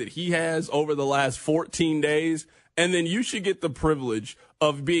the way that he has over the last 14 days, and then you should get the privilege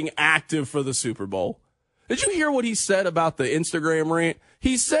of being active for the Super Bowl. Did you hear what he said about the Instagram rant?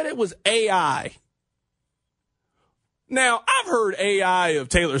 He said it was AI. Now, I've heard AI of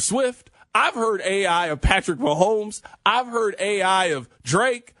Taylor Swift. I've heard AI of Patrick Mahomes. I've heard AI of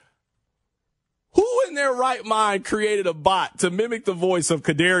Drake. Who in their right mind created a bot to mimic the voice of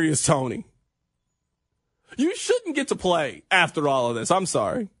Kadarius Toney? You shouldn't get to play after all of this. I'm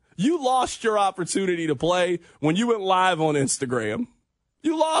sorry. You lost your opportunity to play when you went live on Instagram.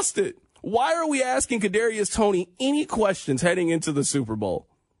 You lost it. Why are we asking Kadarius Toney any questions heading into the Super Bowl?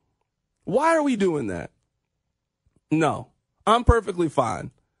 Why are we doing that? No, I'm perfectly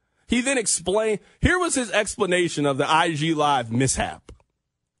fine. He then explained, here was his explanation of the IG Live mishap.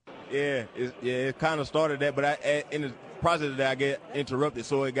 Yeah, it kind of started that, but in the process of that, I get interrupted,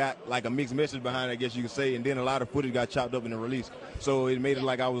 so it got like a mixed message behind it, I guess you could say, and then a lot of footage got chopped up in the release. So it made it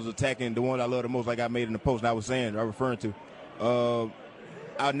like I was attacking the one I love the most, like I made in the post I was referring to.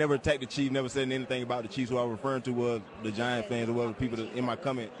 I never attacked the Chiefs, never said anything about the Chiefs. Who I was referring to was the Giant fans or the people that in my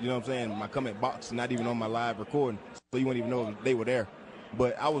comment, you know what I'm saying, my comment box, not even on my live recording, so you wouldn't even know if they were there.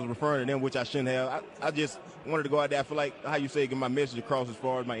 But I was referring to them, which I shouldn't have. I just wanted to go out there. I feel like, how you say, get my message across as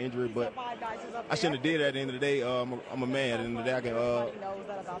far as my injury, but I shouldn't have did that at the end of the day. I'm a man. At the end of the day,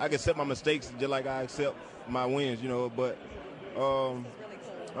 I can accept my mistakes just like I accept my wins, you know, but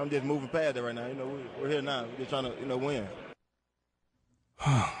I'm just moving past that right now. You know, we're here now. We're just trying to, win.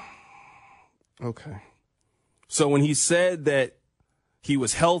 Okay. So when he said that he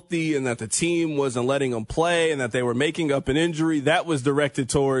was healthy and that the team wasn't letting him play and that they were making up an injury, that was directed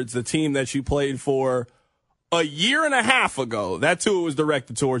towards the team that you played for a year and a half ago. That's who it was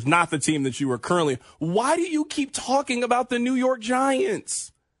directed towards, not the team that you were currently. Why do you keep talking about the New York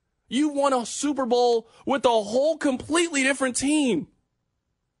Giants? You won a Super Bowl with a whole completely different team.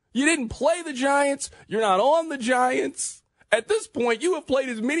 You didn't play the Giants. You're not on the Giants. At this point, you have played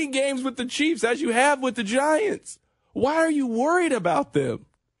as many games with the Chiefs as you have with the Giants. Why are you worried about them?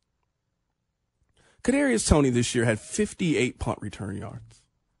 Kadarius Toney this year had 58 punt return yards.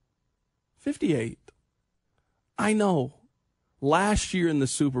 58. I know. Last year in the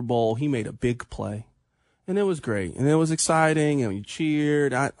Super Bowl, he made a big play. And it was great. And it was exciting. And we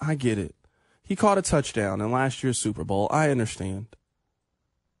cheered. I get it. He caught a touchdown in last year's Super Bowl. I understand.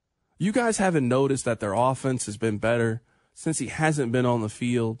 You guys haven't noticed that their offense has been better since he hasn't been on the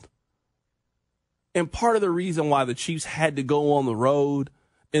field. And part of the reason why the Chiefs had to go on the road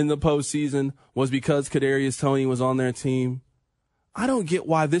in the postseason was because Kadarius Toney was on their team. I don't get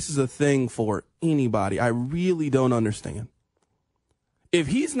why this is a thing for anybody. I really don't understand. If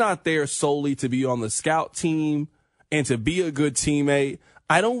he's not there solely to be on the scout team and to be a good teammate,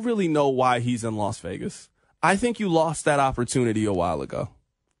 I don't really know why he's in Las Vegas. I think you lost that opportunity a while ago.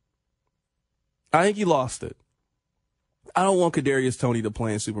 I think you lost it. I don't want Kadarius Toney to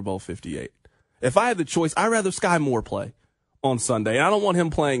play in Super Bowl 58. If I had the choice, I'd rather Sky Moore play on Sunday. And I don't want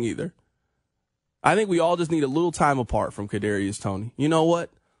him playing either. I think we all just need a little time apart from Kadarius Toney. You know what?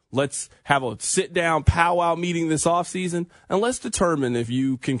 Let's have a sit-down powwow meeting this offseason, and let's determine if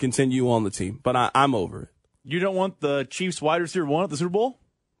you can continue on the team. But I'm over it. You don't want the Chiefs wide receiver 1 at the Super Bowl?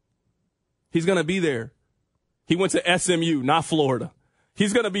 He's going to be there. He went to SMU, not Florida.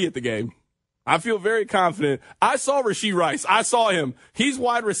 He's going to be at the game. I feel very confident. I saw Rashee Rice. I saw him. He's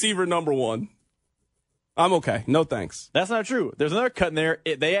wide receiver number 1. I'm okay. No thanks. That's not true. There's another cut in there.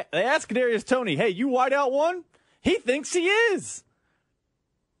 They asked Kadarius Toney, hey, you wide out 1? He thinks he is.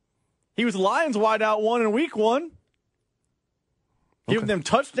 He was Lions wide out 1 in week 1. Giving them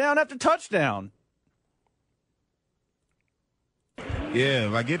touchdown after touchdown. Yeah,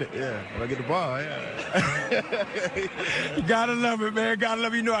 if I get it. Yeah, if I get the ball, yeah. You gotta love it, man. Gotta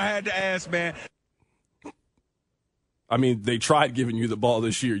love it. You know I had to ask, man. I mean, they tried giving you the ball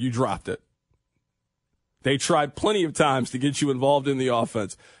this year. You dropped it. They tried plenty of times to get you involved in the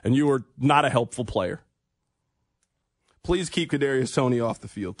offense, and you were not a helpful player. Please keep Kadarius Toney off the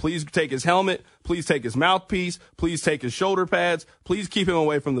field. Please take his helmet. Please take his mouthpiece. Please take his shoulder pads. Please keep him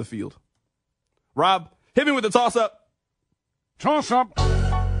away from the field. Rob, hit me with the toss-up. Toss-up.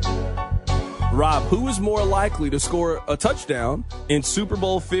 Rob, who is more likely to score a touchdown in Super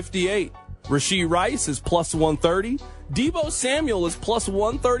Bowl 58? Rashee Rice is plus 130. Deebo Samuel is plus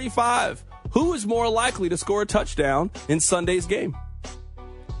 135. Who is more likely to score a touchdown in Sunday's game?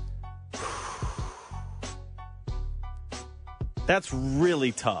 That's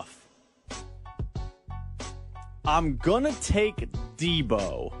really tough. I'm going to take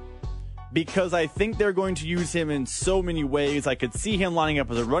Deebo because I think they're going to use him in so many ways. I could see him lining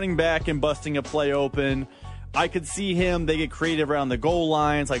up as a running back and busting a play open. I could see they get creative around the goal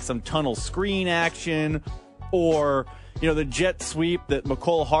lines, like some tunnel screen action, or, the jet sweep that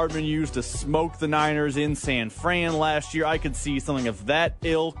McCole Hardman used to smoke the Niners in San Fran last year. I could see something of that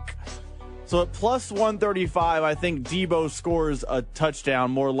ilk. So at plus 135, I think Deebo scores a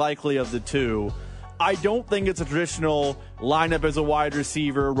touchdown, more likely of the two. I don't think it's a traditional lineup as a wide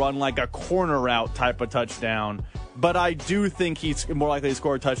receiver, run like a corner route type of touchdown, but I do think he's more likely to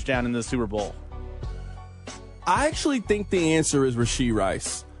score a touchdown in the Super Bowl. I actually think the answer is Rashee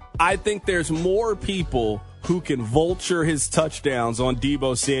Rice. I think there's more people who can vulture his touchdowns on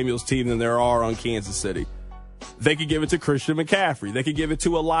Deebo Samuel's team than there are on Kansas City. They could give it to Christian McCaffrey. They could give it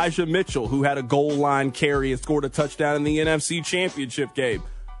to Elijah Mitchell, who had a goal line carry and scored a touchdown in the NFC Championship game.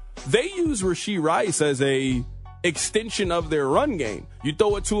 They use Rashee Rice as a extension of their run game. You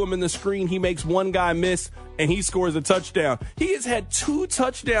throw it to him in the screen, he makes one guy miss, and he scores a touchdown. He has had 2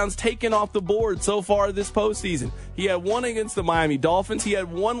 touchdowns taken off the board so far this postseason. He had one against the Miami Dolphins. He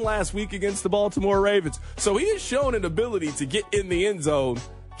had one last week against the Baltimore Ravens. So he has shown an ability to get in the end zone.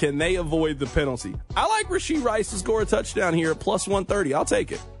 Can they avoid the penalty? I like Rashee Rice to score a touchdown here at plus 130. I'll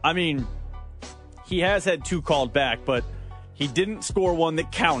take it. I mean, he has had 2 called back, but he didn't score one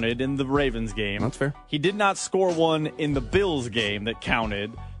that counted in the Ravens game. That's fair. He did not score one in the Bills game that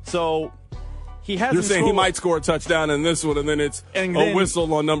counted. So he hasn't. You're saying he might score a touchdown in this one, and then it's a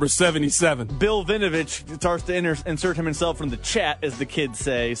whistle on number 77. Bill Vinovich starts to insert himself from the chat, as the kids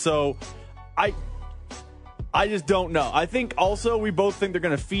say. So I just don't know. I think also we both think they're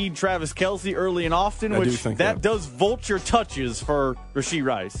going to feed Travis Kelce early and often, which that does vulture touches for Rashee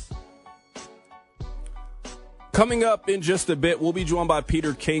Rice. Coming up in just a bit, we'll be joined by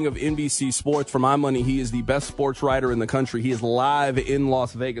Peter King of NBC Sports. For my money, he is the best sports writer in the country. He is live in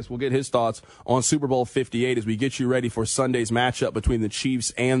Las Vegas. We'll get his thoughts on Super Bowl 58 as we get you ready for Sunday's matchup between the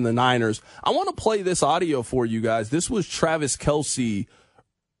Chiefs and the Niners. I want to play this audio for you guys. This was Travis Kelce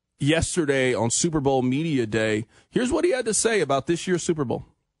yesterday on Super Bowl Media Day. Here's what he had to say about this year's Super Bowl.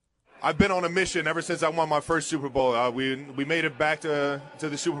 I've been on a mission ever since I won my first Super Bowl. We made it back to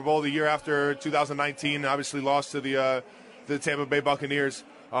the Super Bowl the year after 2019. Obviously lost to the Tampa Bay Buccaneers.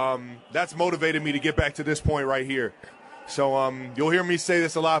 That's motivated me to get back to this point right here. So you'll hear me say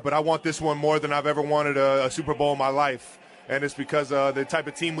this a lot, but I want this one more than I've ever wanted a Super Bowl in my life. And it's because the type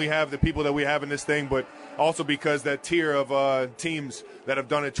of team we have, the people that we have in this thing, but also because that tier of teams that have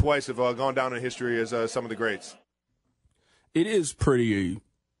done it twice have gone down in history as some of the greats. It is pretty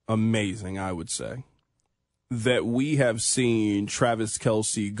amazing, I would say, that we have seen Travis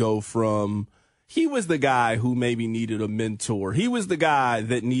Kelce go from he was the guy who maybe needed a mentor. He was the guy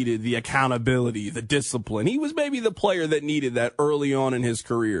that needed the accountability, the discipline. He was maybe the player that needed that early on in his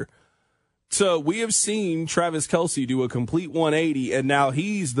career. So we have seen Travis Kelce do a complete 180, and now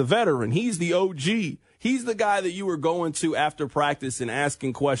he's the veteran. He's the OG. He's the guy that you were going to after practice and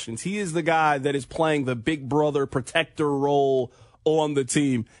asking questions. He is the guy that is playing the big brother protector role on the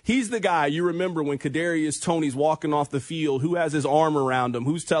team. He's the guy you remember when Kadarius Toney's walking off the field, who has his arm around him,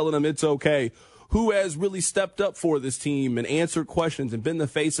 who's telling him it's okay, who has really stepped up for this team and answered questions and been the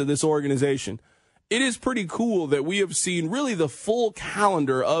face of this organization, it is pretty cool that we have seen really the full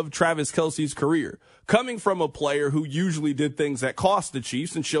calendar of Travis Kelce's career, coming from a player who usually did things that cost the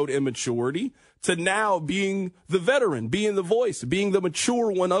Chiefs and showed immaturity to now being the veteran, being the voice, being the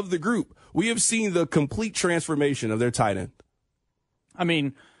mature one of the group. We have seen the complete transformation of their tight end. I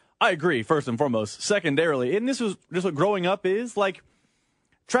mean, I agree, first and foremost. Secondarily, and this was just what growing up is, like,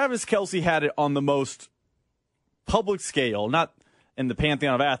 Travis Kelce had it on the most public scale, not in the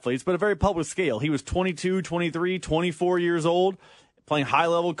pantheon of athletes, but a very public scale. He was 22, 23, 24 years old, playing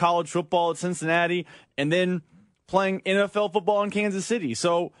high-level college football at Cincinnati, and then playing NFL football in Kansas City.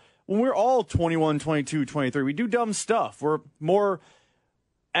 So when we're all 21, 22, 23, we do dumb stuff. We're more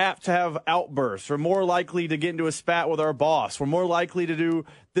apt to have outbursts. We're more likely to get into a spat with our boss. We're more likely to do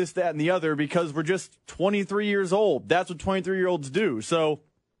this, that, and the other because we're just 23 years old. That's what 23-year-olds do. So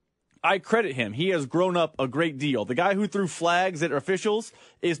I credit him. He has grown up a great deal. The guy who threw flags at officials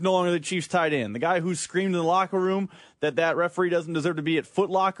is no longer the Chiefs tight end. The guy who screamed in the locker room that referee doesn't deserve to be at Foot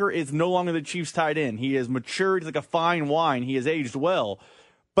Locker is no longer the Chiefs tight end. He has matured. He's like a fine wine. He has aged well.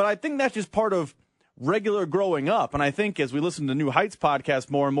 But I think that's just part of regular growing up. And I think as we listen to New Heights podcast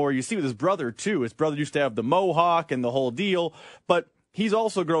more and more, you see with his brother, too. His brother used to have the mohawk and the whole deal. But he's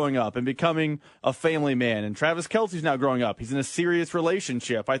also growing up and becoming a family man. And Travis Kelce's now growing up. He's in a serious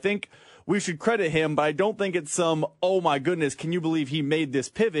relationship. I think we should credit him, but I don't think it's some, oh my goodness, can you believe he made this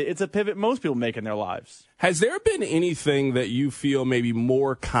pivot? It's a pivot most people make in their lives. Has there been anything that you feel maybe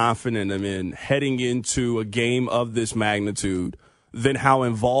more confident in heading into a game of this magnitude than how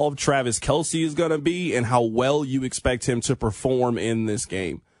involved Travis Kelce is going to be and how well you expect him to perform in this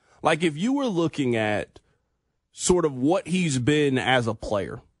game? Like, if you were looking at sort of what he's been as a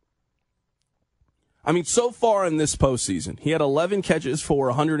player, I mean, so far in this postseason, he had 11 catches for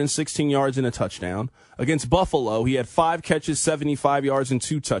 116 yards and a touchdown. Against Buffalo, he had 5 catches, 75 yards, and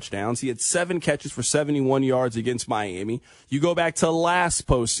 2 touchdowns. He had 7 catches for 71 yards against Miami. You go back to last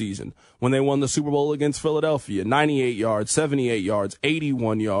postseason when they won the Super Bowl against Philadelphia, 98 yards, 78 yards,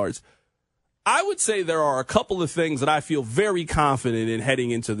 81 yards. I would say there are a couple of things that I feel very confident in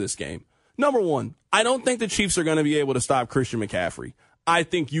heading into this game. Number one, I don't think the Chiefs are going to be able to stop Christian McCaffrey. I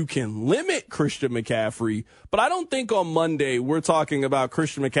think you can limit Christian McCaffrey, but I don't think on Monday we're talking about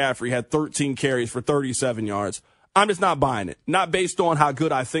Christian McCaffrey had 13 carries for 37 yards. I'm just not buying it. Not based on how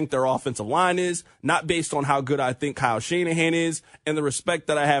good I think their offensive line is, not based on how good I think Kyle Shanahan is, and the respect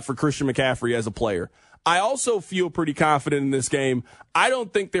that I have for Christian McCaffrey as a player. I also feel pretty confident in this game. I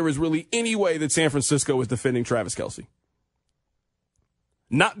don't think there is really any way that San Francisco is defending Travis Kelce.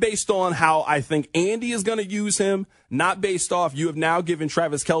 Not based on how I think Andy is going to use him, not based off you have now given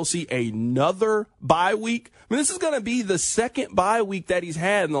Travis Kelce another bye week. I mean, this is going to be the second bye week that he's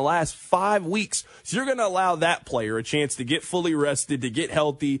had in the last 5 weeks. So you're going to allow that player a chance to get fully rested, to get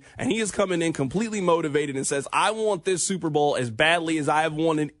healthy, and he is coming in completely motivated and says, I want this Super Bowl as badly as I have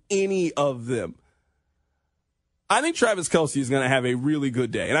wanted any of them. I think Travis Kelce is going to have a really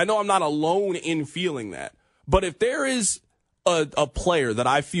good day. And I know I'm not alone in feeling that. But if there is a player that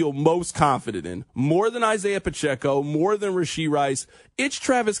I feel most confident in, more than Isaiah Pacheco, more than Rashee Rice, it's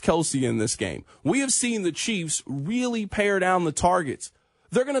Travis Kelce in this game. We have seen the Chiefs really pare down the targets.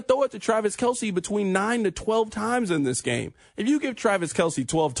 They're going to throw it to Travis Kelce between 9 to 12 times in this game. If you give Travis Kelce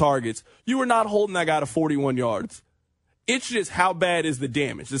 12 targets, you are not holding that guy to 41 yards. It's just how bad is the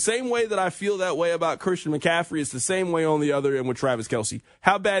damage. The same way that I feel that way about Christian McCaffrey, it's the same way on the other end with Travis Kelce.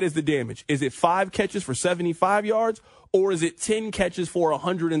 How bad is the damage? Is it 5 catches for 75 yards? Or is it 10 catches for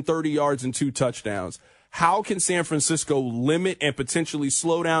 130 yards and 2 touchdowns? How can San Francisco limit and potentially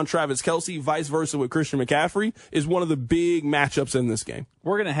slow down Travis Kelce, vice versa with Christian McCaffrey, is one of the big matchups in this game.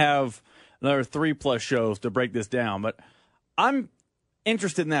 We're going to have another 3+ shows to break this down, but I'm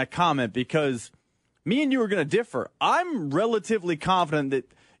interested in that comment because me and you are going to differ. I'm relatively confident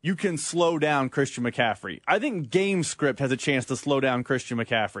that you can slow down Christian McCaffrey. I think game script has a chance to slow down Christian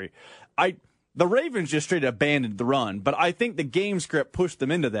McCaffrey. The Ravens just straight abandoned the run, but I think the game script pushed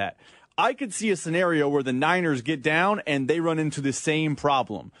them into that. I could see a scenario where the Niners get down and they run into the same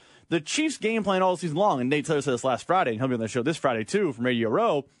problem. The Chiefs' game plan all season long, and Nate Taylor said this last Friday, and he'll be on the show this Friday too from Radio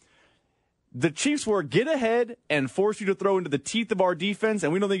Row, the Chiefs were get ahead and force you to throw into the teeth of our defense,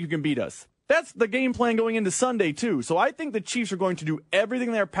 and we don't think you can beat us. That's the game plan going into Sunday, too. So I think the Chiefs are going to do everything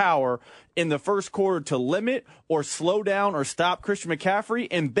in their power in the first quarter to limit or slow down or stop Christian McCaffrey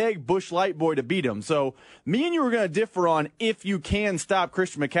and beg Bush Lightboy to beat him. So me and you are going to differ on if you can stop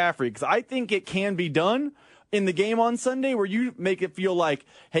Christian McCaffrey because I think it can be done, in the game on Sunday where you make it feel like,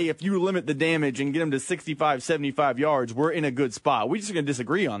 hey, if you limit the damage and get them to 65, 75 yards, we're in a good spot? We're just going to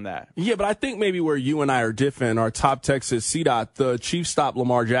disagree on that. Yeah, but I think maybe where you and I are different, our top Texas CDOT, the Chiefs stop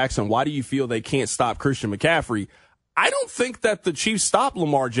Lamar Jackson. Why do you feel they can't stop Christian McCaffrey? I don't think that the Chiefs stopped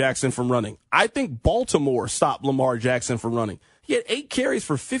Lamar Jackson from running. I think Baltimore stopped Lamar Jackson from running. He had 8 carries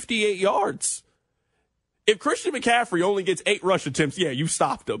for 58 yards. If Christian McCaffrey only gets 8 rush attempts, yeah, you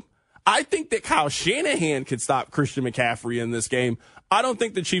stopped him. I think that Kyle Shanahan could stop Christian McCaffrey in this game. I don't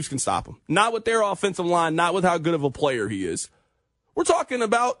think the Chiefs can stop him. Not with their offensive line, not with how good of a player he is. We're talking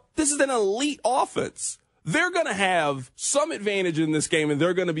about this is an elite offense. They're going to have some advantage in this game, and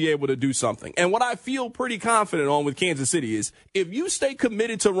they're going to be able to do something. And what I feel pretty confident on with Kansas City is if you stay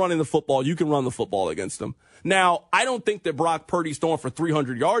committed to running the football, you can run the football against them. Now, I don't think that Brock Purdy's throwing for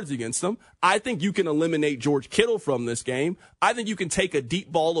 300 yards against them. I think you can eliminate George Kittle from this game. I think you can take a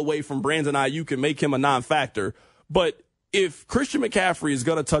deep ball away from Brandon Ayuk and make him a non-factor. But if Christian McCaffrey is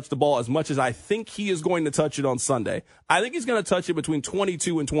going to touch the ball as much as I think he is going to touch it on Sunday, I think he's going to touch it between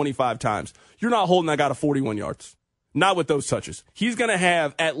 22 and 25 times. You're not holding that guy to 41 yards. Not with those touches. He's going to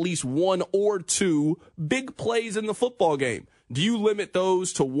have at least 1 or 2 big plays in the football game. Do you limit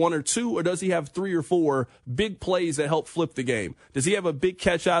those to 1 or 2, or does he have 3 or 4 big plays that help flip the game? Does he have a big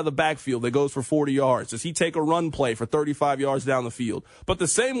catch out of the backfield that goes for 40 yards? Does he take a run play for 35 yards down the field? But the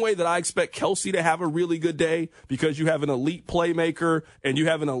same way that I expect Kelsey to have a really good day because you have an elite playmaker and you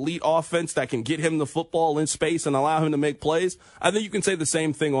have an elite offense that can get him the football in space and allow him to make plays, I think you can say the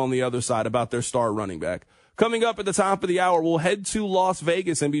same thing on the other side about their star running back. Coming up at the top of the hour, we'll head to Las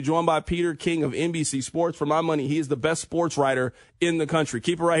Vegas and be joined by Peter King of NBC Sports. For my money, he is the best sports writer in the country.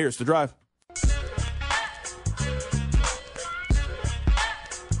 Keep it right here. It's The Drive.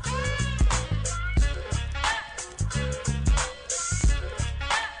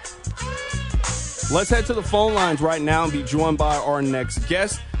 Let's head to the phone lines right now and be joined by our next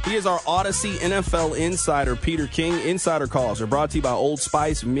guest. He is our Odyssey NFL insider, Peter King. Insider calls are brought to you by Old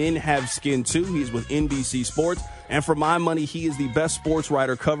Spice. Men have skin too. He's with NBC Sports. And for my money, he is the best sports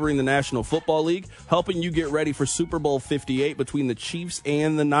writer covering the National Football League, helping you get ready for Super Bowl 58 between the Chiefs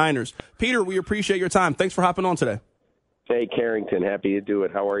and the Niners. Peter, we appreciate your time. Thanks for hopping on today. Hey, Carrington. Happy to do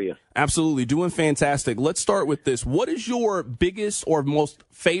it. How are you? Absolutely. Doing fantastic. Let's start with this. What is your biggest or most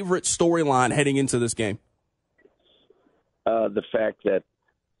favorite storyline heading into this game? The fact that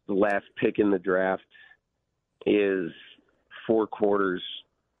the last pick in the draft is 4 quarters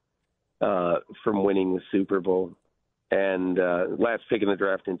from winning the Super Bowl, and last pick in the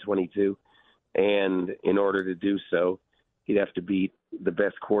draft in 22. And in order to do so, he'd have to beat the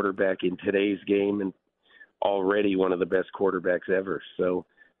best quarterback in today's game and already one of the best quarterbacks ever. So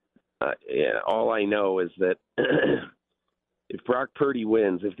all I know is that if Brock Purdy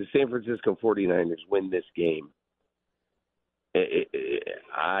wins, if the San Francisco 49ers win this game,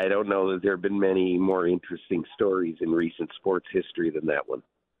 I don't know that there have been many more interesting stories in recent sports history than that one.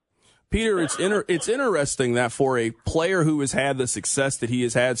 Peter, it's interesting that for a player who has had the success that he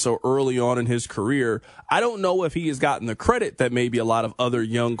has had so early on in his career, I don't know if he has gotten the credit that maybe a lot of other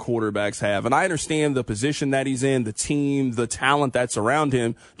young quarterbacks have. And I understand the position that he's in, the team, the talent that's around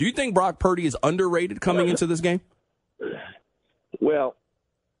him. Do you think Brock Purdy is underrated coming into this game? Well,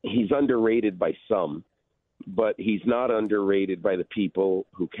 he's underrated by some, but he's not underrated by the people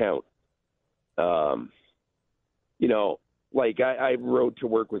who count. Like I rode to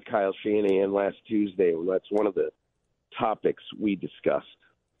work with Kyle Shanahan last Tuesday, and that's one of the topics we discussed.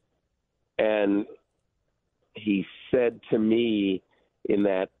 And he said to me in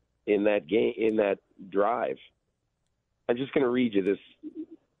that drive, I'm just going to read you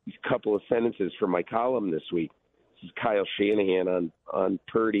these couple of sentences from my column this week. This is Kyle Shanahan on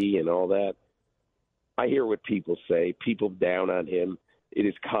Purdy and all that. I hear what people say. People down on him. It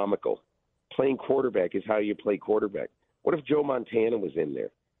is comical. Playing quarterback is how you play quarterback. What if Joe Montana was in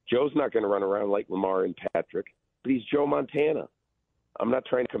there? Joe's not going to run around like Lamar and Patrick, but he's Joe Montana. I'm not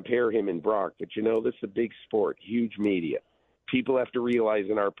trying to compare him and Brock, but this is a big sport, huge media. People have to realize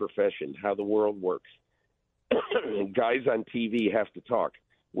in our profession how the world works. Guys on TV have to talk.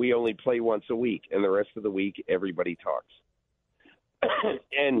 We only play once a week, and the rest of the week, everybody talks.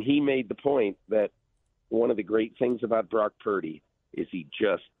 And he made the point that one of the great things about Brock Purdy is he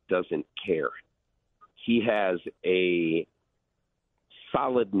just doesn't care. He has a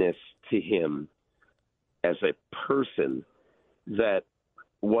solidness to him as a person that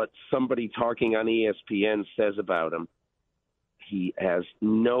what somebody talking on ESPN says about him, he has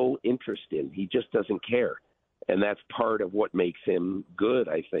no interest in. He just doesn't care. And that's part of what makes him good,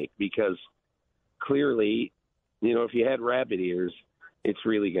 I think, because clearly, if you had rabbit ears, it's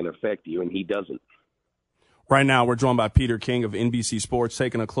really going to affect you, and he doesn't. Right now, we're joined by Peter King of NBC Sports,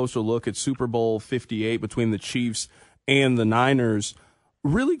 taking a closer look at Super Bowl 58 between the Chiefs and the Niners.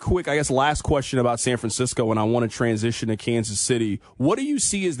 Really quick, I guess, last question about San Francisco, and I want to transition to Kansas City. What do you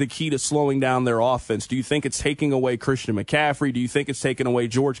see as the key to slowing down their offense? Do you think it's taking away Christian McCaffrey? Do you think it's taking away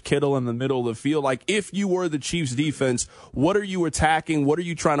George Kittle in the middle of the field? Like, if you were the Chiefs defense, what are you attacking? What are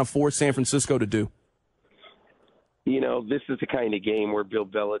you trying to force San Francisco to do? You know, this is the kind of game where Bill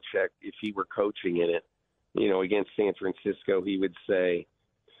Belichick, if he were coaching in it, against San Francisco, he would say,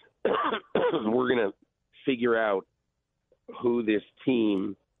 we're going to figure out who this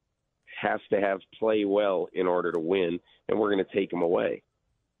team has to have play well in order to win, and we're going to take them away.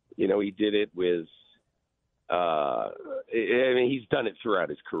 He did it with he's done it throughout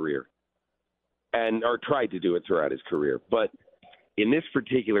his career or tried to do it throughout his career. But in this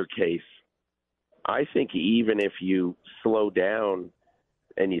particular case, I think even if you slow down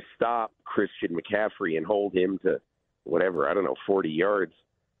and you stop Christian McCaffrey and hold him to 40 yards,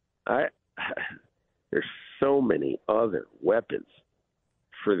 there's so many other weapons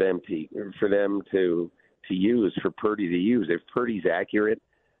for them to use, for Purdy to use. If Purdy's accurate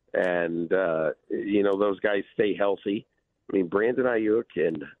and those guys stay healthy, I mean, Brandon Ayuk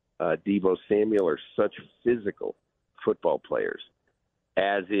and Deebo Samuel are such physical football players,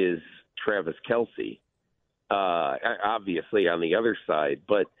 as is Travis Kelce. Obviously on the other side,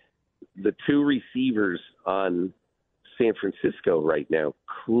 but the two receivers on San Francisco right now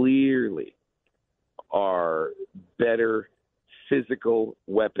clearly are better physical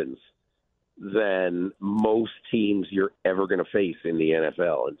weapons than most teams you're ever going to face in the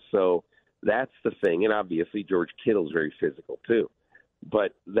NFL. And so that's the thing. And obviously George Kittle's very physical too,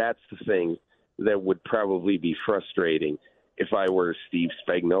 but that's the thing that would probably be frustrating if I were Steve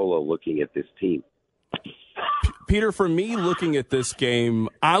Spagnuolo looking at this team. Peter, for me, looking at this game,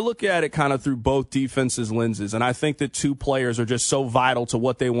 I look at it kind of through both defenses' lenses, and I think that two players are just so vital to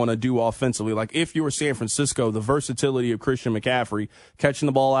what they want to do offensively. Like, if you were San Francisco, the versatility of Christian McCaffrey, catching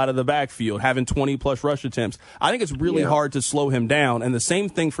the ball out of the backfield, having 20-plus rush attempts, I think it's really hard to slow him down. And the same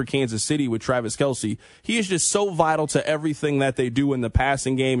thing for Kansas City with Travis Kelce. He is just so vital to everything that they do in the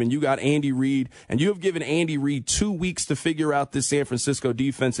passing game, and you got Andy Reid, and you have given Andy Reid 2 weeks to figure out this San Francisco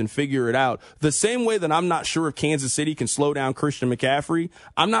defense and figure it out. The same way that I'm not sure if Kansas City can slow down Christian McCaffrey,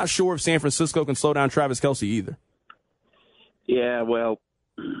 I'm not sure if San Francisco can slow down Travis Kelce either. Yeah, well,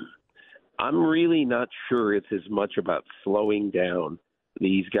 I'm really not sure it's as much about slowing down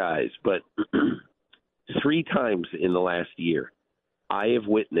these guys, but 3 times in the last year, I have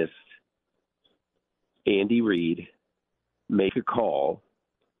witnessed Andy Reid make a call.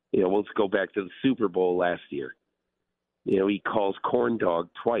 Let's go back to the Super Bowl last year. He calls corn dog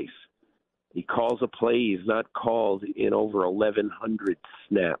twice. He calls a play he's not called in over 1,100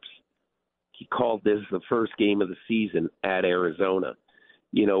 snaps. He called this the first game of the season at Arizona,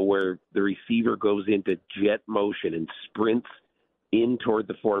 where the receiver goes into jet motion and sprints in toward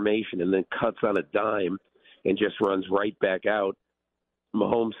the formation and then cuts on a dime and just runs right back out.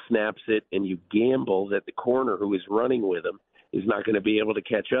 Mahomes snaps it, and you gamble that the corner who is running with him is not going to be able to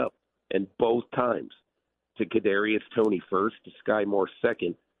catch up. And both times, to Kadarius Toney first, to Sky Moore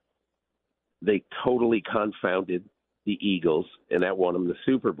second, they totally confounded the Eagles, and that won them the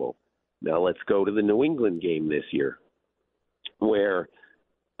Super Bowl. Now let's go to the New England game this year, where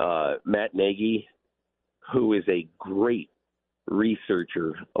Matt Nagy, who is a great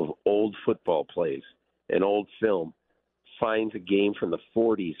researcher of old football plays and old film, finds a game from the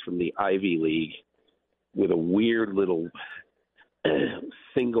 40s from the Ivy League with a weird little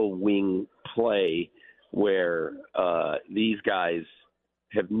single wing play where these guys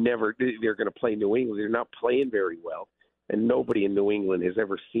they're going to play New England. They're not playing very well. And nobody in New England has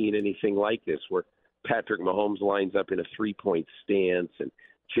ever seen anything like this, where Patrick Mahomes lines up in a 3-point stance and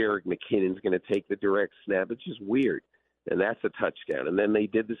Jerick McKinnon's going to take the direct snap. It's just weird. And that's a touchdown. And then they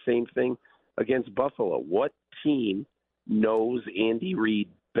did the same thing against Buffalo. What team knows Andy Reid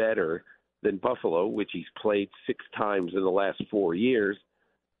better than Buffalo, which he's played 6 times in the last 4 years?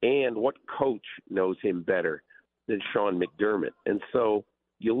 And what coach knows him better than Sean McDermott? And so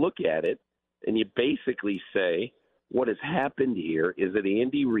you look at it and you basically say what has happened here is that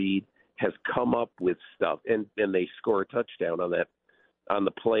Andy Reid has come up with stuff, and they score a touchdown on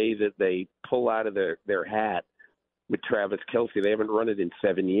the play that they pull out of their hat with Travis Kelce. They haven't run it in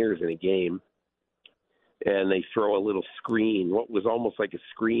 7 years in a game, and they throw a little screen, what was almost like a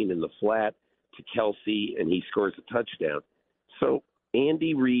screen in the flat, to Kelce, and he scores a touchdown. So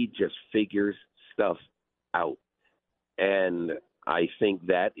Andy Reid just figures stuff out. And I think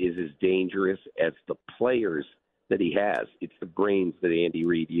that is as dangerous as the players that he has. It's the brains that Andy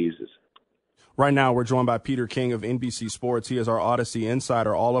Reid uses. Right now, we're joined by Peter King of NBC Sports. He is our Odyssey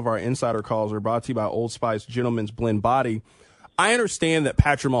insider. All of our insider calls are brought to you by Old Spice Gentleman's Blend Body. I understand that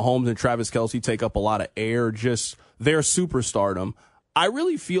Patrick Mahomes and Travis Kelce take up a lot of air, just their superstardom. I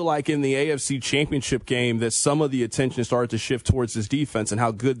really feel like in the AFC Championship game that some of the attention started to shift towards this defense and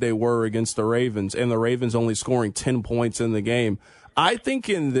how good they were against the Ravens, and the Ravens only scoring 10 points in the game. I think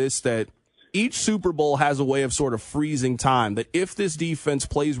in this that each Super Bowl has a way of sort of freezing time, that if this defense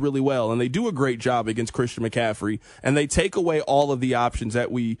plays really well, and they do a great job against Christian McCaffrey, and they take away all of the options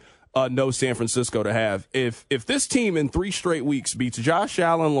that we know San Francisco to have, if this team in 3 straight weeks beats Josh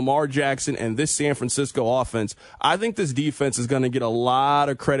Allen, Lamar Jackson, and this San Francisco offense, I think this defense is going to get a lot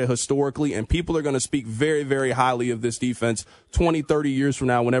of credit historically, and people are going to speak very, very highly of this defense 20, 30 years from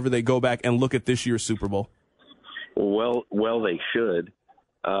now whenever they go back and look at this year's Super Bowl. Well, they should.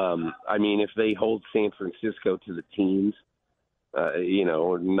 I mean, if they hold San Francisco to the teams,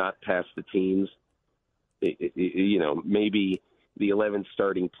 or not past the teams, maybe the 11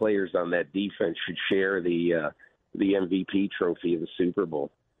 starting players on that defense should share the MVP trophy of the Super Bowl,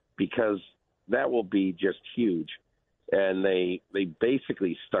 because that will be just huge. And they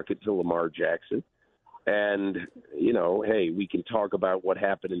basically stuck it to Lamar Jackson. And, hey, we can talk about what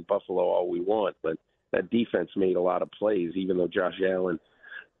happened in Buffalo all we want, but that defense made a lot of plays, even though Josh Allen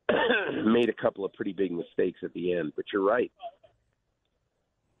made a couple of pretty big mistakes at the end. But you're right.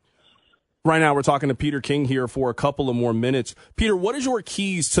 Right now, we're talking to Peter King here for a couple of more minutes. Peter, what is your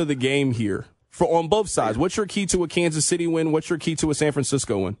keys to the game here on both sides? What's your key to a Kansas City win? What's your key to a San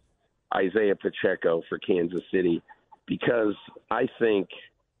Francisco win? Isaiah Pacheco for Kansas City, because I think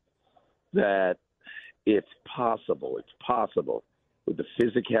that it's possible with the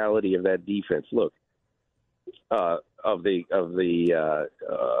physicality of that defense. Look, of the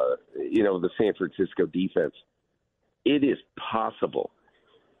San Francisco defense, it is possible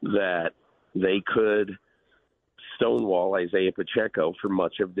that they could stonewall Isaiah Pacheco for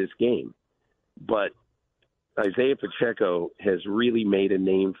much of this game. But Isaiah Pacheco has really made a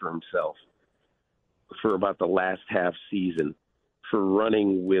name for himself for about the last half season for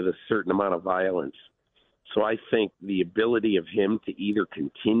running with a certain amount of violence. So I think the ability of him to either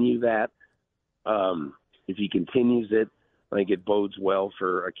continue that, if he continues it, I think it bodes well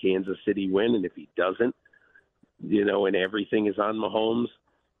for a Kansas City win. And if he doesn't, and everything is on Mahomes,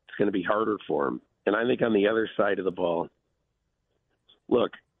 it's going to be harder for him. And I think on the other side of the ball,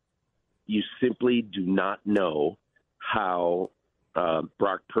 look, you simply do not know how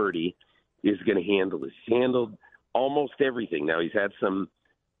Brock Purdy is going to handle this. He's handled almost everything. Now, he's had some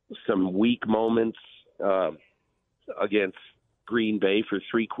weak moments against Green Bay for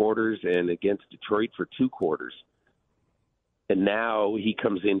 3 quarters and against Detroit for 2 quarters. And now he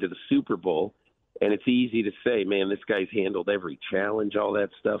comes into the Super Bowl, and it's easy to say, man, this guy's handled every challenge, all that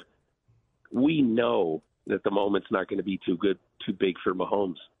stuff. We know that the moment's not going to be too big for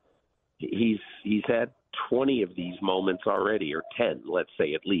Mahomes. He's had 20 of these moments already, or 10, let's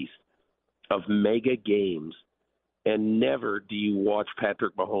say at least, of mega games. And never do you watch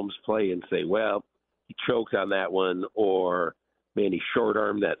Patrick Mahomes play and say, well, he choked on that one, or, man, he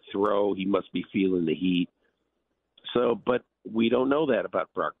short-armed that throw. He must be feeling the heat. So, but we don't know that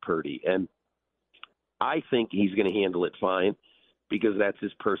about Brock Purdy. And I think he's going to handle it fine because that's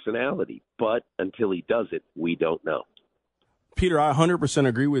his personality. But until he does it, we don't know. Peter, I 100%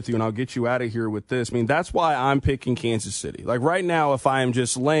 agree with you, and I'll get you out of here with this. I mean, that's why I'm picking Kansas City. Like right now, if I am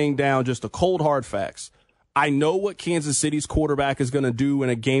just laying down just the cold, hard facts, I know what Kansas City's quarterback is going to do in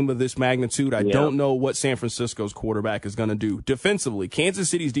a game of this magnitude. I don't know what San Francisco's quarterback is going to do. Defensively, Kansas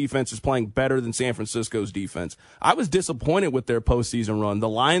City's defense is playing better than San Francisco's defense. I was disappointed with their postseason run. The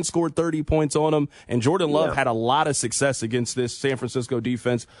Lions scored 30 points on them, and Jordan Love had a lot of success against this San Francisco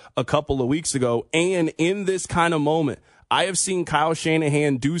defense a couple of weeks ago. And in this kind of moment, I have seen Kyle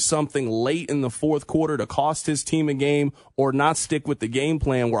Shanahan do something late in the fourth quarter to cost his team a game or not stick with the game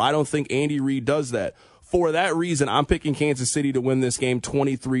plan, where I don't think Andy Reid does that. For that reason, I'm picking Kansas City to win this game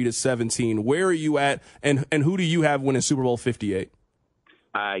 23-17. Where are you at, and who do you have winning Super Bowl 58?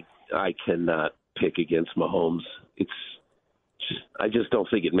 I cannot pick against Mahomes. I just don't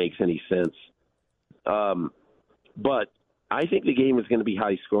think it makes any sense. But I think the game is going to be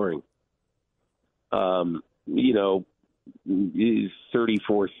high scoring. 34-30,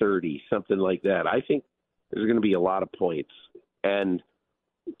 something like that. I think there's going to be a lot of points. And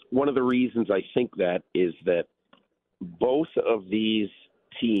one of the reasons I think that is that both of these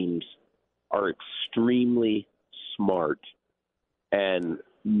teams are extremely smart and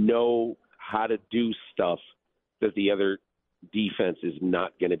know how to do stuff that the other defense is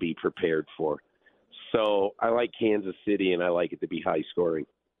not going to be prepared for. So I like Kansas City, and I like it to be high scoring.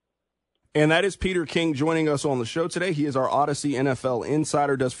 And that is Peter King joining us on the show today. He is our Odyssey NFL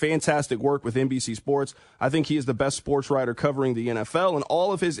insider, does fantastic work with NBC Sports. I think he is the best sports writer covering the NFL, and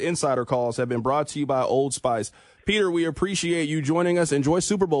all of his insider calls have been brought to you by Old Spice. Peter, we appreciate you joining us. Enjoy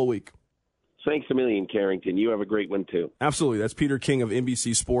Super Bowl week. Thanks a million, Carrington. You have a great one, too. Absolutely. That's Peter King of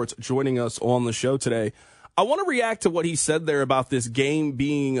NBC Sports joining us on the show today. I want to react to what he said there about this game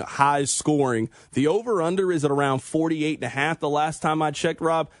being high scoring. The over-under is at around 48.5 the last time I checked,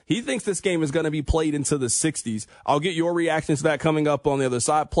 Rob. He thinks this game is going to be played into the 60s. I'll get your reaction to that coming up on the other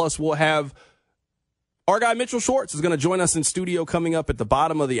side. Plus, we'll have our guy Mitchell Schwartz is going to join us in studio coming up at the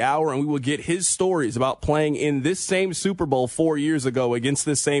bottom of the hour, and we will get his stories about playing in this same Super Bowl 4 years ago against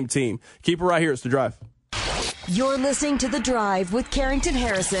this same team. Keep it right here. It's The Drive. You're listening to The Drive with Carrington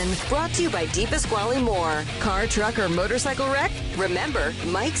Harrison, brought to you by DePasquale Moore. Car, truck, or motorcycle wreck? Remember,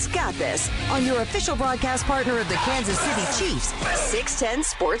 Mike's got this on your official broadcast partner of the Kansas City Chiefs, 610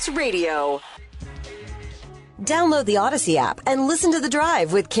 Sports Radio. Download the Odyssey app and listen to The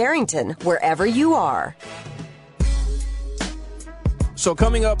Drive with Carrington wherever you are. So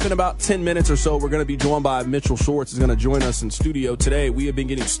coming up in about 10 minutes or so, we're going to be joined by Mitchell Schwartz. Is going to join us in studio today. We have been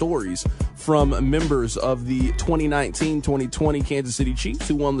getting stories from members of the 2019-2020 Kansas City Chiefs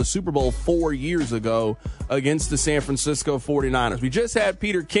who won the Super Bowl 4 years ago against the San Francisco 49ers. We just had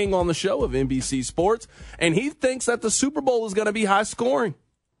Peter King on the show of NBC Sports, and he thinks that the Super Bowl is going to be high scoring.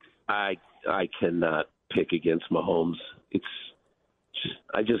 I cannot pick against Mahomes.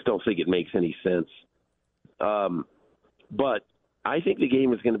 I just don't think it makes any sense. But I think the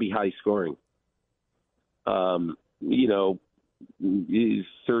game is going to be high scoring. 34-30,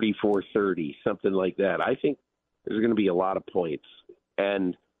 something like that. I think there's going to be a lot of points.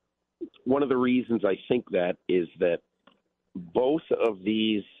 And one of the reasons I think that is that both of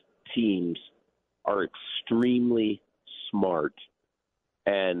these teams are extremely smart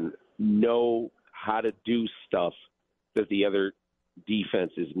and know how to do stuff that the other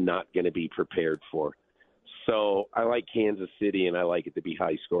defense is not going to be prepared for. So I like Kansas City, and I like it to be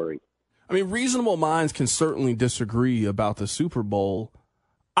high scoring. I mean, reasonable minds can certainly disagree about the Super Bowl.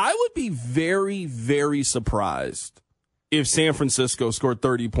 I would be very, very surprised if San Francisco scored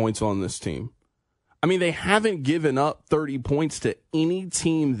 30 points on this team. I mean, they haven't given up 30 points to any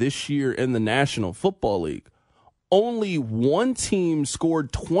team this year in the National Football League. Only one team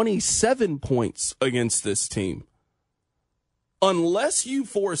scored 27 points against this team. Unless you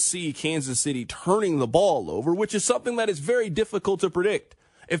foresee Kansas City turning the ball over, which is something that is very difficult to predict.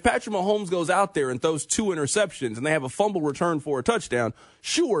 If Patrick Mahomes goes out there and throws 2 interceptions and they have a fumble return for a touchdown,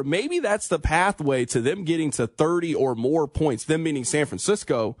 sure, maybe that's the pathway to them getting to 30 or more points, them meaning San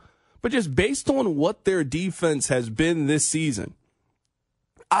Francisco. But just based on what their defense has been this season,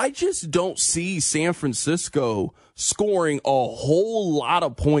 I just don't see San Francisco scoring a whole lot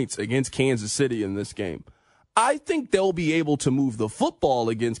of points against Kansas City in this game. I think they'll be able to move the football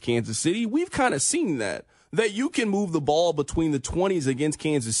against Kansas City. We've kind of seen that you can move the ball between the 20s against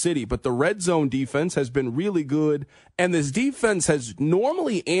Kansas City, but the red zone defense has been really good, and this defense has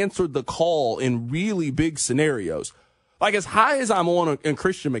normally answered the call in really big scenarios. Like, as high as I'm on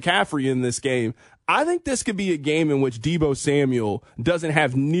Christian McCaffrey in this game, I think this could be a game in which Deebo Samuel doesn't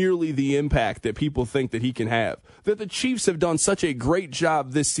have nearly the impact that people think that he can have. That the Chiefs have done such a great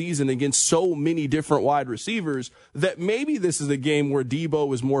job this season against so many different wide receivers that maybe this is a game where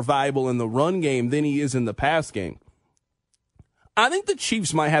Deebo is more valuable in the run game than he is in the pass game. I think the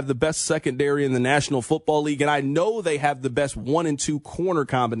Chiefs might have the best secondary in the National Football League, and I know they have the best 1 and 2 corner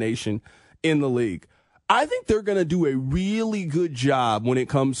combination in the league. I think they're going to do a really good job when it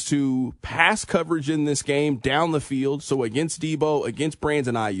comes to pass coverage in this game down the field. So against Deebo, against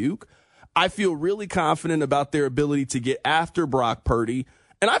Brandon Ayuk, I feel really confident about their ability to get after Brock Purdy.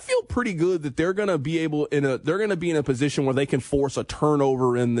 And I feel pretty good that they're going to be in a position where they can force a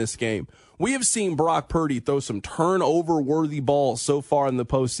turnover in this game. We have seen Brock Purdy throw some turnover-worthy balls so far in the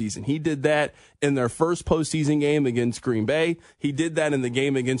postseason. He did that in their first postseason game against Green Bay. He did that in the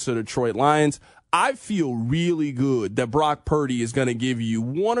game against the Detroit Lions. I feel really good that Brock Purdy is going to give you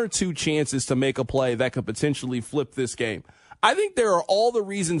 1 or 2 chances to make a play that could potentially flip this game. I think there are all the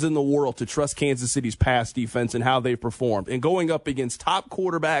reasons in the world to trust Kansas City's pass defense and how they've performed. And going up against top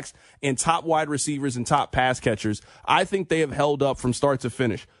quarterbacks and top wide receivers and top pass catchers, I think they have held up from start to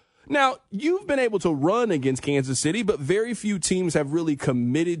finish. Now, you've been able to run against Kansas City, but very few teams have really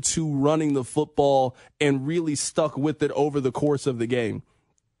committed to running the football and really stuck with it over the course of the game.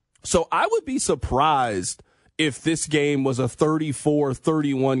 So I would be surprised if this game was a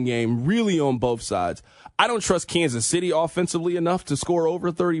 34-31 game, really on both sides. I don't trust Kansas City offensively enough to score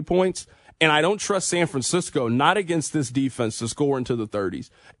over 30 points. And I don't trust San Francisco, not against this defense, to score into the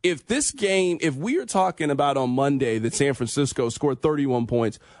 30s. If we are talking about on Monday that San Francisco scored 31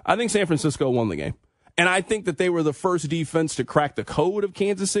 points, I think San Francisco won the game. And I think that they were the first defense to crack the code of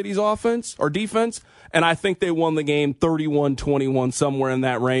Kansas City's offense or defense. And I think they won the game 31-21, somewhere in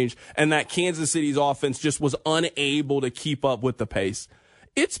that range. And that Kansas City's offense just was unable to keep up with the pace.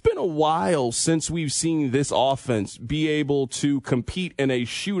 It's been a while since we've seen this offense be able to compete in a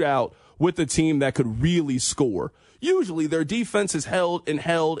shootout with a team that could really score. Usually their defense is held,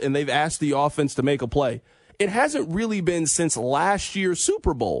 and they've asked the offense to make a play. It hasn't really been since last year's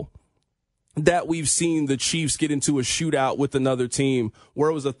Super Bowl that we've seen the Chiefs get into a shootout with another team where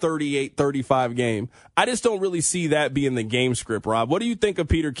it was a 38-35 game. I just don't really see that being the game script, Rob. What do you think of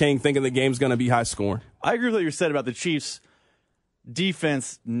Peter King thinking the game's going to be high scoring? I agree with what you said about the Chiefs'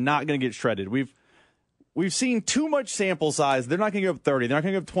 defense not going to get shredded. We've seen too much sample size. They're not going to give up 30. They're not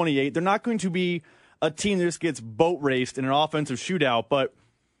going to give up 28. They're not going to be a team that just gets boat raced in an offensive shootout. But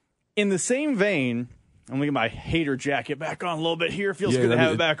in the same vein, I'm going to get my hater jacket back on a little bit here. Feels good to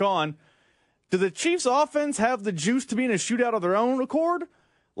have it back on. Do the Chiefs' offense have the juice to be in a shootout of their own accord?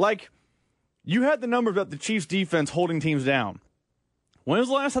 Like, you had the numbers about the Chiefs' defense holding teams down. When was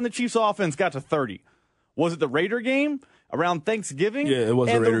the last time the Chiefs' offense got to 30? Was it the Raider game around Thanksgiving? Yeah, it was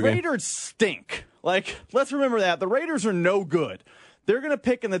the Raider game. And the Raiders stink. Like, let's remember that. The Raiders are no good. They're going to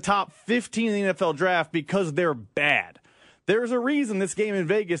pick in the top 15 in the NFL draft because they're bad. There's a reason this game in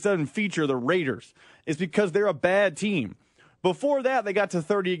Vegas doesn't feature the Raiders. It's because they're a bad team. Before that, they got to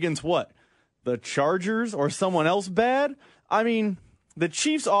 30 against what? The Chargers or someone else bad? I mean, the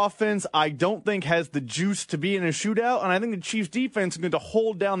Chiefs offense, I don't think has the juice to be in a shootout, and I think the Chiefs defense is going to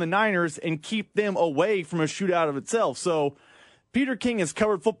hold down the Niners and keep them away from a shootout of itself. So Peter King has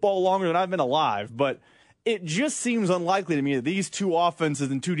covered football longer than I've been alive, but it just seems unlikely to me that these two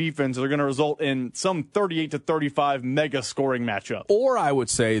offenses and two defenses are going to result in some 38-35 mega scoring matchup. Or I would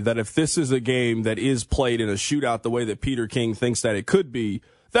say that if this is a game that is played in a shootout the way that Peter King thinks that it could be,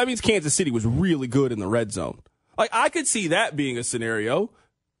 that means Kansas City was really good in the red zone. Like, I could see that being a scenario.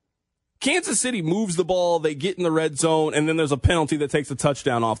 Kansas City moves the ball, they get in the red zone, and then there's a penalty that takes a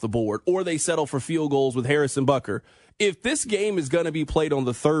touchdown off the board, or they settle for field goals with Harrison Butker. If this game is going to be played on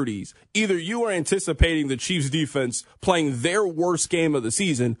the 30s, either you are anticipating the Chiefs defense playing their worst game of the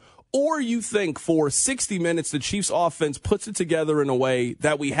season, or you think for 60 minutes the Chiefs offense puts it together in a way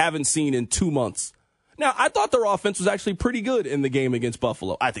that we haven't seen in 2 months. Now, I thought their offense was actually pretty good in the game against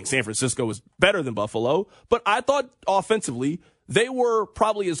Buffalo. I think San Francisco was better than Buffalo, but I thought offensively they were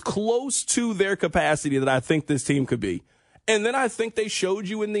probably as close to their capacity that I think this team could be. And then I think they showed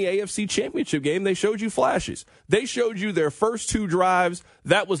you in the AFC Championship game, they showed you flashes. They showed you their first two drives.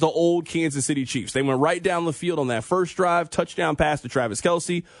 That was the old Kansas City Chiefs. They went right down the field on that first drive, touchdown pass to Travis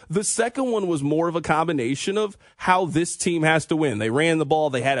Kelce. The second one was more of a combination of how this team has to win. They ran the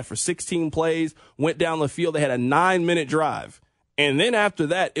ball. They had it for 16 plays, went down the field. They had a 9-minute drive. And then after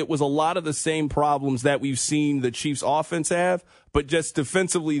that, it was a lot of the same problems that we've seen the Chiefs offense have, but just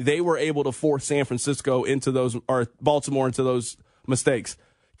defensively, they were able to force San Francisco into those, or Baltimore into those mistakes.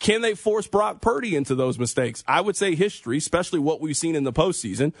 Can they force Brock Purdy into those mistakes? I would say history, especially what we've seen in the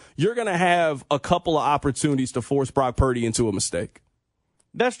postseason, you're going to have a couple of opportunities to force Brock Purdy into a mistake.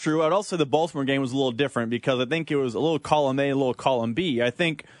 That's true. I'd also say the Baltimore game was a little different because I think it was a little column A, a little column B. I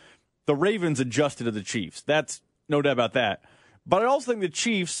think the Ravens adjusted to the Chiefs. That's no doubt about that. But I also think the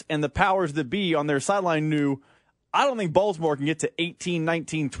Chiefs and the powers that be on their sideline knew, I don't think Baltimore can get to 18,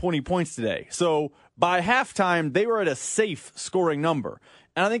 19, 20 points today. So by halftime, they were at a safe scoring number.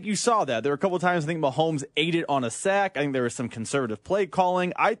 And I think you saw that. There were a couple of times I think Mahomes ate it on a sack. I think there was some conservative play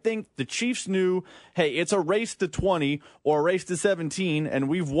calling. I think the Chiefs knew, hey, it's a race to 20 or a race to 17, and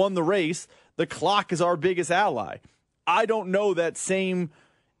we've won the race. The clock is our biggest ally. I don't know that same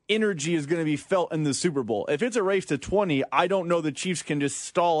energy is going to be felt in the Super Bowl. If it's a race to 20, I don't know the Chiefs can just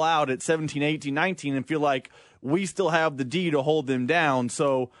stall out at 17, 18, 19 and feel like we still have the D to hold them down.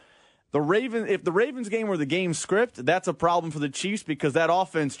 So if the Ravens game were the game script, that's a problem for the Chiefs because that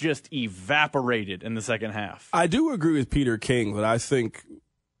offense just evaporated in the second half. I do agree with Peter King that I think,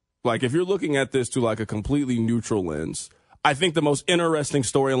 like, if you're looking at this to like a completely neutral lens, I think the most interesting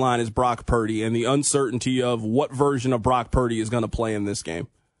storyline is Brock Purdy and the uncertainty of what version of Brock Purdy is going to play in this game.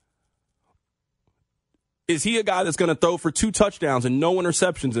 Is he a guy that's going to throw for 2 touchdowns and no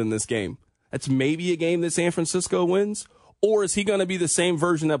interceptions in this game? That's maybe a game that San Francisco wins. Or is he going to be the same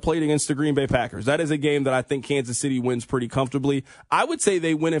version that played against the Green Bay Packers? That is a game that I think Kansas City wins pretty comfortably. I would say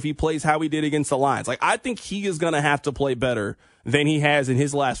they win if he plays how he did against the Lions. Like, I think he is going to have to play better than he has in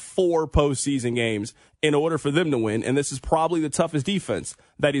his last 4 postseason games in order for them to win. And this is probably the toughest defense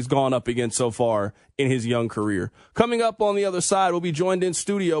that he's gone up against so far in his young career. Coming up on the other side, we'll be joined in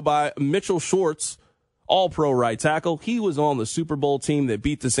studio by Mitchell Schwartz, all-pro right tackle. He was on the Super Bowl team that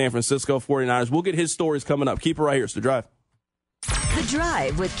beat the San Francisco 49ers. We'll get his stories coming up. Keep it right here. It's The Drive. The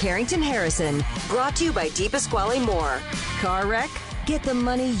Drive with Carrington Harrison, brought to you by DePasquale Moore. Car wreck? Get the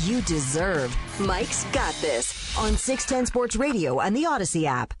money you deserve. Mike's got this on 610 Sports Radio and the Odyssey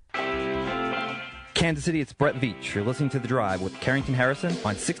app. Kansas City, it's Brett Veach. You're listening to The Drive with Carrington Harrison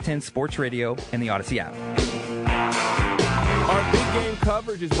on 610 Sports Radio and the Odyssey app. Our big game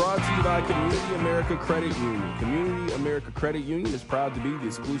coverage is brought to you by Community America Credit Union. Community America Credit Union is proud to be the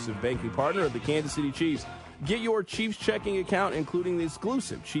exclusive banking partner of the Kansas City Chiefs. Get your Chiefs checking account, including the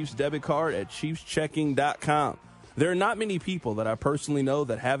exclusive Chiefs debit card at ChiefsChecking.com. There are not many people that I personally know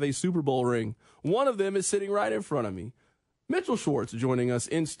that have a Super Bowl ring. One of them is sitting right in front of me. Mitchell Schwartz joining us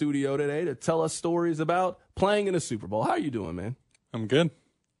in studio today to tell us stories about playing in a Super Bowl. How are you doing, man? I'm good.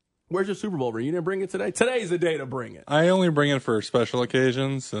 Where's your Super Bowl ring? You didn't bring it today? Today's the day to bring it. I only bring it for special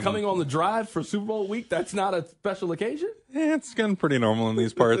occasions. And coming on the drive for Super Bowl week, that's not a special occasion? Yeah, it's getting pretty normal in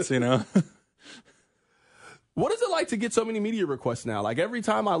these parts, you know. What is it like to get so many media requests now? Like every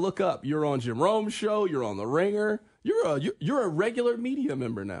time I look up, you're on Jim Rome's show, you're on The Ringer. You're a regular media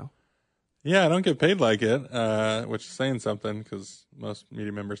member now. Yeah, I don't get paid like it, which is saying something because most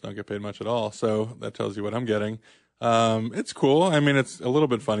media members don't get paid much at all. So that tells you what I'm getting. It's cool. I mean, it's a little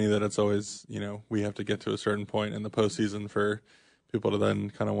bit funny that it's always, you know, we have to get to a certain point in the postseason for people to then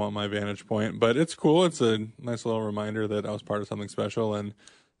kind of want my vantage point. But it's cool. It's a nice little reminder that I was part of something special and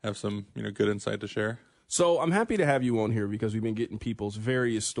have some, you know, good insight to share. So I'm happy to have you on here because we've been getting people's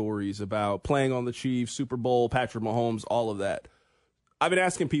various stories about playing on the Chiefs, Super Bowl, Patrick Mahomes, all of that. I've been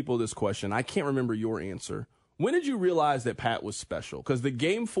asking people this question. I can't remember your answer. When did you realize that Pat was special? Because the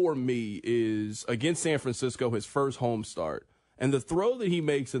game for me is against San Francisco, his first home start. And the throw that he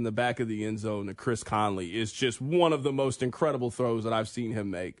makes in the back of the end zone to Chris Conley is just one of the most incredible throws that I've seen him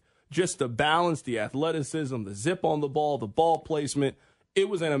make. Just the balance, the athleticism, the zip on the ball placement. It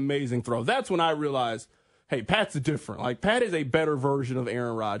was an amazing throw. That's when I realized, hey, Pat's different. Like, Pat is a better version of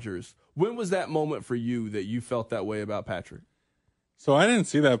Aaron Rodgers. When was that moment for you that you felt that way about Patrick? So I didn't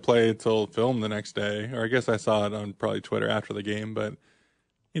see that play until film the next day, or I guess I saw it on probably Twitter after the game. But,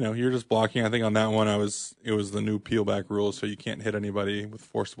 you know, you're just blocking. I think on that one, it was the new peel back rule, so you can't hit anybody with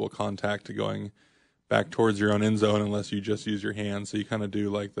forcible contact to going back towards your own end zone unless you just use your hands. So you kind of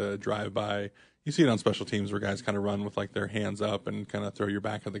do like the drive-by. You see it on special teams where guys kind of run with like their hands up and kind of throw your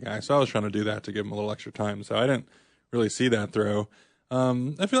back at the guy. So I was trying to do that to give him a little extra time. So I didn't really see that throw.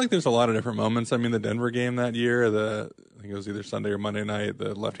 I feel like there's a lot of different moments. I mean, the Denver game that year, I think it was either Sunday or Monday night,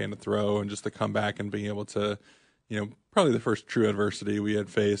 the left-handed throw and just the comeback and being able to, you know, probably the first true adversity we had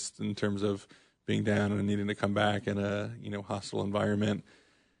faced in terms of being down and needing to come back in a, you know, hostile environment.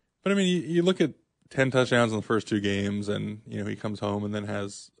 But I mean, you look at 10 touchdowns in the first 2 games and, you know, he comes home and then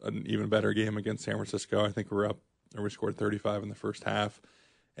has an even better game against San Francisco. I think we scored 35 in the first half.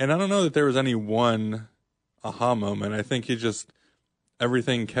 And I don't know that there was any one aha moment. I think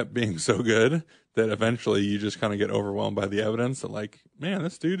everything kept being so good that eventually you just kind of get overwhelmed by the evidence that, like, man,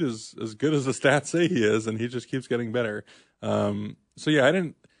 this dude is as good as the stats say he is, and he just keeps getting better. So yeah,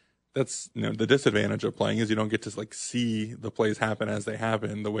 that's, you know, the disadvantage of playing is you don't get to like see the plays happen as they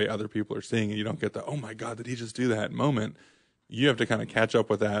happen the way other people are seeing it. You don't get the, oh my God, did he just do that moment? You have to kind of catch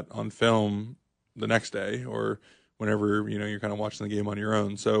up with that on film the next day or whenever, you know, you're kind of watching the game on your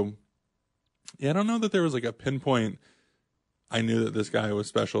own. So yeah, I don't know that there was like a pinpoint I knew that this guy was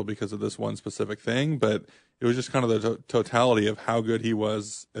special because of this one specific thing, but it was just kind of the totality of how good he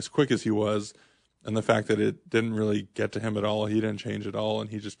was, as quick as he was, and the fact that it didn't really get to him at all. He didn't change at all, and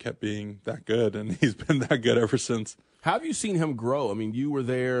he just kept being that good, and he's been that good ever since. How have you seen him grow? I mean, you were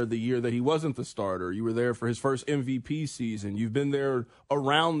there the year that he wasn't the starter. You were there for his first MVP season. You've been there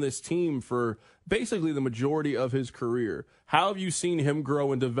around this team for basically the majority of his career. How have you seen him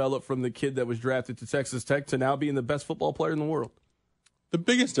grow and develop from the kid that was drafted to Texas Tech to now being the best football player in the world? The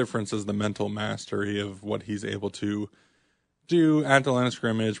biggest difference is the mental mastery of what he's able to do at the line of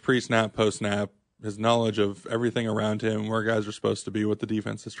scrimmage, pre-snap, post-snap, his knowledge of everything around him, where guys are supposed to be, what the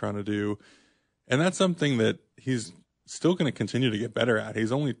defense is trying to do. And that's something that he's still going to continue to get better at.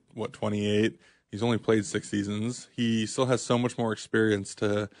 He's only, 28? He's only played 6 seasons. He still has so much more experience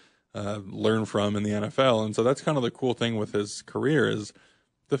to learn from in the NFL. And so that's kind of the cool thing with his career is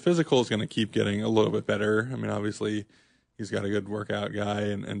the physical is going to keep getting a little bit better. I mean, obviously, he's got a good workout guy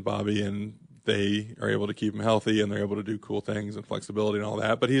and Bobby, and they are able to keep him healthy, and they're able to do cool things and flexibility and all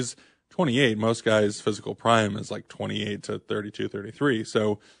that. But he's 28. Most guys' physical prime is like 28 to 32, 33.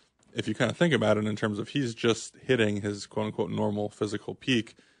 So if you kind of think about it in terms of he's just hitting his quote-unquote normal physical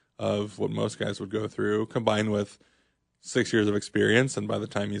peak of what most guys would go through, combined with 6 years of experience, and by the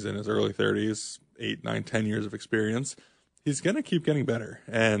time he's in his early 30s, 8, 9, 10 years of experience, he's going to keep getting better.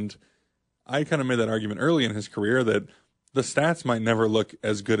 And I kind of made that argument early in his career that the stats might never look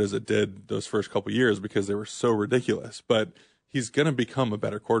as good as it did those first couple years because they were so ridiculous, but he's going to become a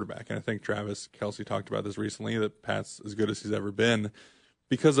better quarterback. And I think Travis Kelce talked about this recently, that Pat's as good as he's ever been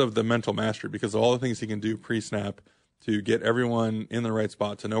because of the mental mastery, because of all the things he can do pre-snap to get everyone in the right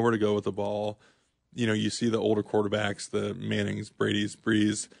spot, to know where to go with the ball. You know, you see the older quarterbacks, the Mannings, Brady's,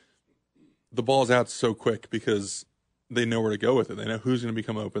 Breeze, the ball's out so quick because they know where to go with it. They know who's going to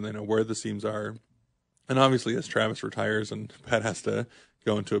become open. They know where the seams are. And obviously, as Travis retires and Pat has to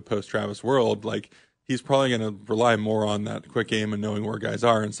go into a post-Travis world, like, he's probably going to rely more on that quick game and knowing where guys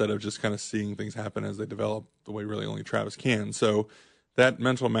are instead of just kind of seeing things happen as they develop the way really only Travis can. So that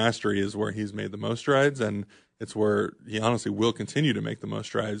mental mastery is where he's made the most strides, and it's where he honestly will continue to make the most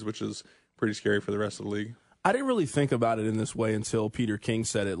strides, which is pretty scary for the rest of the league. I didn't really think about it in this way until Peter King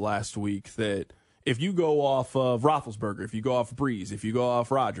said it last week, that if you go off of Roethlisberger, if you go off Breeze, if you go off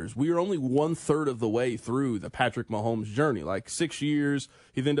Rodgers, we are only 1/3 of the way through the Patrick Mahomes journey. Like 6 years,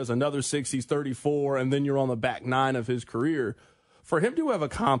 he then does another 6, he's 34, and then you're on the back 9 of his career. For him to have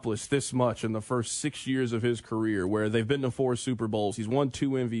accomplished this much in the first 6 years of his career, where they've been to 4 Super Bowls, he's won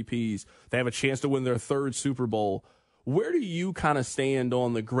 2 MVPs, they have a chance to win their 3rd Super Bowl, where do you kind of stand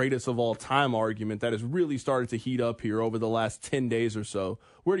on the greatest of all time argument that has really started to heat up here over the last 10 days or so?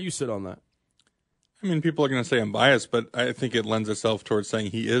 Where do you sit on that? I mean, people are going to say I'm biased, but I think it lends itself towards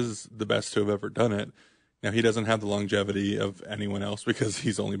saying he is the best to have ever done it. Now, he doesn't have the longevity of anyone else because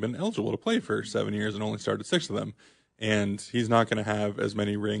he's only been eligible to play for 7 years and only started 6 of them. And he's not going to have as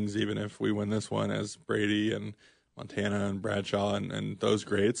many rings, even if we win this one, as Brady and Montana and Bradshaw and those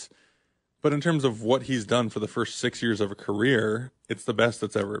greats. But in terms of what he's done for the first 6 years of a career, it's the best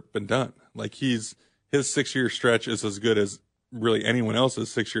that's ever been done. Like, his 6-year stretch is as good as really anyone else's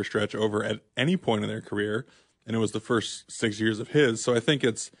 6-year stretch over at any point in their career, and it was the first 6 years of his. So I think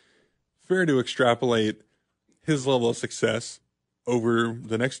it's fair to extrapolate his level of success over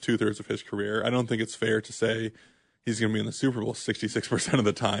the next 2/3 of his career. I don't think it's fair to say he's going to be in the Super Bowl 66% of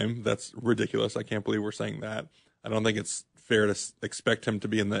the time. That's ridiculous. I can't believe we're saying that. I don't think it's fair to expect him to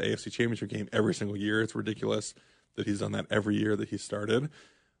be in the AFC Championship game every single year. It's ridiculous that he's done that every year that he started.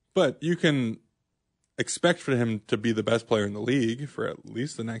 But you can expect for him to be the best player in the league for at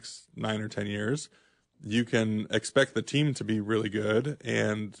least the next 9 or 10 years. You can expect the team to be really good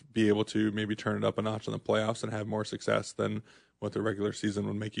and be able to maybe turn it up a notch in the playoffs and have more success than what the regular season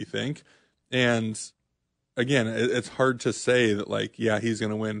would make you think. And again, it's hard to say that, like, yeah, he's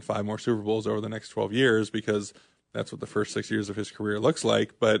going to win 5 more Super Bowls over the next 12 years because that's what the first 6 years of his career looks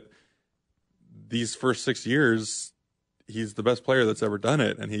like. But these first 6 years, he's the best player that's ever done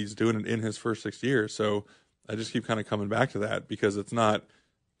it, and he's doing it in his first 6 years. So I just keep kind of coming back to that because it's not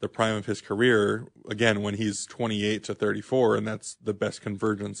the prime of his career, again, when he's 28 to 34, and that's the best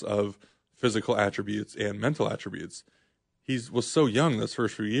convergence of physical attributes and mental attributes. He was so young those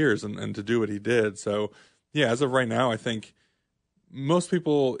first few years and to do what he did. So, yeah, as of right now, I think most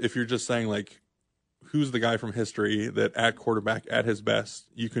people, if you're just saying, like, who's the guy from history that at quarterback at his best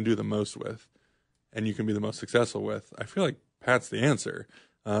you can do the most with and you can be the most successful with, I feel like Pat's the answer.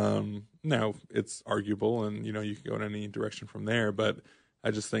 Now, it's arguable, and, you know, you can go in any direction from there, but I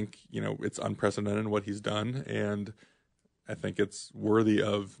just think, you know, it's unprecedented what he's done, and I think it's worthy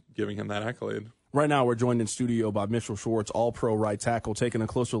of giving him that accolade. Right now, we're joined in studio by Mitchell Schwartz, all-pro right tackle, taking a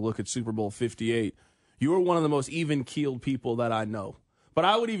closer look at Super Bowl 58. You are one of the most even-keeled people that I know. But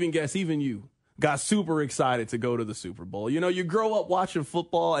I would even guess even you got super excited to go to the Super Bowl. You know, you grow up watching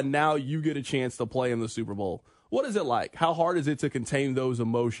football, and now you get a chance to play in the Super Bowl. What is it like? How hard is it to contain those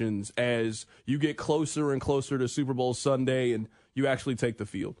emotions as you get closer and closer to Super Bowl Sunday and you actually take the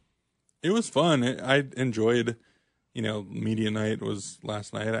field? It was fun. I enjoyed, you know, media night was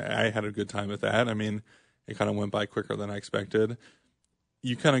last night. I had a good time with that. I mean, it kind of went by quicker than I expected.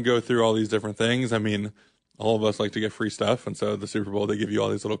 You kind of go through all these different things. I mean, all of us like to get free stuff, and so the Super Bowl, they give you all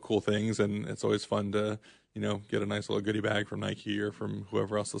these little cool things, and it's always fun to, you know, get a nice little goodie bag from Nike or from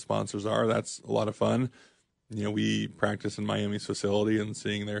whoever else the sponsors are. That's a lot of fun. You know, we practice in Miami's facility, and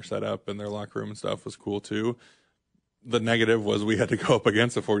seeing their setup and their locker room and stuff was cool too. The negative was we had to go up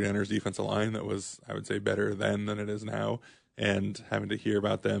against the 49ers defensive line that was, I would say, better then than it is now. And having to hear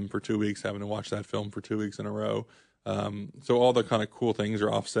about them for 2 weeks, having to watch that film for 2 weeks in a row, So all the kind of cool things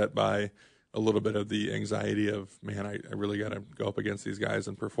are offset by a little bit of the anxiety of, man, I really got to go up against these guys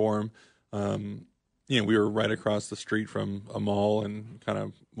and perform. We were right across the street from a mall and kind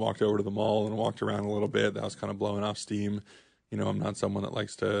of walked over to the mall and walked around a little bit. That was kind of blowing off steam. I'm not someone that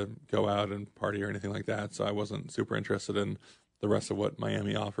likes to go out and party or anything like that, so I wasn't super interested in the rest of what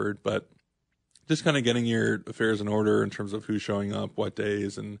Miami offered. But just kind of getting your affairs in order in terms of who's showing up, what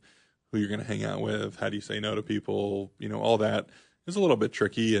days, and who you're going to hang out with, how do you say no to people, all that is a little bit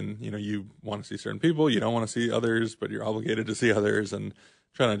tricky. And, you want to see certain people, you don't want to see others, but you're obligated to see others, and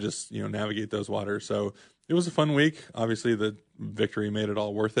trying to just, navigate those waters. So it was a fun week. Obviously, the victory made it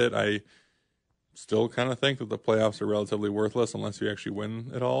all worth it. I still kind of think that the playoffs are relatively worthless unless you actually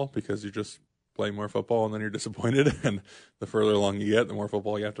win it all, because you just play more football and then you're disappointed. And the further along you get, the more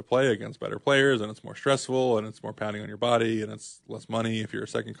football you have to play against better players, and it's more stressful, and it's more pounding on your body, and it's less money if you're a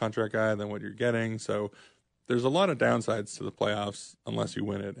second contract guy than what you're getting. So there's a lot of downsides to the playoffs unless you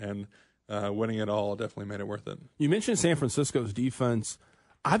win it, and winning it all definitely made it worth it. You mentioned San Francisco's defense.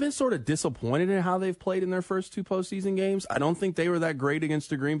 I've been sort of disappointed in how they've played in their first 2 postseason games. I don't think they were that great against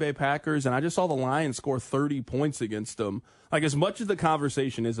the Green Bay Packers, and I just saw the Lions score 30 points against them. Like, as much as the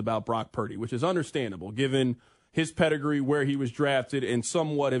conversation is about Brock Purdy, which is understandable given his pedigree, where he was drafted, and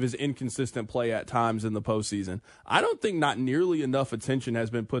somewhat of his inconsistent play at times in the postseason, I don't think not nearly enough attention has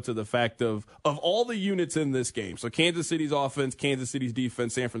been put to the fact of all the units in this game. So Kansas City's offense, Kansas City's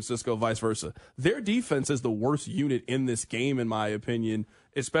defense, San Francisco, vice versa. Their defense is the worst unit in this game, in my opinion,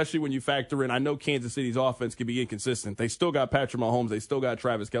 especially when you factor in, I know Kansas City's offense can be inconsistent. They still got Patrick Mahomes. They still got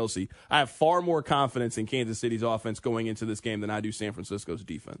Travis Kelce. I have far more confidence in Kansas City's offense going into this game than I do San Francisco's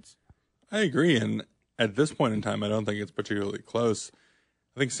defense. I agree, and at this point in time, I don't think it's particularly close.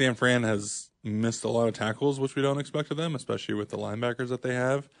 I think San Fran has missed a lot of tackles, which we don't expect of them, especially with the linebackers that they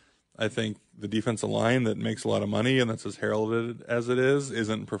have. I think the defensive line that makes a lot of money and that's as heralded as it is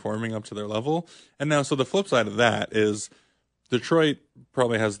isn't performing up to their level. And now, so the flip side of that is Detroit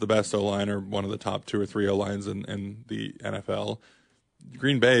probably has the best O-line, or one of the top 2 or 3 O-lines in the NFL.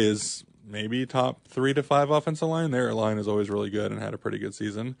 Green Bay is maybe top 3 to 5 offensive line. Their line is always really good and had a pretty good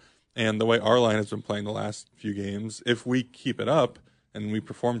season. And the way our line has been playing the last few games, if we keep it up and we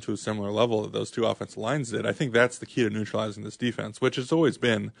perform to a similar level that those 2 offensive lines did, I think that's the key to neutralizing this defense, which has always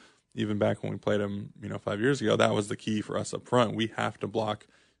been, even back when we played them, 5 years ago, that was the key for us up front. We have to block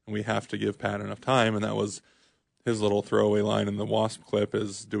and we have to give Pat enough time. And that was his little throwaway line in the Wasp clip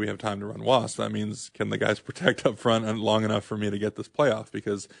is, do we have time to run Wasp? That means, can the guys protect up front long enough for me to get this playoff?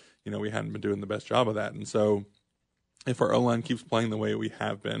 Because, we hadn't been doing the best job of that. And so if our O-line keeps playing the way we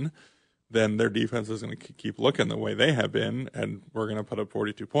have been, then their defense is going to keep looking the way they have been, and we're going to put up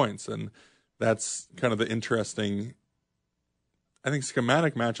 42 points. And that's kind of the interesting, I think,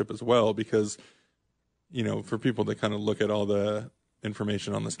 schematic matchup as well, because, for people that kind of look at all the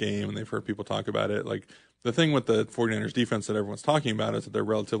information on this game and they've heard people talk about it, like, the thing with the 49ers defense that everyone's talking about is that they're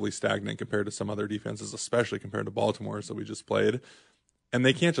relatively stagnant compared to some other defenses, especially compared to Baltimore's that we just played. And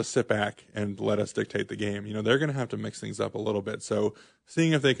they can't just sit back and let us dictate the game. They're going to have to mix things up a little bit. So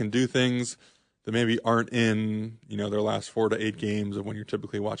seeing if they can do things that maybe aren't in, their last 4 to 8 games of when you're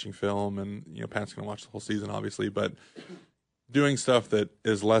typically watching film, and, Pat's going to watch the whole season, obviously, but doing stuff that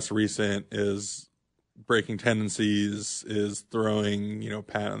is less recent, is breaking tendencies, is throwing,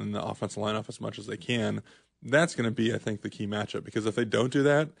 Pat and the offensive line off as much as they can, that's going to be, I think, the key matchup. Because if they don't do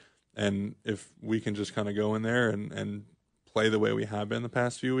that, and if we can just kind of go in there and play the way we have been the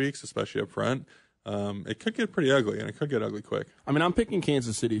past few weeks, especially up front, it could get pretty ugly, and it could get ugly quick. I mean, I'm picking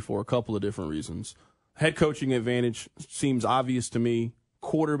Kansas City for a couple of different reasons. Head coaching advantage seems obvious to me.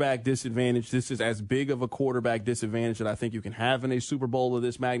 Quarterback disadvantage. This is as big of a quarterback disadvantage that I think you can have in a Super Bowl of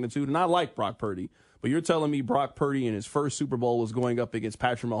this magnitude. And I like Brock Purdy, but you're telling me Brock Purdy in his first Super Bowl was going up against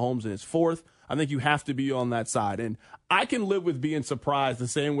Patrick Mahomes in his 4th? I think you have to be on that side. And I can live with being surprised the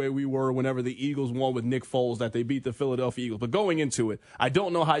same way we were whenever the Eagles won with Nick Foles, that they beat the Philadelphia Eagles. But going into it, I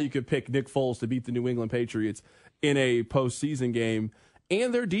don't know how you could pick Nick Foles to beat the New England Patriots in a postseason game.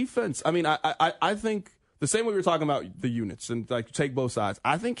 And their defense, I mean, I think the same way we were talking about the units and like take both sides,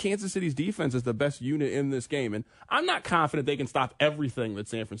 I think Kansas City's defense is the best unit in this game. And I'm not confident they can stop everything that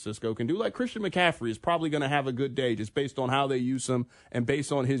San Francisco can do. Like, Christian McCaffrey is probably going to have a good day just based on how they use him and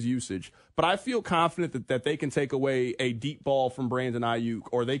based on his usage. But I feel confident that they can take away a deep ball from Brandon Ayuk,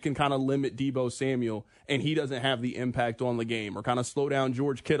 or they can kind of limit Deebo Samuel and he doesn't have the impact on the game, or kind of slow down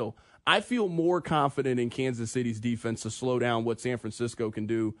George Kittle. I feel more confident in Kansas City's defense to slow down what San Francisco can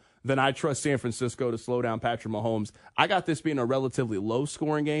do than I trust San Francisco to slow down Patrick Mahomes. I got this being a relatively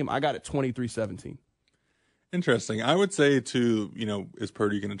low-scoring game. I got it 23-17. Interesting. I would say, too, is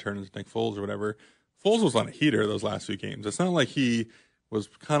Purdy going to turn into Nick Foles or whatever? Foles was on a heater those last few games. It's not like he was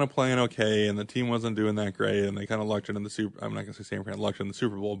kind of playing okay and the team wasn't doing that great and they kind of lucked it in the Super. I'm not going to say San Fran lucked it in the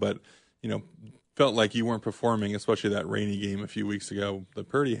Super Bowl, but felt like you weren't performing, especially that rainy game a few weeks ago that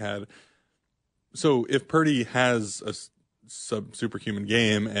Purdy had. So if Purdy has a superhuman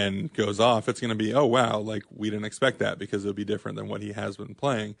game and goes off, it's going to be, oh wow, like we didn't expect that because it'll be different than what he has been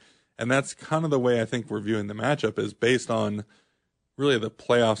playing. And that's kind of the way I think we're viewing the matchup, is based on really the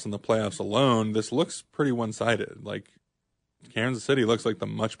playoffs and the playoffs alone. This looks pretty one-sided. Like Kansas City looks like the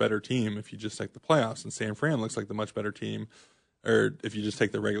much better team if you just take the playoffs, and San Fran looks like the much better team, or if you just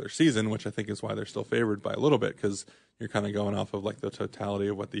take the regular season, which I think is why they're still favored by a little bit, because you're kind of going off of like the totality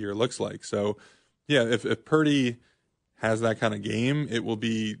of what the year looks like. So yeah, if Purdy has that kind of game, it will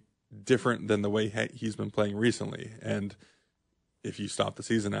be different than the way he's been playing recently. And if you stop the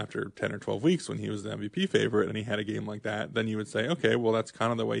season after 10 or 12 weeks when he was the MVP favorite and he had a game like that, then you would say, okay, well, that's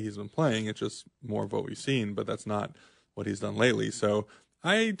kind of the way he's been playing. It's just more of what we've seen, but that's not what he's done lately. So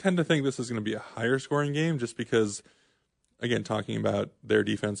I tend to think this is going to be a higher scoring game, just because, again, talking about their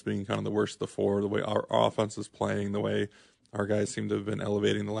defense being kind of the worst of the four, the way our offense is playing, the way our guys seem to have been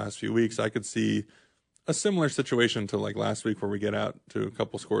elevating the last few weeks, I could see a similar situation to like last week where we get out to a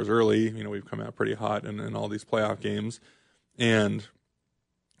couple scores early. We've come out pretty hot in all these playoff games. And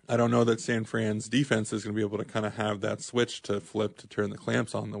I don't know that San Fran's defense is going to be able to kind of have that switch to flip to turn the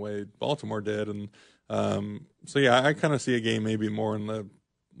clamps on the way Baltimore did. And so, yeah, I kind of see a game maybe more in the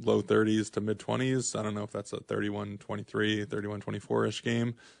low 30s to mid 20s. I don't know if that's a 31-23, 31-24-ish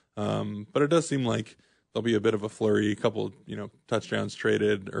game. But it does seem like there'll be a bit of a flurry, a couple, touchdowns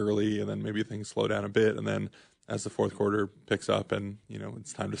traded early, and then maybe things slow down a bit. And then as the fourth quarter picks up and,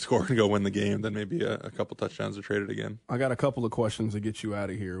 it's time to score and go win the game, then maybe a couple touchdowns are traded again. I got a couple of questions to get you out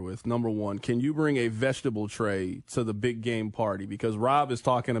of here with. Number one, can you bring a vegetable tray to the big game party? Because Rob is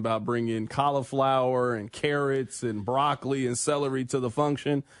talking about bringing cauliflower and carrots and broccoli and celery to the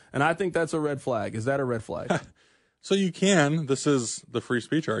function, and I think that's a red flag. Is that a red flag? So you can. This is the free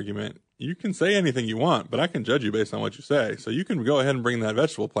speech argument. You can say anything you want, but I can judge you based on what you say. So you can go ahead and bring that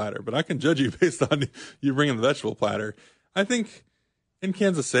vegetable platter, but I can judge you based on you bringing the vegetable platter. I think in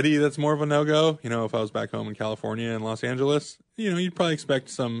Kansas City, that's more of a no-go. If I was back home in California and Los Angeles, you'd probably expect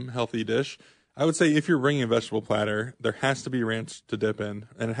some healthy dish. I would say if you're bringing a vegetable platter, there has to be ranch to dip in,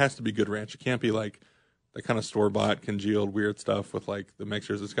 and it has to be good ranch. It can't be like the kind of store-bought, congealed, weird stuff with like the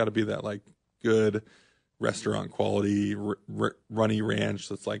mixers. It's got to be that like good restaurant quality runny ranch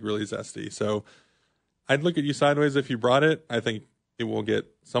that's like really zesty. So I'd look at you sideways if you brought it. I think it will get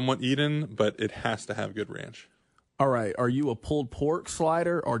somewhat eaten, but it has to have good ranch. All right. Are you a pulled pork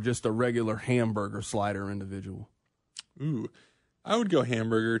slider or just a regular hamburger slider individual? Ooh, I would go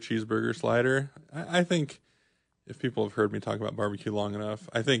hamburger, cheeseburger slider. I think if people have heard me talk about barbecue long enough,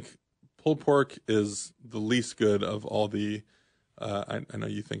 I think pulled pork is the least good of all the, I know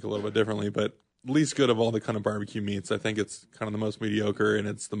you think a little bit differently, but least good of all the kind of barbecue meats. I think it's kind of the most mediocre, and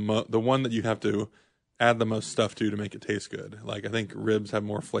it's the one that you have to add the most stuff to make it taste good. Like I think ribs have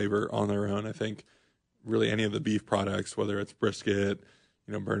more flavor on their own. I think really any of the beef products, whether it's brisket,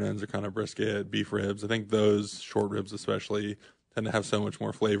 burnt ends are kind of brisket, beef ribs, I think those short ribs especially tend to have so much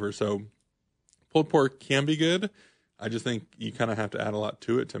more flavor. So pulled pork can be good. I just think you kind of have to add a lot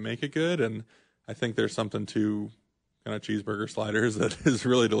to it to make it good, and I think there's something to kind of cheeseburger sliders that is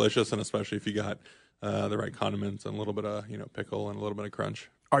really delicious, and especially if you got the right condiments and a little bit of pickle and a little bit of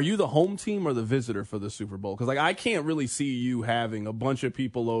crunch. Are you the home team or the visitor for the Super Bowl? Because I can't really see you having a bunch of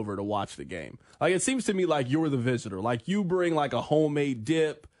people over to watch the game. Like it seems to me like you're the visitor. Like you bring like a homemade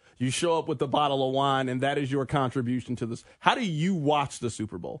dip, you show up with a bottle of wine, and that is your contribution to this. How do you watch the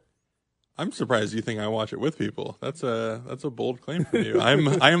Super Bowl? I'm surprised you think I watch it with people. That's a bold claim from you. I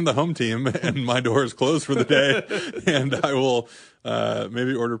am the home team, and my door is closed for the day, and I will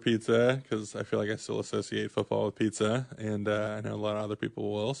maybe order pizza because I feel like I still associate football with pizza, and I know a lot of other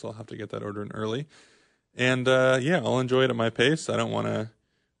people will, so I'll have to get that order in early. And I'll enjoy it at my pace. I don't want to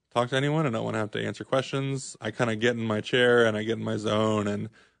talk to anyone. I don't want to have to answer questions. I kind of get in my chair and I get in my zone, and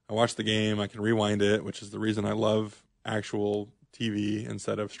I watch the game. I can rewind it, which is the reason I love actual TV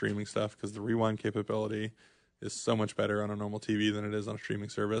instead of streaming stuff, because the rewind capability is so much better on a normal TV than it is on a streaming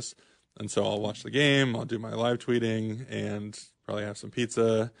service. And so I'll watch the game, I'll do my live tweeting, and probably have some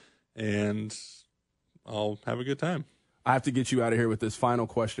pizza, and I'll have a good time. I have to get you out of here with this final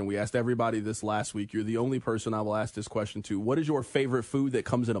question. We asked everybody this last week. You're the only person I will ask this question to. What is your favorite food that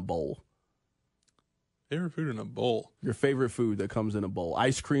comes in a bowl? Favorite food in a bowl? Your favorite food that comes in a bowl.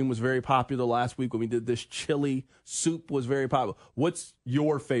 Ice cream was very popular last week when we did this. Chili soup was very popular. What's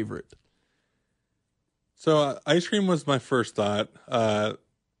your favorite? So ice cream was my first thought.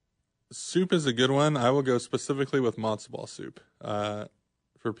 Soup is a good one. I will go specifically with matzo ball soup.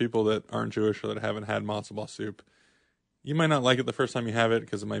 For people that aren't Jewish or that haven't had matzo ball soup, you might not like it the first time you have it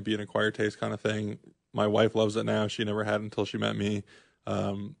because it might be an acquired taste kind of thing. My wife loves it now. She never had it until she met me.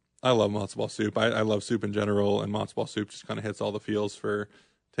 I love matzo ball soup. I love soup in general, and matzo ball soup just kind of hits all the feels for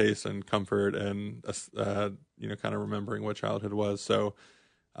taste and comfort and kind of remembering what childhood was. So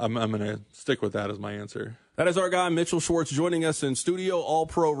I'm going to stick with that as my answer. That is our guy, Mitchell Schwartz, joining us in studio,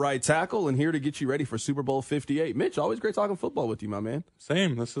 all-pro right tackle, and here to get you ready for Super Bowl 58. Mitch, always great talking football with you, my man.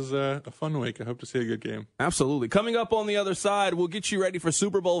 Same. This is a fun week. I hope to see a good game. Absolutely. Coming up on the other side, we'll get you ready for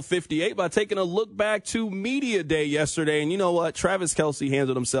Super Bowl 58 by taking a look back to Media Day yesterday. And you know what? Travis Kelce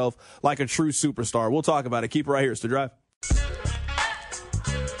handled himself like a true superstar. We'll talk about it. Keep it right here. It's The Drive.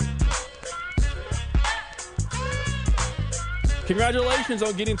 Congratulations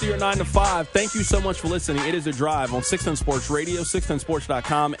on getting through your 9 to 5. Thank you so much for listening. It is The Drive on 610 Sports Radio,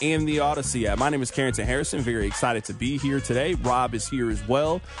 610sports.com, and the Odyssey app. My name is Carrington Harrison. Very excited to be here today. Rob is here as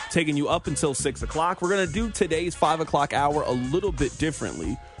well, taking you up until 6 o'clock. We're going to do today's 5 o'clock hour a little bit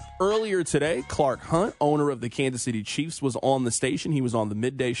differently. Earlier today, Clark Hunt, owner of the Kansas City Chiefs, was on the station. He was on the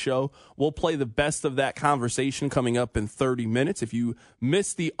midday show. We'll play the best of that conversation coming up in 30 minutes. If you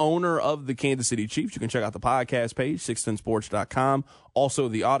missed the owner of the Kansas City Chiefs, you can check out the podcast page, 610sports.com, also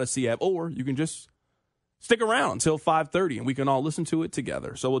the Odyssey app, or you can just stick around until 5:30 and we can all listen to it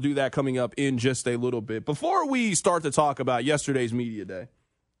together. So we'll do that coming up in just a little bit. Before we start to talk about yesterday's Media Day,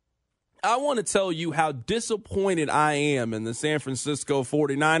 I want to tell you how disappointed I am in the San Francisco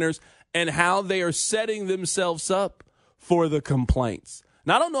 49ers and how they are setting themselves up for the complaints.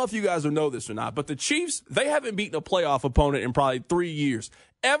 Now, I don't know if you guys will know this or not, but the Chiefs, they haven't beaten a playoff opponent in probably 3 years.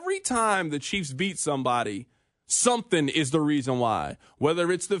 Every time the Chiefs beat somebody, something is the reason why.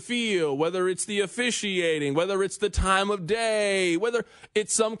 Whether it's the field, whether it's the officiating, whether it's the time of day, whether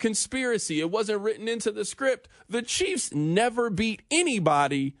it's some conspiracy, it wasn't written into the script. The Chiefs never beat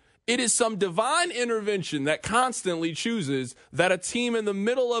anybody. It is some divine intervention that constantly chooses that a team in the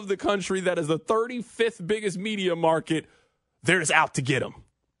middle of the country that is the 35th biggest media market, they're just out to get them.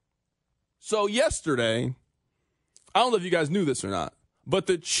 So yesterday, I don't know if you guys knew this or not, but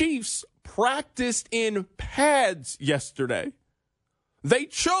the Chiefs practiced in pads yesterday. They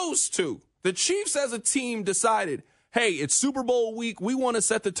chose to. The Chiefs as a team decided, hey, it's Super Bowl week. We want to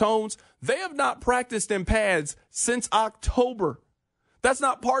set the tones. They have not practiced in pads since October. That's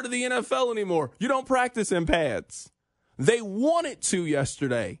not part of the NFL anymore. You don't practice in pads. They wanted to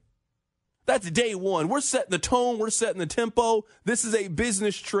yesterday. That's day one. We're setting the tone. We're setting the tempo. This is a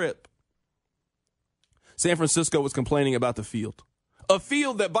business trip. San Francisco was complaining about the field. A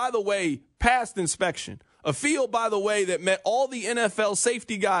field that, by the way, passed inspection. A field, by the way, that met all the NFL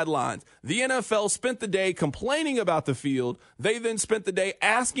safety guidelines. The NFL spent the day complaining about the field. They then spent the day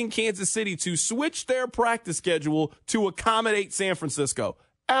asking Kansas City to switch their practice schedule to accommodate San Francisco.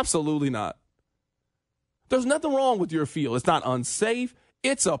 Absolutely not. There's nothing wrong with your field. It's not unsafe.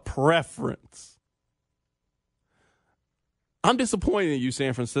 It's a preference. I'm disappointed in you,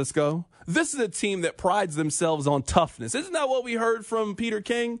 San Francisco. This is a team that prides themselves on toughness. Isn't that what we heard from Peter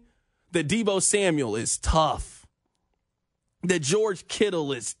King? That Deebo Samuel is tough. That George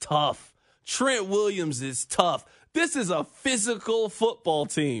Kittle is tough. Trent Williams is tough. This is a physical football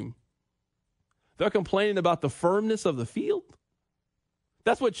team. They're complaining about the firmness of the field.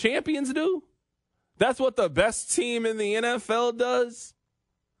 That's what champions do. That's what the best team in the NFL does.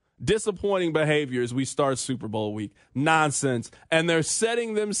 Disappointing behavior as we start Super Bowl week. Nonsense. And they're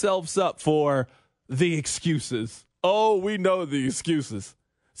setting themselves up for the excuses. Oh, we know the excuses.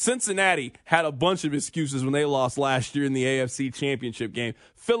 Cincinnati had a bunch of excuses when they lost last year in the AFC Championship game.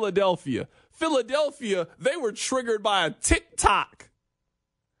 Philadelphia, they were triggered by a tick-tock.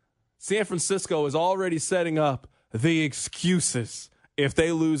 San Francisco is already setting up the excuses if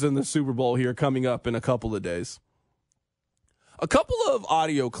they lose in the Super Bowl here coming up in a couple of days. A couple of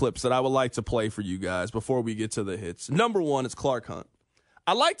audio clips that I would like to play for you guys before we get to the hits. Number one is Clark Hunt.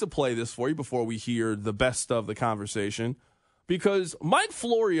 I'd like to play this for you before we hear the best of the conversation, because Mike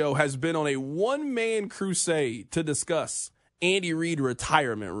Florio has been on a one-man crusade to discuss Andy Reid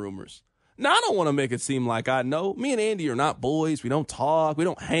retirement rumors. Now, I don't want to make it seem like I know. Me and Andy are not boys. We don't talk. We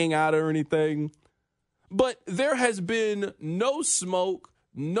don't hang out or anything. But there has been no smoke,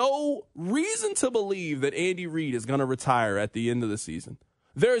 no reason to believe that Andy Reid is going to retire at the end of the season.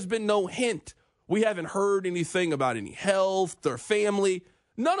 There has been no hint. We haven't heard anything about any health or family.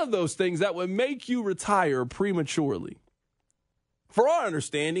 None of those things that would make you retire prematurely. For our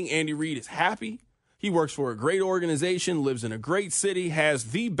understanding, Andy Reid is happy. He works for a great organization, lives in a great city,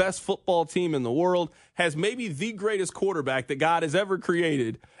 has the best football team in the world, has maybe the greatest quarterback that God has ever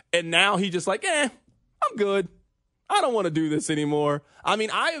created. And now he's just like, I'm good. I don't want to do this anymore. I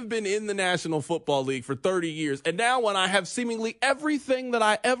mean, I have been in the National Football League for 30 years, and now when I have seemingly everything that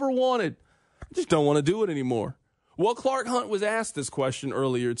I ever wanted, I just don't want to do it anymore. Well, Clark Hunt was asked this question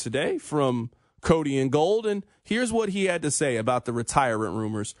earlier today from Cody and Gold, and here's what he had to say about the retirement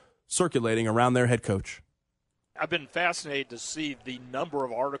rumors circulating around their head coach. I've been fascinated to see the number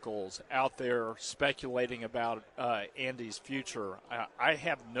of articles out there speculating about Andy's future. I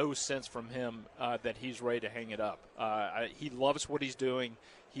have no sense from him that he's ready to hang it up. He loves what he's doing.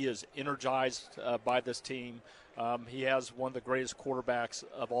 He is energized by this team. He has one of the greatest quarterbacks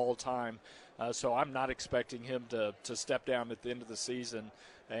of all time. So I'm not expecting him to step down at the end of the season,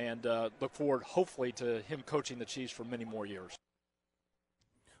 and look forward, hopefully, to him coaching the Chiefs for many more years.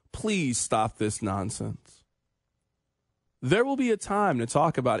 Please stop this nonsense. There will be a time to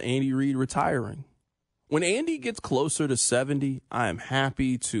talk about Andy Reid retiring. When Andy gets closer to 70, I am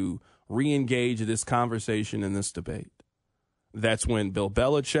happy to re-engage this conversation and this debate. That's when Bill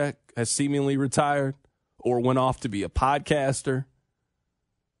Belichick has seemingly retired or went off to be a podcaster.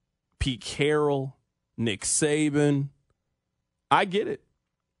 Pete Carroll, Nick Saban. I get it.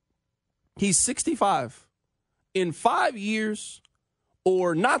 He's 65. In 5 years,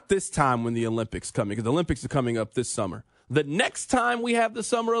 or not this time when the Olympics come, because the Olympics are coming up this summer. The next time we have the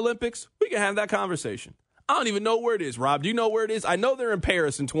Summer Olympics, we can have that conversation. I don't even know where it is, Rob. Do you know where it is? I know they're in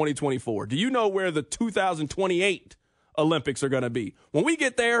Paris in 2024. Do you know where the 2028 Olympics are going to be? When we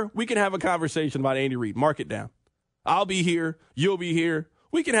get there, we can have a conversation about Andy Reid. Mark it down. I'll be here. You'll be here.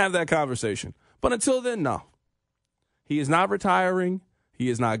 We can have that conversation. But until then, no. He is not retiring. He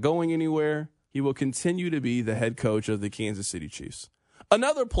is not going anywhere. He will continue to be the head coach of the Kansas City Chiefs.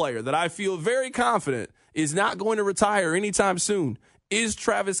 Another player that I feel very confident is not going to retire anytime soon is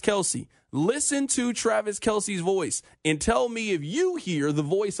Travis Kelce. Listen to Travis Kelce's voice and tell me if you hear the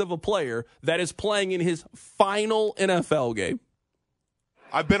voice of a player that is playing in his final NFL game.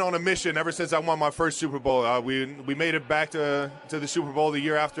 I've been on a mission ever since I won my first Super Bowl. We made it back to the Super Bowl the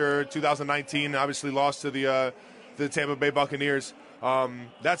year after 2019. Obviously lost to the Tampa Bay Buccaneers.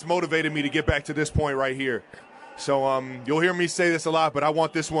 That's motivated me to get back to this point right here. So you'll hear me say this a lot, but I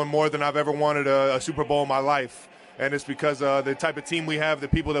want this one more than I've ever wanted a Super Bowl in my life. And it's because the type of team we have, the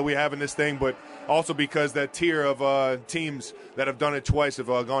people that we have in this thing, but also because that tier of teams that have done it twice have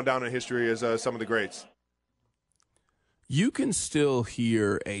gone down in history as some of the greats. You can still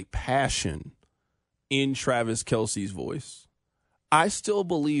hear a passion in Travis Kelce's voice. I still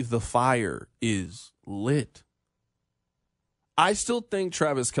believe the fire is lit. I still think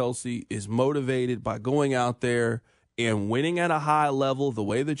Travis Kelce is motivated by going out there and winning at a high level the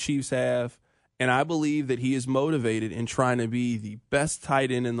way the Chiefs have. And I believe that he is motivated in trying to be the best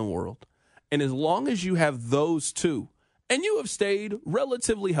tight end in the world. And as long as you have those two, and you have stayed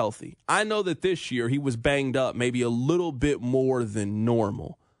relatively healthy. I know that this year he was banged up maybe a little bit more than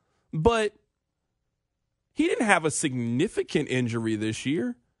normal. But he didn't have a significant injury this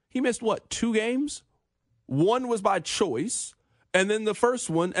year. He missed, 2 games? One was by choice, and then the first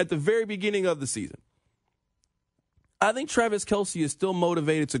one at the very beginning of the season. I think Travis Kelce is still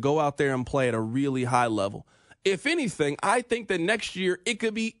motivated to go out there and play at a really high level. If anything, I think that next year it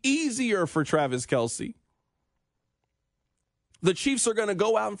could be easier for Travis Kelce. The Chiefs are going to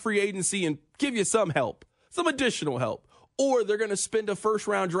go out in free agency and give you some help, some additional help. Or they're going to spend a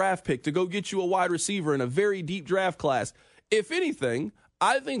first-round draft pick to go get you a wide receiver in a very deep draft class. If anything,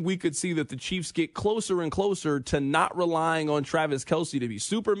 I think we could see that the Chiefs get closer and closer to not relying on Travis Kelce to be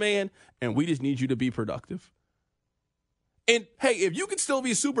Superman, and we just need you to be productive. And, hey, if you can still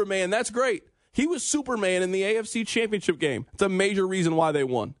be Superman, that's great. He was Superman in the AFC Championship game. It's a major reason why they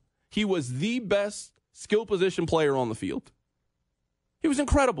won. He was the best skill position player on the field. He was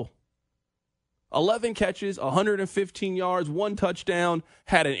incredible. 11 catches, 115 yards, 1 touchdown,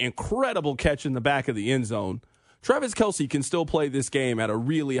 had an incredible catch in the back of the end zone. Travis Kelce can still play this game at a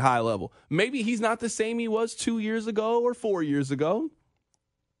really high level. Maybe he's not the same he was 2 years ago or 4 years ago,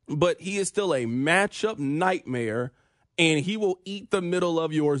 but he is still a matchup nightmare, and he will eat the middle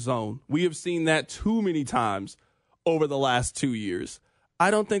of your zone. We have seen that too many times over the last 2 years. I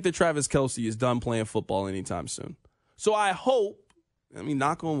don't think that Travis Kelce is done playing football anytime soon. So I hope,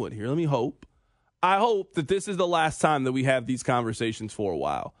 knock on wood here, I hope that this is the last time that we have these conversations for a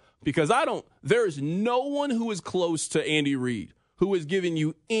while. Because there is no one who is close to Andy Reid who has given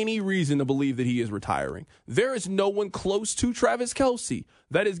you any reason to believe that he is retiring. There is no one close to Travis Kelce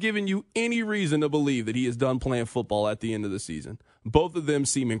that has given you any reason to believe that he is done playing football at the end of the season. Both of them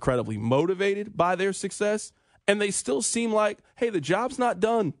seem incredibly motivated by their success, and they still seem like, hey, the job's not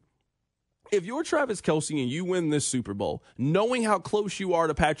done. If you're Travis Kelce and you win this Super Bowl, knowing how close you are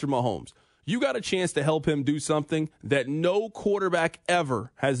to Patrick Mahomes, you got a chance to help him do something that no quarterback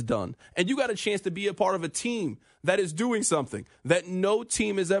ever has done. And you got a chance to be a part of a team that is doing something that no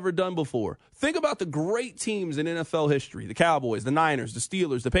team has ever done before. Think about the great teams in NFL history, the Cowboys, the Niners, the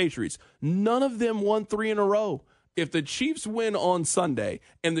Steelers, the Patriots. None of them won 3 in a row. If the Chiefs win on Sunday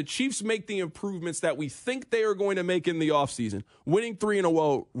and the Chiefs make the improvements that we think they are going to make in the offseason, winning 3 in a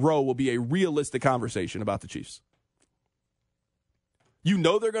row will be a realistic conversation about the Chiefs. You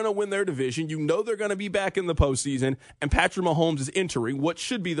know they're going to win their division. You know they're going to be back in the postseason, and Patrick Mahomes is entering what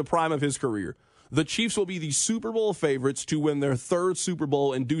should be the prime of his career. The Chiefs will be the Super Bowl favorites to win their 3rd Super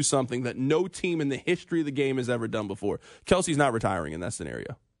Bowl and do something that no team in the history of the game has ever done before. Kelce's not retiring in that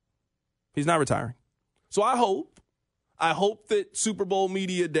scenario. He's not retiring. So I hope that Super Bowl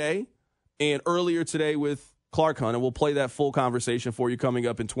Media Day and earlier today with Clark Hunt, and we'll play that full conversation for you coming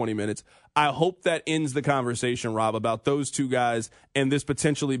up in 20 minutes. I hope that ends the conversation, Rob, about those two guys and this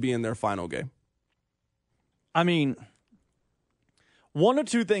potentially being their final game. I mean, one of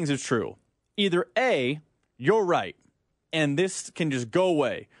two things is true. Either A, you're right, and this can just go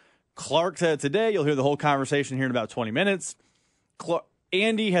away. Clark said it today. You'll hear the whole conversation here in about 20 minutes.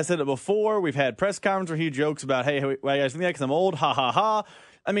 Andy has said it before. We've had press conference where he jokes about, hey, why you guys think that because I'm old? Ha, ha, ha.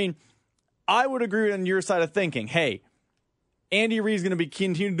 I mean, I would agree on your side of thinking, hey, Andy Reid's going to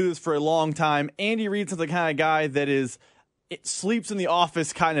continue to do this for a long time. Andy Reid's the kind of guy that sleeps in the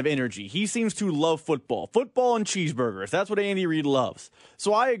office kind of energy. He seems to love football. Football and cheeseburgers. That's what Andy Reid loves.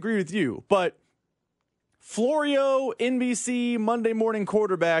 So I agree with you. But Florio, NBC, Monday morning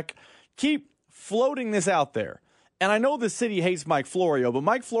quarterback, keep floating this out there. And I know the city hates Mike Florio, but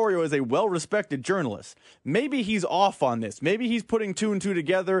Mike Florio is a well-respected journalist. Maybe he's off on this. Maybe he's putting 2 and 2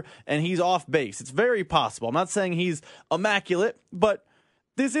 together and he's off base. It's very possible. I'm not saying he's immaculate, but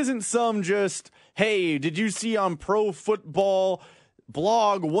this isn't some just, hey, did you see on Pro Football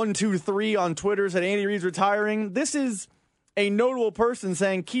Blog 123 on Twitter said Andy Reid's retiring? This is a notable person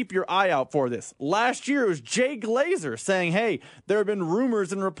saying, keep your eye out for this. Last year, it was Jay Glazer saying, hey, there have been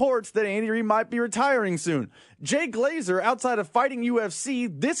rumors and reports that Andy Reid might be retiring soon. Jay Glazer, outside of fighting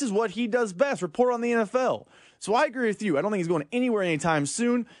UFC, this is what he does best, report on the NFL. So I agree with you. I don't think he's going anywhere anytime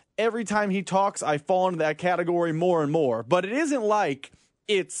soon. Every time he talks, I fall into that category more and more. But it isn't like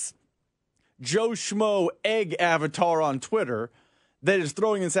it's Joe Schmo egg avatar on Twitter that is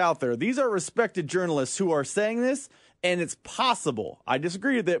throwing this out there. These are respected journalists who are saying this. And it's possible, I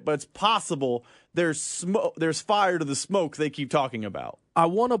disagree with it, but it's possible there's fire to the smoke they keep talking about. I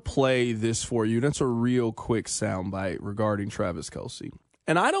want to play this for you. That's a real quick soundbite regarding Travis Kelce.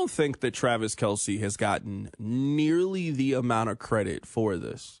 And I don't think that Travis Kelce has gotten nearly the amount of credit for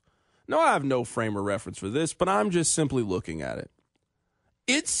this. No, I have no frame of reference for this, but I'm just simply looking at it.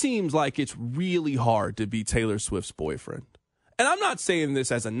 It seems like it's really hard to be Taylor Swift's boyfriend. And I'm not saying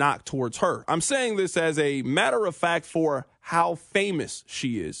this as a knock towards her. I'm saying this as a matter of fact for how famous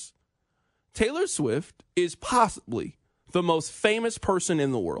she is. Taylor Swift is possibly the most famous person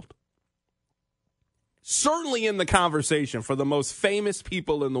in the world. Certainly in the conversation for the most famous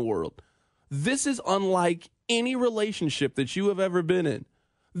people in the world. This is unlike any relationship that you have ever been in.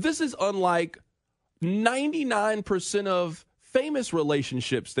 This is unlike 99% of famous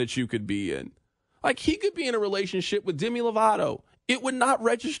relationships that you could be in. Like, he could be in a relationship with Demi Lovato. It would not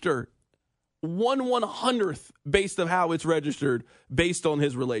register 1/100th based on how it's registered based on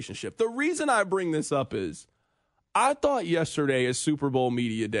his relationship. The reason I bring this up is I thought yesterday at Super Bowl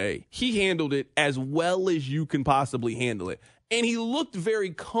Media Day, he handled it as well as you can possibly handle it. And he looked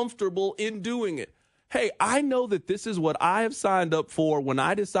very comfortable in doing it. Hey, I know that this is what I have signed up for when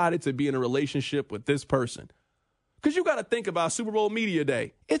I decided to be in a relationship with this person. Because you got to think about Super Bowl Media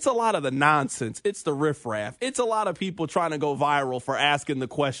Day. It's a lot of the nonsense. It's the riffraff. It's a lot of people trying to go viral for asking the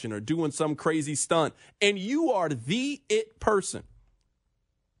question or doing some crazy stunt. And you are the it person.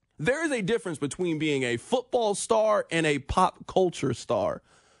 There is a difference between being a football star and a pop culture star.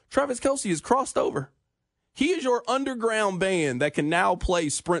 Travis Kelce has crossed over. He is your underground band that can now play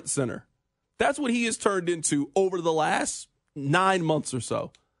Sprint Center. That's what he has turned into over the last 9 months or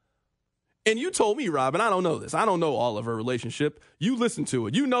so. And you told me, Rob, and I don't know this. I don't know all of her relationship. You listen to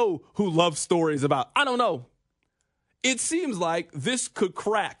it. You know who loves stories about, I don't know. It seems like this could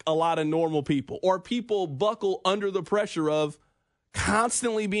crack a lot of normal people, or people buckle under the pressure of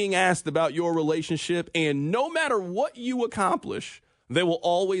constantly being asked about your relationship. And no matter what you accomplish, they will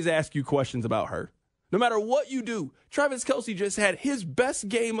always ask you questions about her. No matter what you do. Travis Kelce just had his best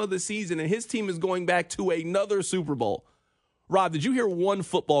game of the season, and his team is going back to another Super Bowl. Rob, did you hear one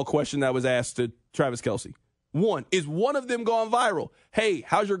football question that was asked to Travis Kelce? One. Is one of them gone viral? Hey,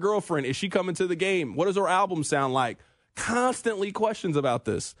 how's your girlfriend? Is she coming to the game? What does her album sound like? Constantly questions about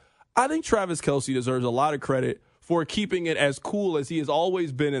this. I think Travis Kelce deserves a lot of credit for keeping it as cool as he has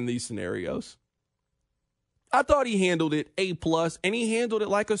always been in these scenarios. I thought he handled it A+, and he handled it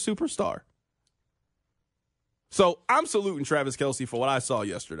like a superstar. So I'm saluting Travis Kelce for what I saw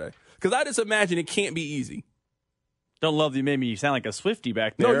yesterday, because I just imagine it can't be easy. Don't love that you made me sound like a Swiftie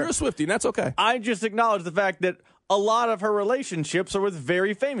back there. No, you're a Swiftie, and that's okay. I just acknowledge the fact that a lot of her relationships are with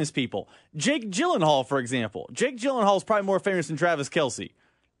very famous people. Jake Gyllenhaal, for example. Jake Gyllenhaal is probably more famous than Travis Kelce.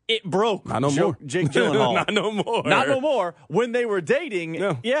 It broke Not no more. Jake Gyllenhaal. Not no more. Not no more. When they were dating,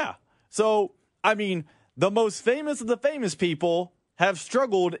 yeah. So, I mean, the most famous of the famous people have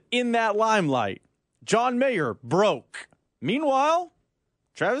struggled in that limelight. John Mayer broke. Meanwhile,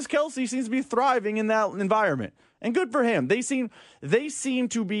 Travis Kelce seems to be thriving in that environment. And good for him. They seem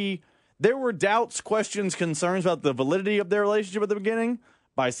to be, there were doubts, questions, concerns about the validity of their relationship at the beginning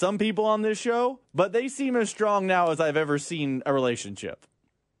by some people on this show, but they seem as strong now as I've ever seen a relationship.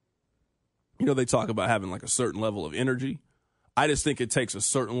 You know, they talk about having like a certain level of energy. I just think it takes a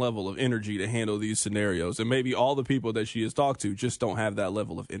certain level of energy to handle these scenarios. And maybe all the people that she has talked to just don't have that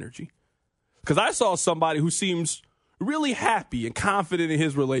level of energy. Because I saw somebody who seems really happy and confident in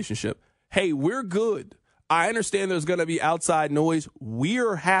his relationship. Hey, we're good. I understand there's going to be outside noise.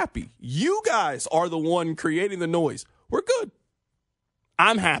 We're happy. You guys are the one creating the noise. We're good.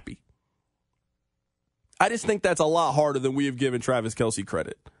 I'm happy. I just think that's a lot harder than we have given Travis Kelce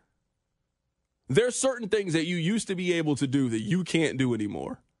credit. There's certain things that you used to be able to do that you can't do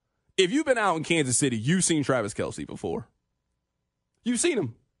anymore. If you've been out in Kansas City, you've seen Travis Kelce before. You've seen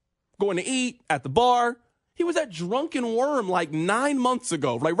him going to eat at the bar. He was at Drunken Worm like 9 months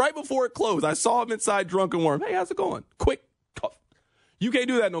ago, like right before it closed. I saw him inside Drunken Worm. Hey, how's it going? Quick. You can't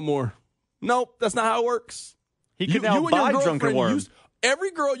do that no more. Nope, that's not how it works. He could now buy Drunken Worm.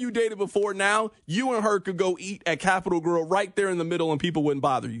 Every girl you dated before now, you and her could go eat at Capital Grill right there in the middle and people wouldn't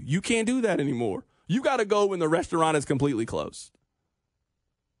bother you. You can't do that anymore. You got to go when the restaurant is completely closed.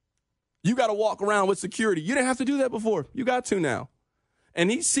 You got to walk around with security. You didn't have to do that before. You got to now. And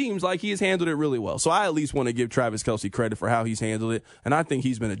he seems like he has handled it really well. So I at least want to give Travis Kelce credit for how he's handled it, and I think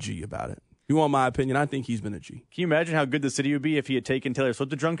he's been a G about it. You want my opinion? I think he's been a G. Can you imagine how good the city would be if he had taken Taylor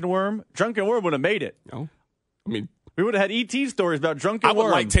Swift to Drunken Worm? Drunken Worm would have made it. No. I mean, we would have had E.T. stories about Drunken Worm. I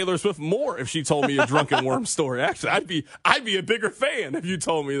would like Taylor Swift more if she told me a Drunken Worm story. Actually, I'd be a bigger fan if you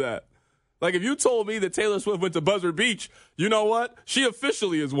told me that. Like, if you told me that Taylor Swift went to Buzzard Beach, you know what? She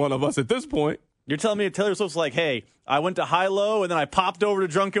officially is one of us at this point. You're telling me if Taylor Swift's like, hey, I went to High-Low and then I popped over to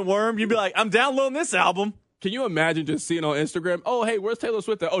Drunken Worm, you'd be like, I'm downloading this album. Can you imagine just seeing on Instagram, oh, hey, where's Taylor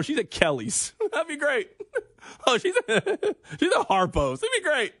Swift at? Oh, she's at Kelly's. That'd be great. Oh, she's at Harpo's. That'd be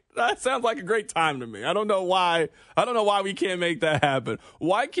great. That sounds like a great time to me. I don't know why we can't make that happen.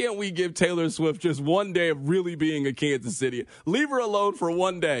 Why can't we give Taylor Swift just one day of really being a Kansas City? Leave her alone for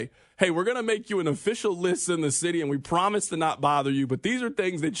one day. Hey, we're going to make you an official list in the city, and we promise to not bother you, but these are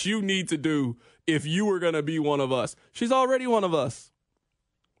things that you need to do if you were going to be one of us. She's already one of us.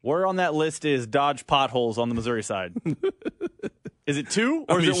 Where on that list is dodge potholes on the Missouri side? Is it 2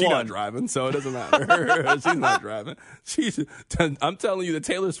 or is it 1? She's not driving, so it doesn't matter. She's not driving. I'm telling you that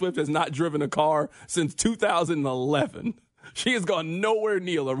Taylor Swift has not driven a car since 2011. She has gone nowhere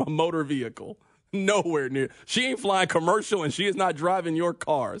near a motor vehicle. Nowhere near. She ain't flying commercial, and she is not driving your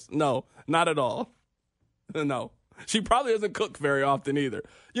cars. No, not at all. No. She probably doesn't cook very often either.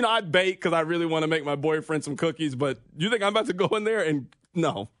 You know, I bake because I really want to make my boyfriend some cookies, but you think I'm about to go in there and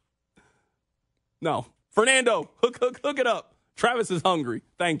no. Fernando, hook it up. Travis is hungry.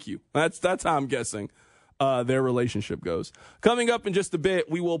 Thank you. That's how I'm guessing their relationship goes. Coming up in just a bit,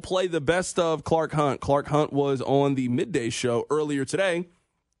 we will play the best of Clark Hunt. Clark Hunt was on the midday show earlier today,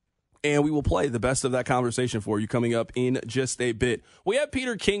 and we will play the best of that conversation for you coming up in just a bit. We had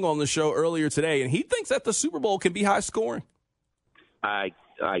Peter King on the show earlier today, and he thinks that the Super Bowl can be high scoring. I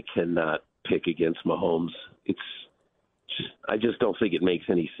cannot pick against Mahomes. I just don't think it makes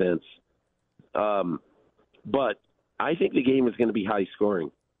any sense. But I think the game is going to be high scoring.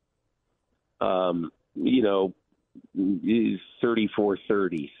 34-30,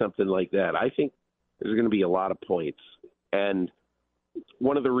 something like that. I think there's going to be a lot of points. And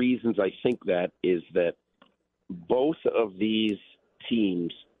one of the reasons I think that is that both of these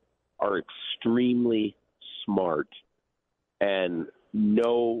teams are extremely smart and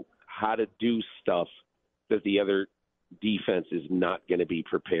know how to do stuff that the other defense is not going to be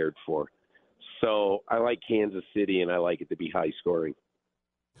prepared for. So I like Kansas City, and I like it to be high scoring.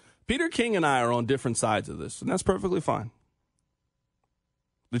 Peter King and I are on different sides of this, and that's perfectly fine.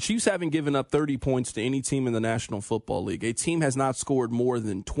 The Chiefs haven't given up 30 points to any team in the National Football League. A team has not scored more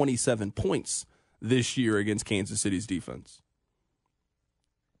than 27 points this year against Kansas City's defense.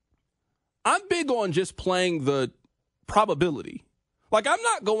 I'm big on just playing the probability. Like, I'm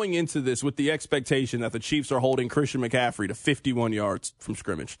not going into this with the expectation that the Chiefs are holding Christian McCaffrey to 51 yards from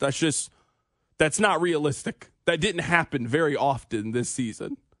scrimmage. That's not realistic. That didn't happen very often this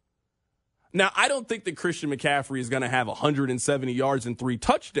season. Now, I don't think that Christian McCaffrey is going to have 170 yards and 3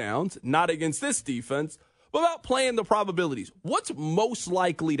 touchdowns, not against this defense, but about playing the probabilities. What's most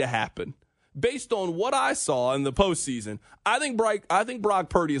likely to happen? Based on what I saw in the postseason, I think Brock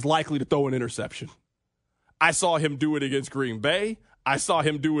Purdy is likely to throw an interception. I saw him do it against Green Bay. I saw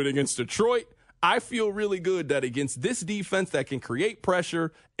him do it against Detroit. I feel really good that against this defense that can create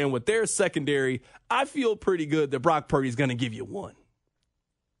pressure and with their secondary, I feel pretty good that Brock Purdy is going to give you one.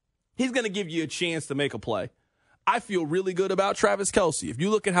 He's going to give you a chance to make a play. I feel really good about Travis Kelce. If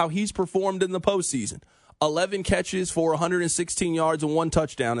you look at how he's performed in the postseason, 11 catches for 116 yards and 1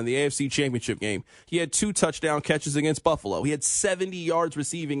 touchdown in the AFC Championship game. He had 2 touchdown catches against Buffalo. He had 70 yards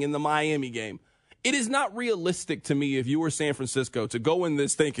receiving in the Miami game. It is not realistic to me if you were San Francisco to go in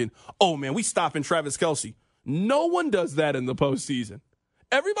this thinking, oh, man, we stopping Travis Kelce. No one does that in the postseason.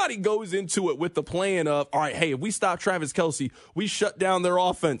 Everybody goes into it with the plan of, all right, hey, if we stop Travis Kelce, we shut down their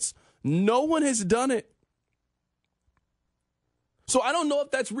offense. No one has done it. So I don't know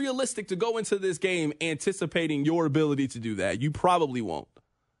if that's realistic to go into this game anticipating your ability to do that. You probably won't.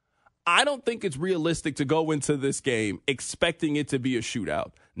 I don't think it's realistic to go into this game expecting it to be a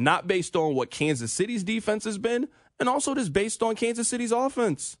shootout, not based on what Kansas City's defense has been, and also just based on Kansas City's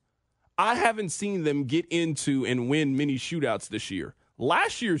offense. I haven't seen them get into and win many shootouts this year.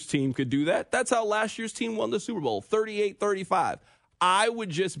 Last year's team could do that. That's how last year's team won the Super Bowl, 38-35. I would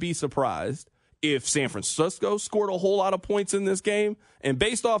just be surprised if San Francisco scored a whole lot of points in this game. And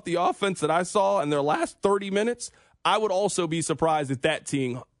based off the offense that I saw in their last 30 minutes, I would also be surprised if that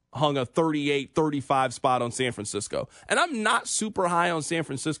team hung a 38-35 spot on San Francisco. And I'm not super high on San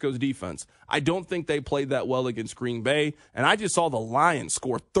Francisco's defense. I don't think they played that well against Green Bay. And I just saw the Lions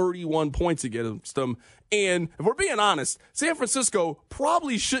score 31 points against them. And if we're being honest, San Francisco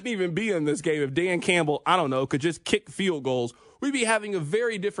probably shouldn't even be in this game if Dan Campbell, I don't know, could just kick field goals. We'd be having a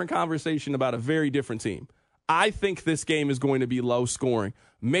very different conversation about a very different team. I think this game is going to be low scoring.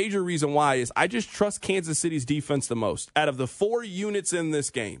 Major reason why is I just trust Kansas City's defense the most. Out of the 4 units in this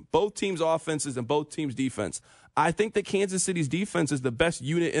game, both teams' offenses and both teams' defense, I think that Kansas City's defense is the best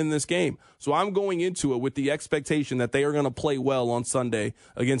unit in this game. So I'm going into it with the expectation that they are going to play well on Sunday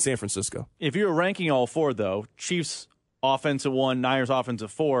against San Francisco. If you're ranking all 4, though, Chiefs offense at 1, Niners offense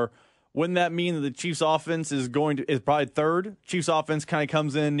at 4, wouldn't that mean that the Chiefs offense is probably 3rd? Chiefs offense kind of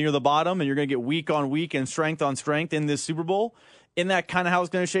comes in near the bottom, and you're going to get week on week and strength on strength in this Super Bowl? Isn't that kind of how it's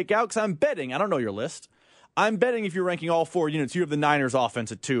going to shake out? Because I'm betting, I don't know your list, I'm betting if you're ranking all 4 units, you have the Niners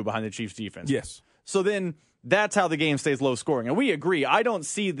offense at 2 behind the Chiefs defense. Yes. So then that's how the game stays low scoring. And we agree, I don't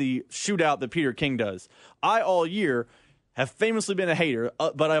see the shootout that Peter King does. I all year have famously been a hater,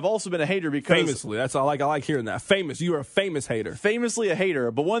 but I've also been a hater because... Famously, that's all I like hearing that. Famous, you are a famous hater. Famously a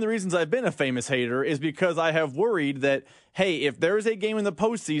hater, but one of the reasons I've been a famous hater is because I have worried that, hey, if there is a game in the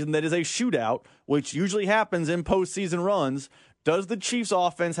postseason that is a shootout, which usually happens in postseason runs, does the Chiefs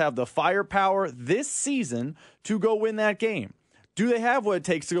offense have the firepower this season to go win that game? Do they have what it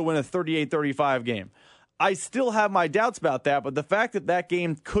takes to go win a 38-35 game? I still have my doubts about that, but the fact that that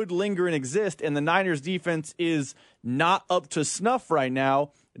game could linger and exist and the Niners defense is not up to snuff right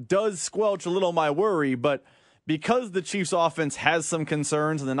now does squelch a little my worry, but because the Chiefs offense has some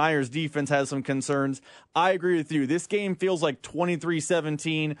concerns and the Niners defense has some concerns, I agree with you. This game feels like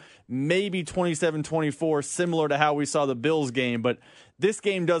 23-17, maybe 27-24, similar to how we saw the Bills game, but this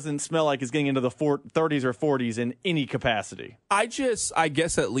game doesn't smell like it's getting into the 30s or 40s in any capacity. I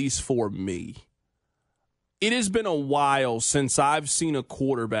guess at least for me, it has been a while since I've seen a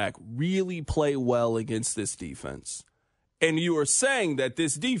quarterback really play well against this defense. And you are saying that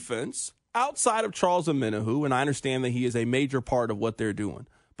this defense, outside of Charles Omenihu, and I understand that he is a major part of what they're doing,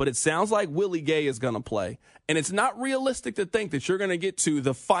 but it sounds like Willie Gay is going to play. And it's not realistic to think that you're going to get to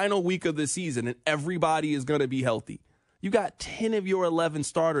the final week of the season and everybody is going to be healthy. You got 10 of your 11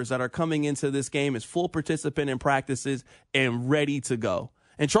 starters that are coming into this game as full participant in practices and ready to go.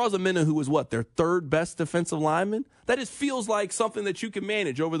 And Charles Omenihu was what, their 3rd best defensive lineman? That just feels like something that you can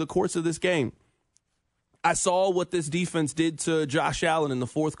manage over the course of this game. I saw what this defense did to Josh Allen in the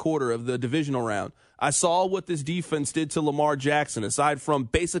 4th quarter of the divisional round. I saw what this defense did to Lamar Jackson, aside from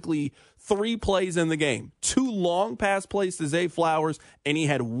basically 3 plays in the game. 2 long pass plays to Zay Flowers, and he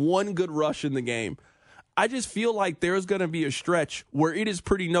had 1 good rush in the game. I just feel like there's going to be a stretch where it is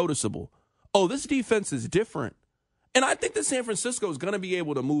pretty noticeable. Oh, this defense is different. And I think that San Francisco is going to be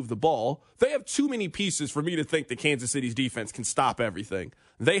able to move the ball. They have too many pieces for me to think that Kansas City's defense can stop everything.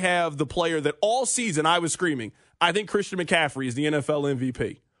 They have the player that all season I was screaming, I think Christian McCaffrey is the NFL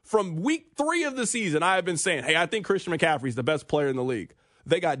MVP. From week 3 of the season, I have been saying, hey, I think Christian McCaffrey is the best player in the league.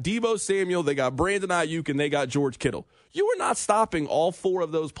 They got Deebo Samuel, they got Brandon Ayuk, and they got George Kittle. You are not stopping all 4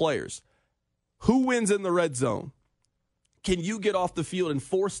 of those players. Who wins in the red zone? Can you get off the field and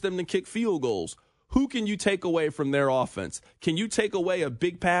force them to kick field goals? Who can you take away from their offense? Can you take away a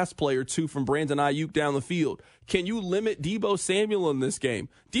big pass play or two from Brandon Ayuk down the field? Can you limit Deebo Samuel in this game?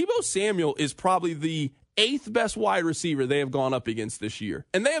 Deebo Samuel is probably the 8th best wide receiver they have gone up against this year.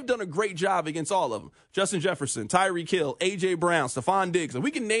 And they have done a great job against all of them. Justin Jefferson, Tyreek Hill, A.J. Brown, Stephon Diggs.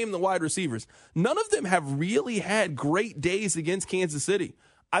 We can name the wide receivers. None of them have really had great days against Kansas City.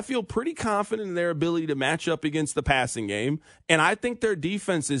 I feel pretty confident in their ability to match up against the passing game, and I think their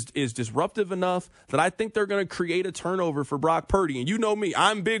defense is disruptive enough that I think they're going to create a turnover for Brock Purdy. And you know me,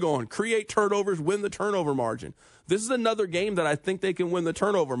 I'm big on create turnovers, win the turnover margin. This is another game that I think they can win the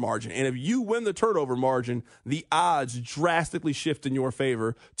turnover margin. And if you win the turnover margin, the odds drastically shift in your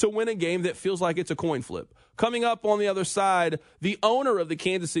favor to win a game that feels like it's a coin flip. Coming up on the other side, the owner of the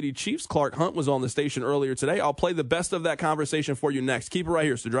Kansas City Chiefs, Clark Hunt, was on the station earlier today. I'll play the best of that conversation for you next. Keep it right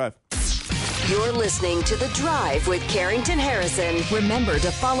here. It's The Drive. You're listening to The Drive with Carrington Harrison. Remember to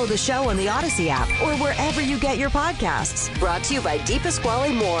follow the show on the Odyssey app or wherever you get your podcasts. Brought to you by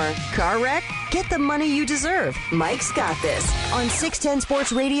DePasquale Moore. Car wreck? Get the money you deserve. Mike's got this on 610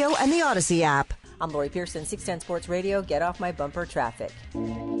 Sports Radio and the Odyssey app. I'm Lori Pearson, 610 Sports Radio. Get off my bumper traffic.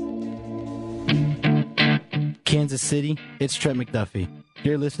 Kansas City, it's Trent McDuffie.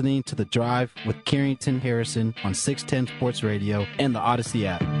 You're listening to The Drive with Carrington Harrison on 610 Sports Radio and the Odyssey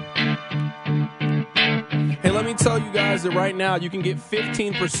app. Hey, let me tell you guys that right now you can get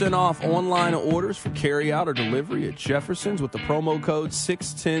 15% off online orders for carry-out or delivery at Jefferson's with the promo code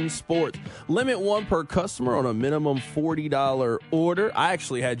 610SPORTS. Limit 1 per customer on a minimum $40 order. I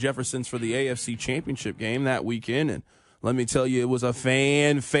actually had Jefferson's for the AFC Championship game that weekend, and let me tell you, it was a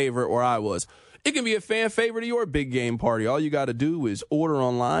fan favorite where I was. It can be a fan favorite of your big game party. All you got to do is order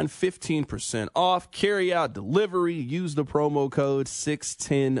online, 15% off, carry out delivery, use the promo code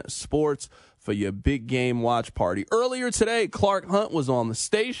 610SPORTS for your big game watch party. Earlier today, Clark Hunt was on the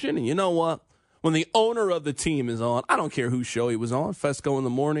station, and you know what? When the owner of the team is on, I don't care whose show he was on, Fesco in the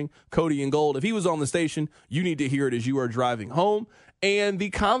Morning, Cody and Gold. If he was on the station, you need to hear it as you are driving home. And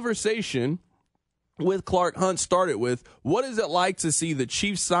the conversation with Clark Hunt started with, what is it like to see the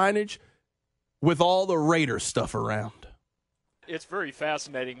Chiefs signage with all the Raiders stuff around? It's very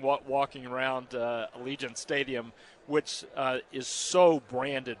fascinating walking around Allegiant Stadium, which is so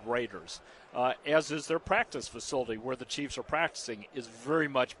branded Raiders, as is their practice facility where the Chiefs are practicing is very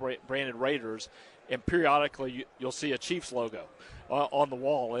much branded Raiders, and periodically you'll see a Chiefs logo on the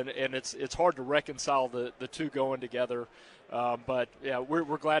wall, and it's hard to reconcile the two going together. But yeah,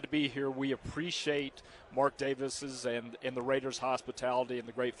 we're glad to be here. We appreciate Mark Davis's and the Raiders' hospitality and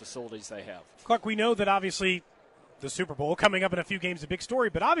the great facilities they have. Clark, we know that obviously the Super Bowl coming up in a few games is a big story,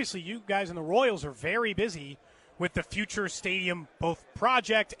 but obviously you guys in the Royals are very busy with the future stadium, both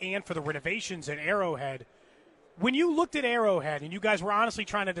project and for the renovations at Arrowhead. When you looked at Arrowhead and you guys were honestly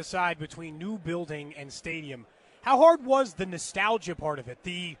trying to decide between new building and stadium, how hard was the nostalgia part of it?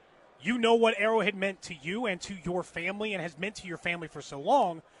 You know what Arrowhead meant to you and to your family and has meant to your family for so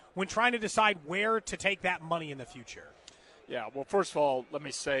long when trying to decide where to take that money in the future. Yeah, well, first of all, let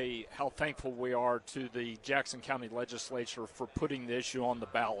me say how thankful we are to the Jackson County Legislature for putting the issue on the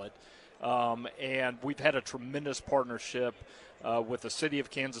ballot. And we've had a tremendous partnership with the city of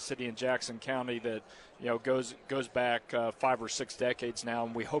Kansas City and Jackson County that goes back 5 or 6 decades now,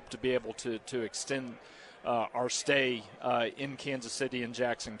 and we hope to be able to extend our stay in Kansas City and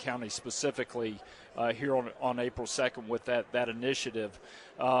Jackson County specifically here on April 2nd with that initiative.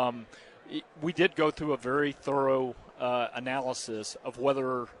 We did go through a very thorough analysis of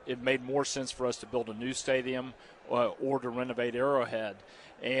whether it made more sense for us to build a new stadium or to renovate Arrowhead.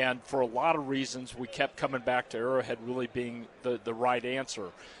 And for a lot of reasons, we kept coming back to Arrowhead really being the right answer.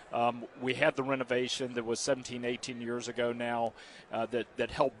 We had the renovation that was 17, 18 years ago now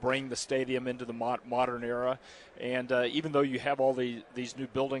that helped bring the stadium into the modern era. And even though you have all these new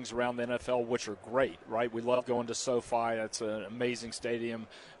buildings around the NFL, which are great, right? We love going to SoFi. That's an amazing stadium.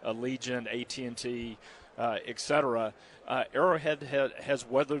 Allegiant, AT&T, et cetera. Arrowhead has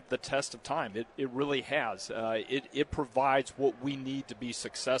weathered the test of time. It really has. It provides what we need to be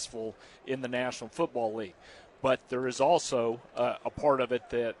successful in the National Football League. But there is also a part of it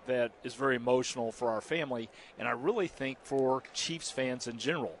that is very emotional for our family, and I really think for Chiefs fans in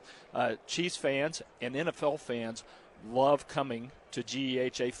general. Chiefs fans and NFL fans love coming to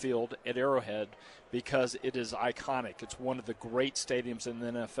GEHA Field at Arrowhead because it is iconic. It's one of the great stadiums in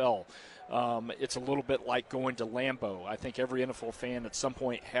the NFL. It's a little bit like going to Lambeau. I think every NFL fan at some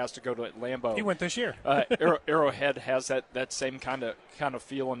point has to go to Lambeau. He went this year. Arrowhead has that same kind of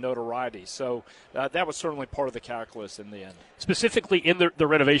feel and notoriety. So that was certainly part of the calculus in the end. Specifically in the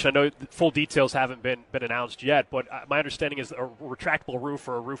renovation, I know the full details haven't been announced yet, but my understanding is a retractable roof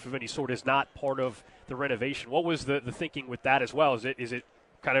or a roof of any sort is not part of the renovation. What was the thinking with that as well? Is it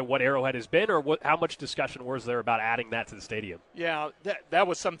kind of what Arrowhead has been, or how much discussion was there about adding that to the stadium? Yeah, that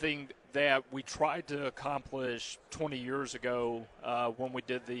was something that we tried to accomplish 20 years ago when we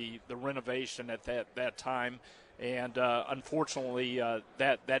did the renovation at that time, and unfortunately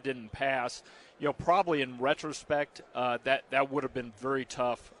that didn't pass. Probably in retrospect, that would have been very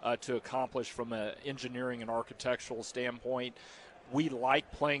tough to accomplish from an engineering and architectural standpoint. We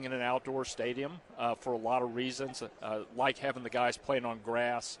like playing in an outdoor stadium for a lot of reasons, like having the guys playing on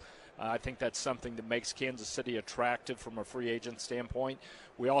grass. I think that's something that makes Kansas City attractive from a free agent standpoint.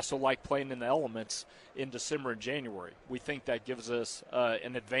 We also like playing in the elements in December and January. We think that gives us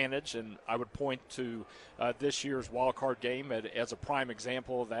an advantage, and I would point to this year's wild card game as a prime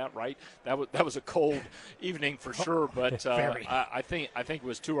example of that. Right, that was a cold evening for sure, but I think it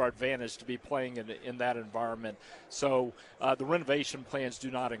was to our advantage to be playing in that environment. So the renovation plans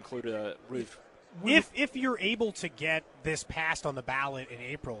do not include a roof. If you're able to get this passed on the ballot in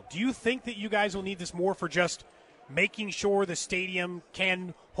April, do you think that you guys will need this more for just making sure the stadium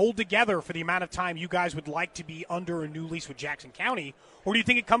can hold together for the amount of time you guys would like to be under a new lease with Jackson County? Or do you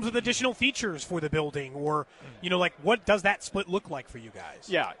think it comes with additional features for the building? Or, what does that split look like for you guys?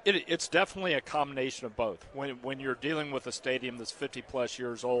 Yeah, it's definitely a combination of both. When you're dealing with a stadium that's 50-plus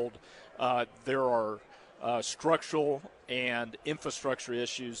years old, there are structural and infrastructure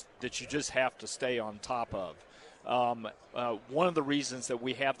issues that you just have to stay on top of. One of the reasons that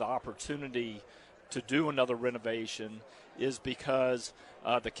we have the opportunity to do another renovation is because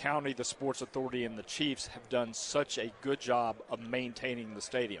the county, the Sports Authority, and the Chiefs have done such a good job of maintaining the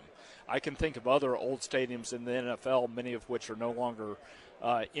stadium. I can think of other old stadiums in the NFL, many of which are no longer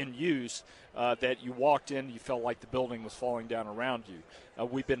in use, that you walked in, you felt like the building was falling down around you.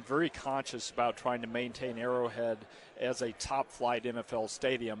 We've been very conscious about trying to maintain Arrowhead as a top-flight NFL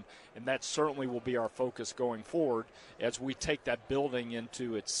stadium, and that certainly will be our focus going forward as we take that building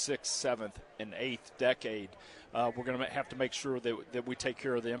into its 6th, 7th, and 8th decade. We're going to have to make sure that we take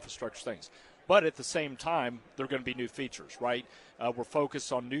care of the infrastructure things. But at the same time, there are going to be new features, right? We're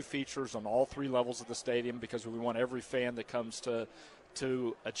focused on new features on all three levels of the stadium because we want every fan that comes to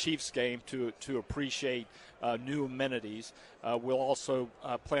a Chiefs game to appreciate new amenities. We'll also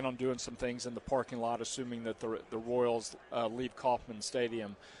plan on doing some things in the parking lot, assuming that the Royals leave Kauffman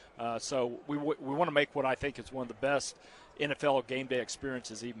Stadium. So we want to make what I think is one of the best NFL game day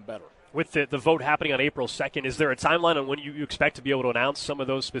experiences even better. With the vote happening on April 2nd, is there a timeline on when you expect to be able to announce some of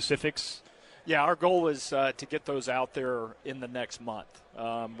those specifics? Yeah, our goal is to get those out there in the next month.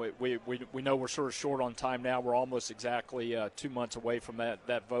 We know we're sort of short on time now. We're almost exactly 2 months away from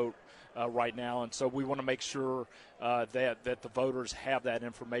that vote right now, and so we want to make sure that the voters have that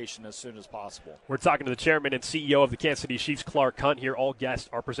information as soon as possible. We're talking to the chairman and CEO of the Kansas City Chiefs, Clark Hunt, here. All guests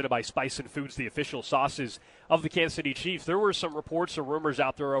are presented by Spice & Foods, the official sauces of the Kansas City Chiefs. There were some reports or rumors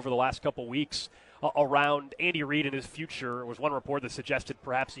out there over the last couple weeks around Andy Reid and his future. There was one report that suggested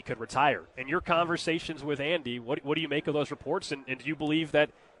perhaps he could retire. In your conversations with Andy, what do you make of those reports, and do you believe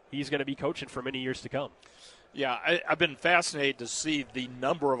that he's going to be coaching for many years to come? Yeah, I've been fascinated to see the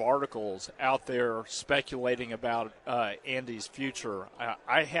number of articles out there speculating about Andy's future.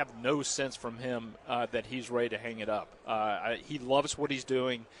 I have no sense from him that he's ready to hang it up. He loves what he's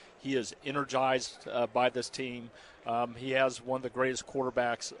doing. He is energized by this team. He has one of the greatest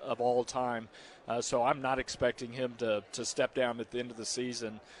quarterbacks of all time. So I'm not expecting him to step down at the end of the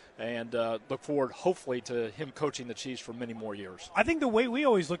season, and look forward, hopefully, to him coaching the Chiefs for many more years. I think the way we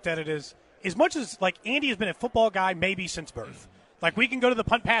always looked at it is, as much as, Andy has been a football guy maybe since birth. We can go to the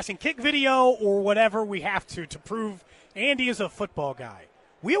punt, pass, and kick video or whatever we have to prove Andy is a football guy.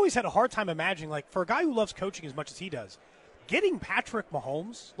 We always had a hard time imagining, for a guy who loves coaching as much as he does, getting Patrick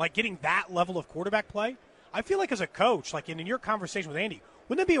Mahomes, getting that level of quarterback play, I feel like as a coach, in your conversation with Andy,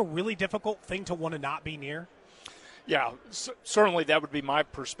 wouldn't that be a really difficult thing to want to not be near? Yeah, certainly that would be my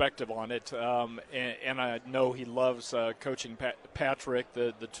perspective on it, and I know he loves coaching Patrick.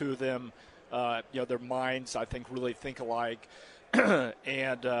 The two of them, their minds, I think, really think alike,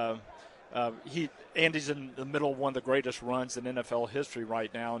 and Andy's in the middle of one of the greatest runs in NFL history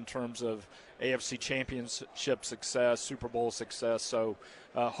right now in terms of AFC Championship success, Super Bowl success. So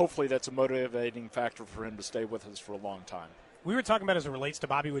hopefully that's a motivating factor for him to stay with us for a long time. We were talking about as it relates to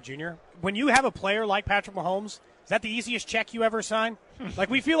Bobby Wood Jr. When you have a player like Patrick Mahomes, is that the easiest check you ever sign? Like,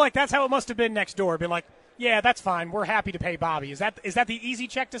 we feel like that's how it must have been next door. Been like, yeah, that's fine. We're happy to pay Bobby. Is that the easy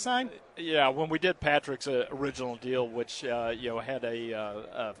check to sign? Yeah, when we did Patrick's original deal, which had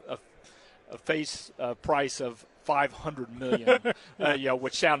a face price of $500 million,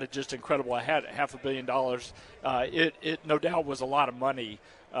 which sounded just incredible. I had $500 million. It no doubt was a lot of money.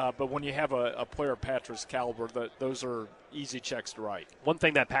 But when you have a player of Patrick's caliber, those are easy checks to write. One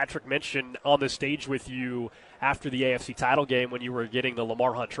thing that Patrick mentioned on the stage with you after the AFC title game when you were getting the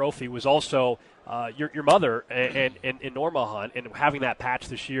Lamar Hunt Trophy was also your mother and Norma Hunt, and having that patch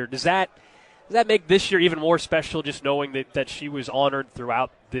this year. Does that make this year even more special, just knowing that she was honored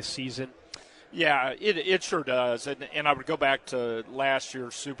throughout this season? Yeah, it sure does. And I would go back to last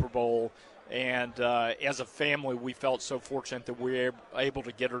year's Super Bowl. And as a family, we felt so fortunate that we were able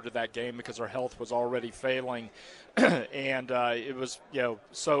to get her to that game because her health was already failing. And it was,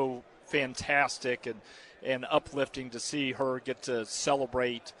 so fantastic and uplifting to see her get to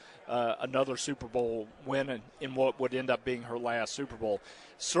celebrate another Super Bowl win in what would end up being her last Super Bowl.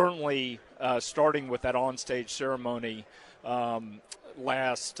 Certainly, starting with that onstage ceremony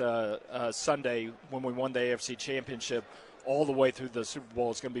last Sunday when we won the AFC Championship, all the way through the Super Bowl,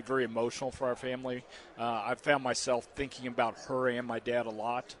 it's going to be very emotional for our family. I've found myself thinking about her and my dad a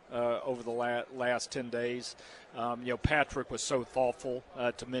lot over the last 10 days. Patrick was so thoughtful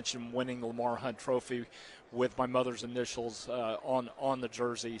to mention winning the Lamar Hunt Trophy with my mother's initials on the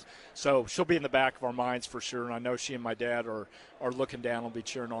jersey. So she'll be in the back of our minds for sure, and I know she and my dad are looking down and will be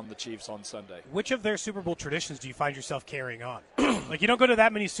cheering on the Chiefs on Sunday. Which of their Super Bowl traditions do you find yourself carrying on? Like, you don't go to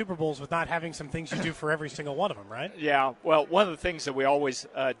that many Super Bowls with not having some things you do for every single one of them, right? Yeah, well, one of the things that we always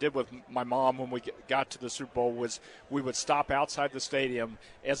did with my mom when we got to the Super Bowl was we would stop outside the stadium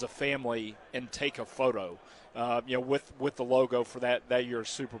as a family and take a photo. With the logo for that year's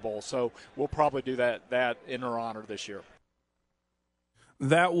Super Bowl. So we'll probably do that in her honor this year.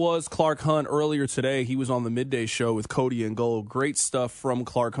 That was Clark Hunt earlier today. He was on the midday show with Cody and Gold. Great stuff from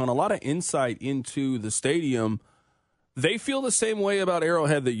Clark Hunt. A lot of insight into the stadium. They feel the same way about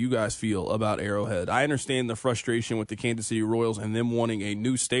Arrowhead that you guys feel about Arrowhead. I understand the frustration with the Kansas City Royals and them wanting a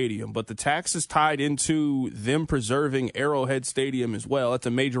new stadium, but the tax is tied into them preserving Arrowhead Stadium as well. That's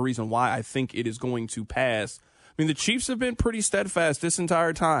a major reason why I think it is going to pass. I mean, the Chiefs have been pretty steadfast this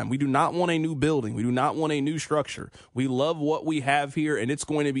entire time. We do not want a new building. We do not want a new structure. We love what we have here, and it's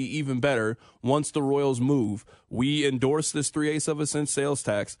going to be even better once the Royals move. We endorse this 3/8 of a cent sales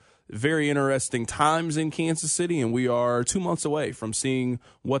tax. Very interesting times in Kansas City, and we are 2 months away from seeing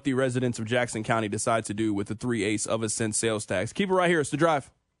what the residents of Jackson County decide to do with the 3/8 of a cent sales tax. Keep it right here. It's The Drive.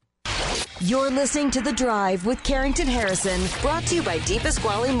 You're listening to The Drive with Carrington Harrison, brought to you by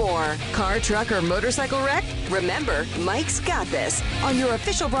DePasquale Moore. Car, truck, or motorcycle wreck? Remember, Mike's got this on your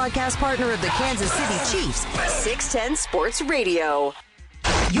official broadcast partner of the Kansas City Chiefs, 610 Sports Radio.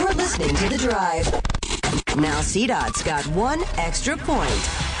 You're listening to The Drive. Now CDOT's got one extra point.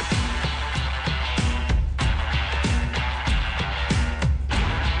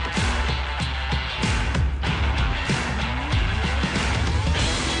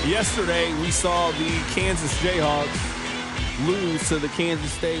 Yesterday, we saw the Kansas Jayhawks lose to the Kansas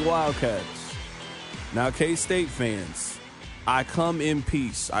State Wildcats. Now, K-State fans, I come in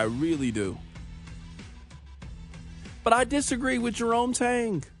peace. I really do. But I disagree with Jerome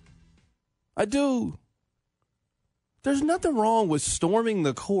Tang. I do. There's nothing wrong with storming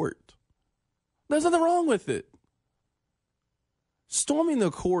the court. There's nothing wrong with it. Storming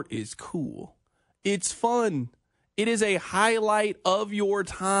the court is cool. It's fun. It is a highlight of your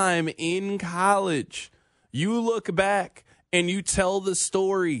time in college. You look back and you tell the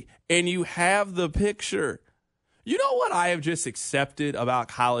story and you have the picture. You know what I have just accepted about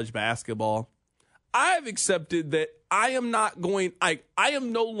college basketball? I have accepted that I am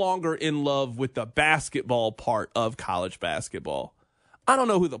no longer in love with the basketball part of college basketball. I don't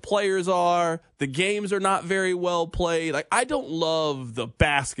know who the players are. The games are not very well played. I don't love the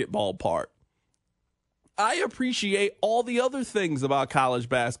basketball part. I appreciate all the other things about college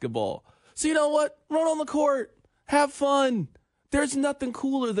basketball. So you know what? Run on the court. Have fun. There's nothing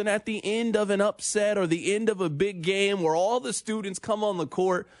cooler than at the end of an upset or the end of a big game where all the students come on the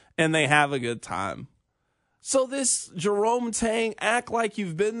court and they have a good time. So this Jerome Tang, act like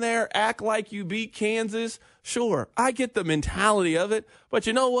you've been there, act like you beat Kansas. Sure, I get the mentality of it, but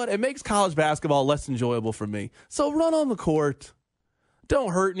you know what? It makes college basketball less enjoyable for me. So run on the court.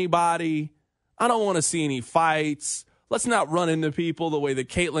 Don't hurt anybody. I don't want to see any fights. Let's not run into people the way that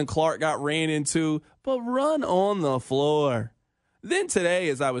Caitlin Clark got ran into, but run on the floor. Then today,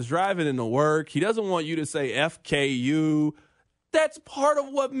 as I was driving into work, he doesn't want you to say FKU. That's part of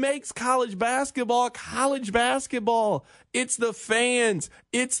what makes college basketball college basketball. It's the fans.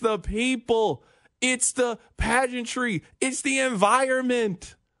 It's the people. It's the pageantry. It's the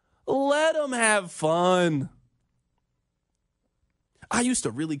environment. Let them have fun. I used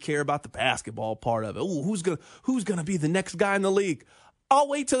to really care about the basketball part of it. Ooh, who's gonna be the next guy in the league? I'll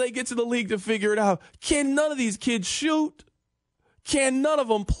wait till they get to the league to figure it out. Can none of these kids shoot? Can none of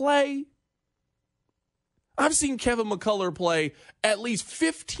them play? I've seen Kevin McCullough play at least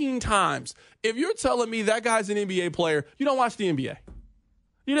 15 times. If you're telling me that guy's an NBA player, you don't watch the NBA.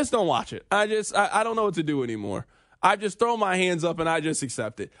 You just don't watch it. I don't know what to do anymore. I just throw my hands up and I just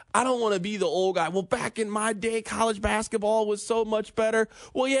accept it. I don't want to be the old guy. Well, back in my day, college basketball was so much better.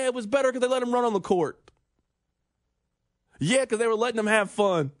 Well, yeah, it was better because they let him run on the court. Yeah, because they were letting them have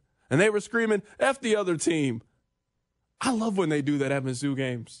fun. And they were screaming, F the other team. I love when they do that at Mizzou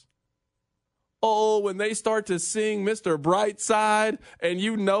games. Oh, when they start to sing Mr. Brightside and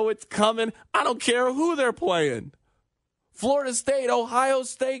you know it's coming, I don't care who they're playing. Florida State, Ohio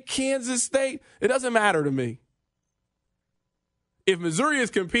State, Kansas State, it doesn't matter to me. If Missouri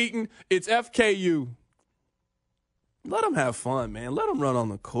is competing, it's FKU. Let them have fun, man. Let them run on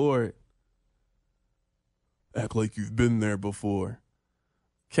the court. Act like you've been there before.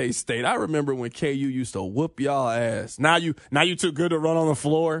 K-State, I remember when KU used to whoop y'all ass. Now you too good to run on the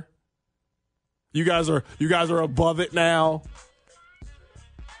floor. You guys are above it now.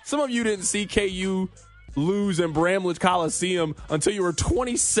 Some of you didn't see KU lose in Bramlage Coliseum until you were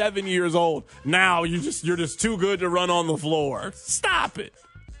 27 years old. Now you're just too good to run on the floor. Stop it.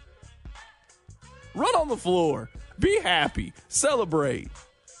 Run on the floor. Be happy. Celebrate.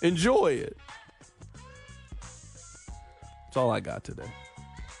 Enjoy it. That's all I got today.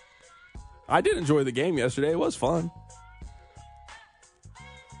 I did enjoy the game yesterday. It was fun.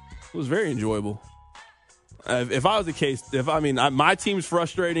 It was very enjoyable. If I was my team's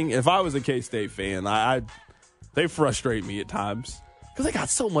frustrating. If I was a K-State fan, they frustrate me at times because they got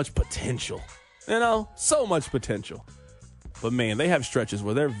so much potential. You know, so much potential. But man, they have stretches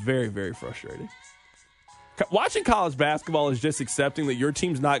where they're very, very frustrating. Watching college basketball is just accepting that your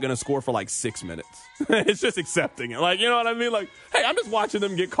team's not going to score for like 6 minutes. It's just accepting it. Like, you know what I mean? Like, hey, I'm just watching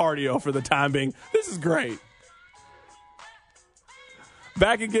them get cardio for the time being. This is great.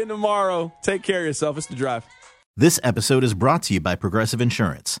 Back again tomorrow. Take care of yourself. It's The Drive. This episode is brought to you by Progressive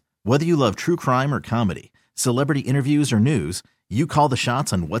Insurance. Whether you love true crime or comedy, celebrity interviews or news, you call the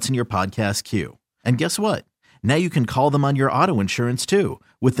shots on what's in your podcast queue. And guess what? Now you can call them on your auto insurance too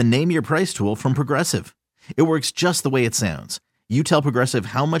with the Name Your Price tool from Progressive. It works just the way it sounds. You tell Progressive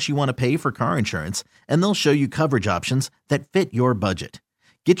how much you want to pay for car insurance, and they'll show you coverage options that fit your budget.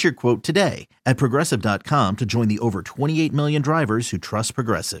 Get your quote today at Progressive.com to join the over 28 million drivers who trust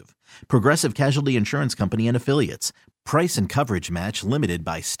Progressive. Progressive Casualty Insurance Company and Affiliates. Price and coverage match limited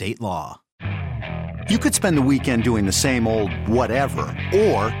by state law. You could spend the weekend doing the same old whatever,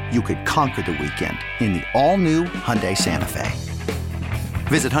 or you could conquer the weekend in the all-new Hyundai Santa Fe.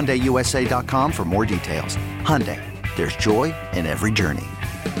 Visit HyundaiUSA.com for more details. Hyundai, there's joy in every journey.